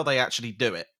NFL, they actually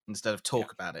do it instead of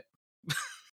talk about it.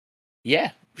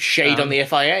 Yeah, shade on the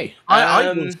FIA.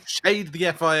 I will shade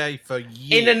the FIA for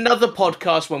years. In another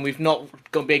podcast when we've not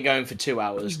been going for 2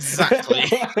 hours. Exactly.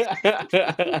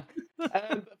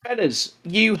 Fenners,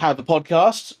 you have a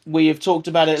podcast. We have talked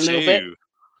about it a little bit.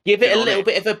 Give it a little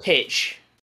bit of a pitch.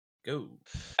 Go.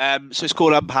 So it's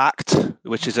called Unpacked,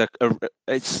 which is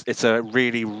it's a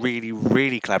really, really,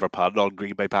 really clever pun on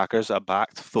Green Bay Packers.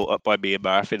 Unpacked, thought up by me and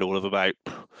Murph in all of about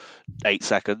 8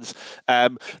 seconds.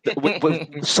 Some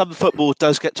football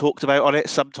does get talked about on it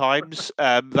sometimes.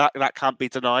 That can't be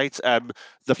denied.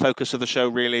 The focus of the show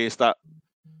really is that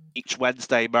each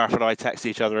Wednesday, Murph and I text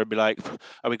each other and be like,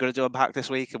 "Are we going to do Unpack this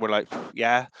week?" And we're like,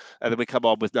 "Yeah." And then we come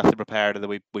on with nothing prepared, and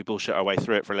then we bullshit our way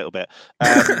through it for a little bit.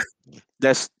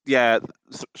 There's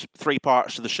 3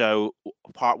 parts to the show.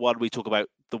 Part 1, we talk about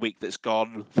the week that's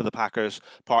gone for the Packers.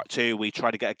 Part 2, we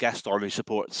try to get a guest on who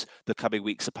supports the coming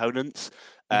week's opponents.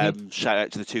 Shout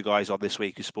out to the 2 guys on this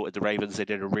week who supported the Ravens. They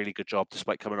did a really good job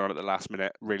despite coming on at the last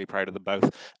minute. Really proud of them both.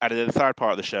 And in the third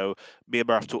part of the show, me and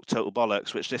Murph talked total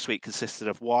bollocks, which this week consisted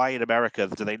of why in America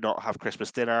do they not have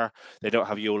Christmas dinner? They don't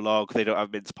have Yule log. They don't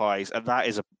have mince pies. And that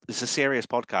is it's a serious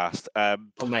podcast.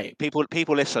 Mate.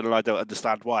 People listen, and I don't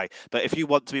understand why. But if you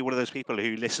want to be one of those people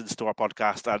who listens to our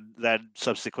podcast and then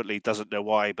subsequently doesn't know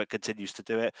why but continues to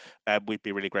do it, we'd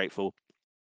be really grateful.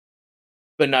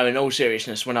 But no, in all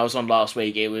seriousness, when I was on last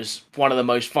week, it was one of the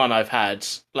most fun I've had,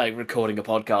 like, recording a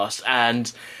podcast.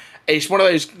 And it's one of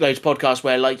those podcasts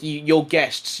where, like, your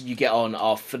guests you get on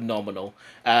are phenomenal.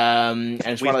 And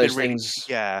it's one of those things.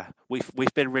 Yeah,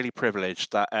 we've been really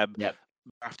privileged that Yep.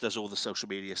 Murph does all the social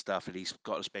media stuff, and he's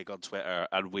got us big on Twitter,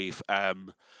 and we've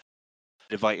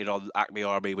invited on Acme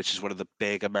Army, which is one of the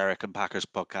big American Packers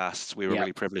podcasts. We were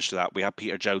really privileged to that. We had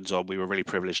Peter Jones on. We were really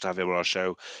privileged to have him on our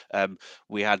show.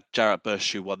 We had Jarrett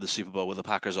Bush, who won the Super Bowl with the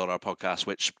Packers, on our podcast,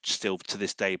 which still to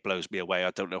this day blows me away.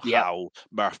 I don't know how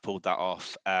Murph pulled that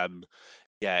off.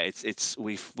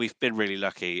 We've been really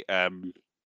lucky.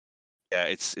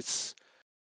 It's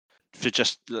for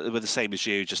just with the same as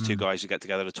you, just 2 guys who get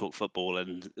together to talk football,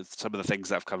 and some of the things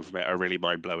that have come from it are really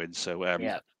mind blowing. So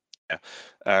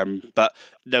but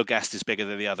no guest is bigger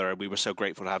than the other, and we were so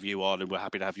grateful to have you on, and we're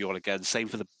happy to have you on again. Same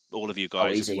for all of you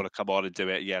guys. If you want to come on and do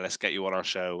it, let's get you on our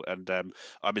show. And I'm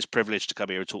as privileged to come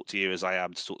here and talk to you as I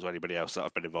am to talk to anybody else that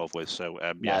I've been involved with. So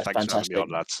thanks fantastic. for having me on,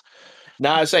 lads.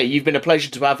 No, I say you've been a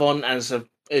pleasure to have on, and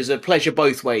it's a pleasure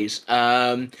both ways.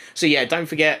 So yeah, don't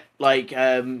forget, we're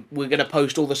going to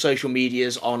post all the social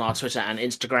medias on our Twitter and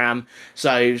Instagram.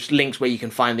 So links where you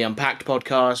can find the Unpacked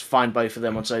podcast, find both of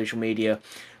them on social media.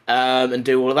 And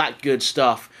do all of that good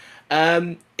stuff.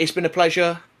 It's been a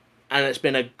pleasure, and it's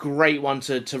been a great one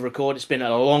to record. It's been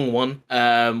a long one.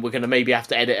 We're going to maybe have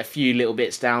to edit a few little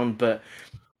bits down, but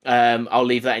I'll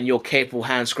leave that in your capable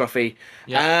hands, Scruffy.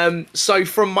 Yeah. So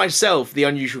from myself, the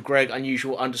Unusual Greg,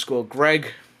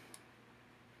 unusual_Greg.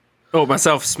 Oh,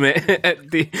 myself, Smith,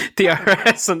 the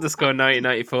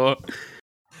DRS_1994.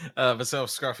 Myself,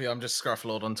 Scruffy. I'm just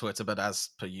Scrufflord on Twitter, but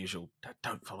as per usual,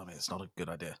 don't follow me. It's not a good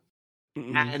idea.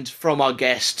 And from our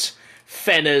guest,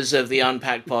 Fenners of the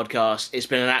Unpacked podcast, it's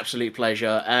been an absolute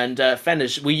pleasure. And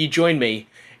Fenners, will you join me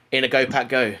in a Go Pack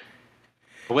Go?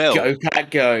 I will. Go Pack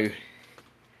Go.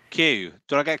 Q.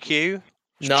 Do I get Q?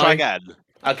 No. Try again.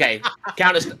 Okay.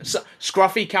 Count us.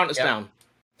 Scruffy, count us down.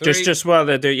 3. Just while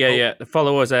they do,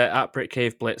 follow us at Brick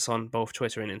Cave Blitz on both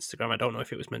Twitter and Instagram. I don't know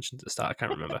if it was mentioned at the start. I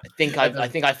can't remember. I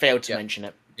think I failed to mention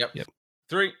it. Yep.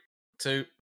 3, 2,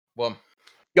 1.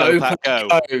 Go Pack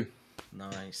Go.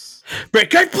 Nice. Brick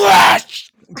Cave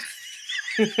Blitz!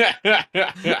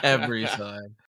 Every time.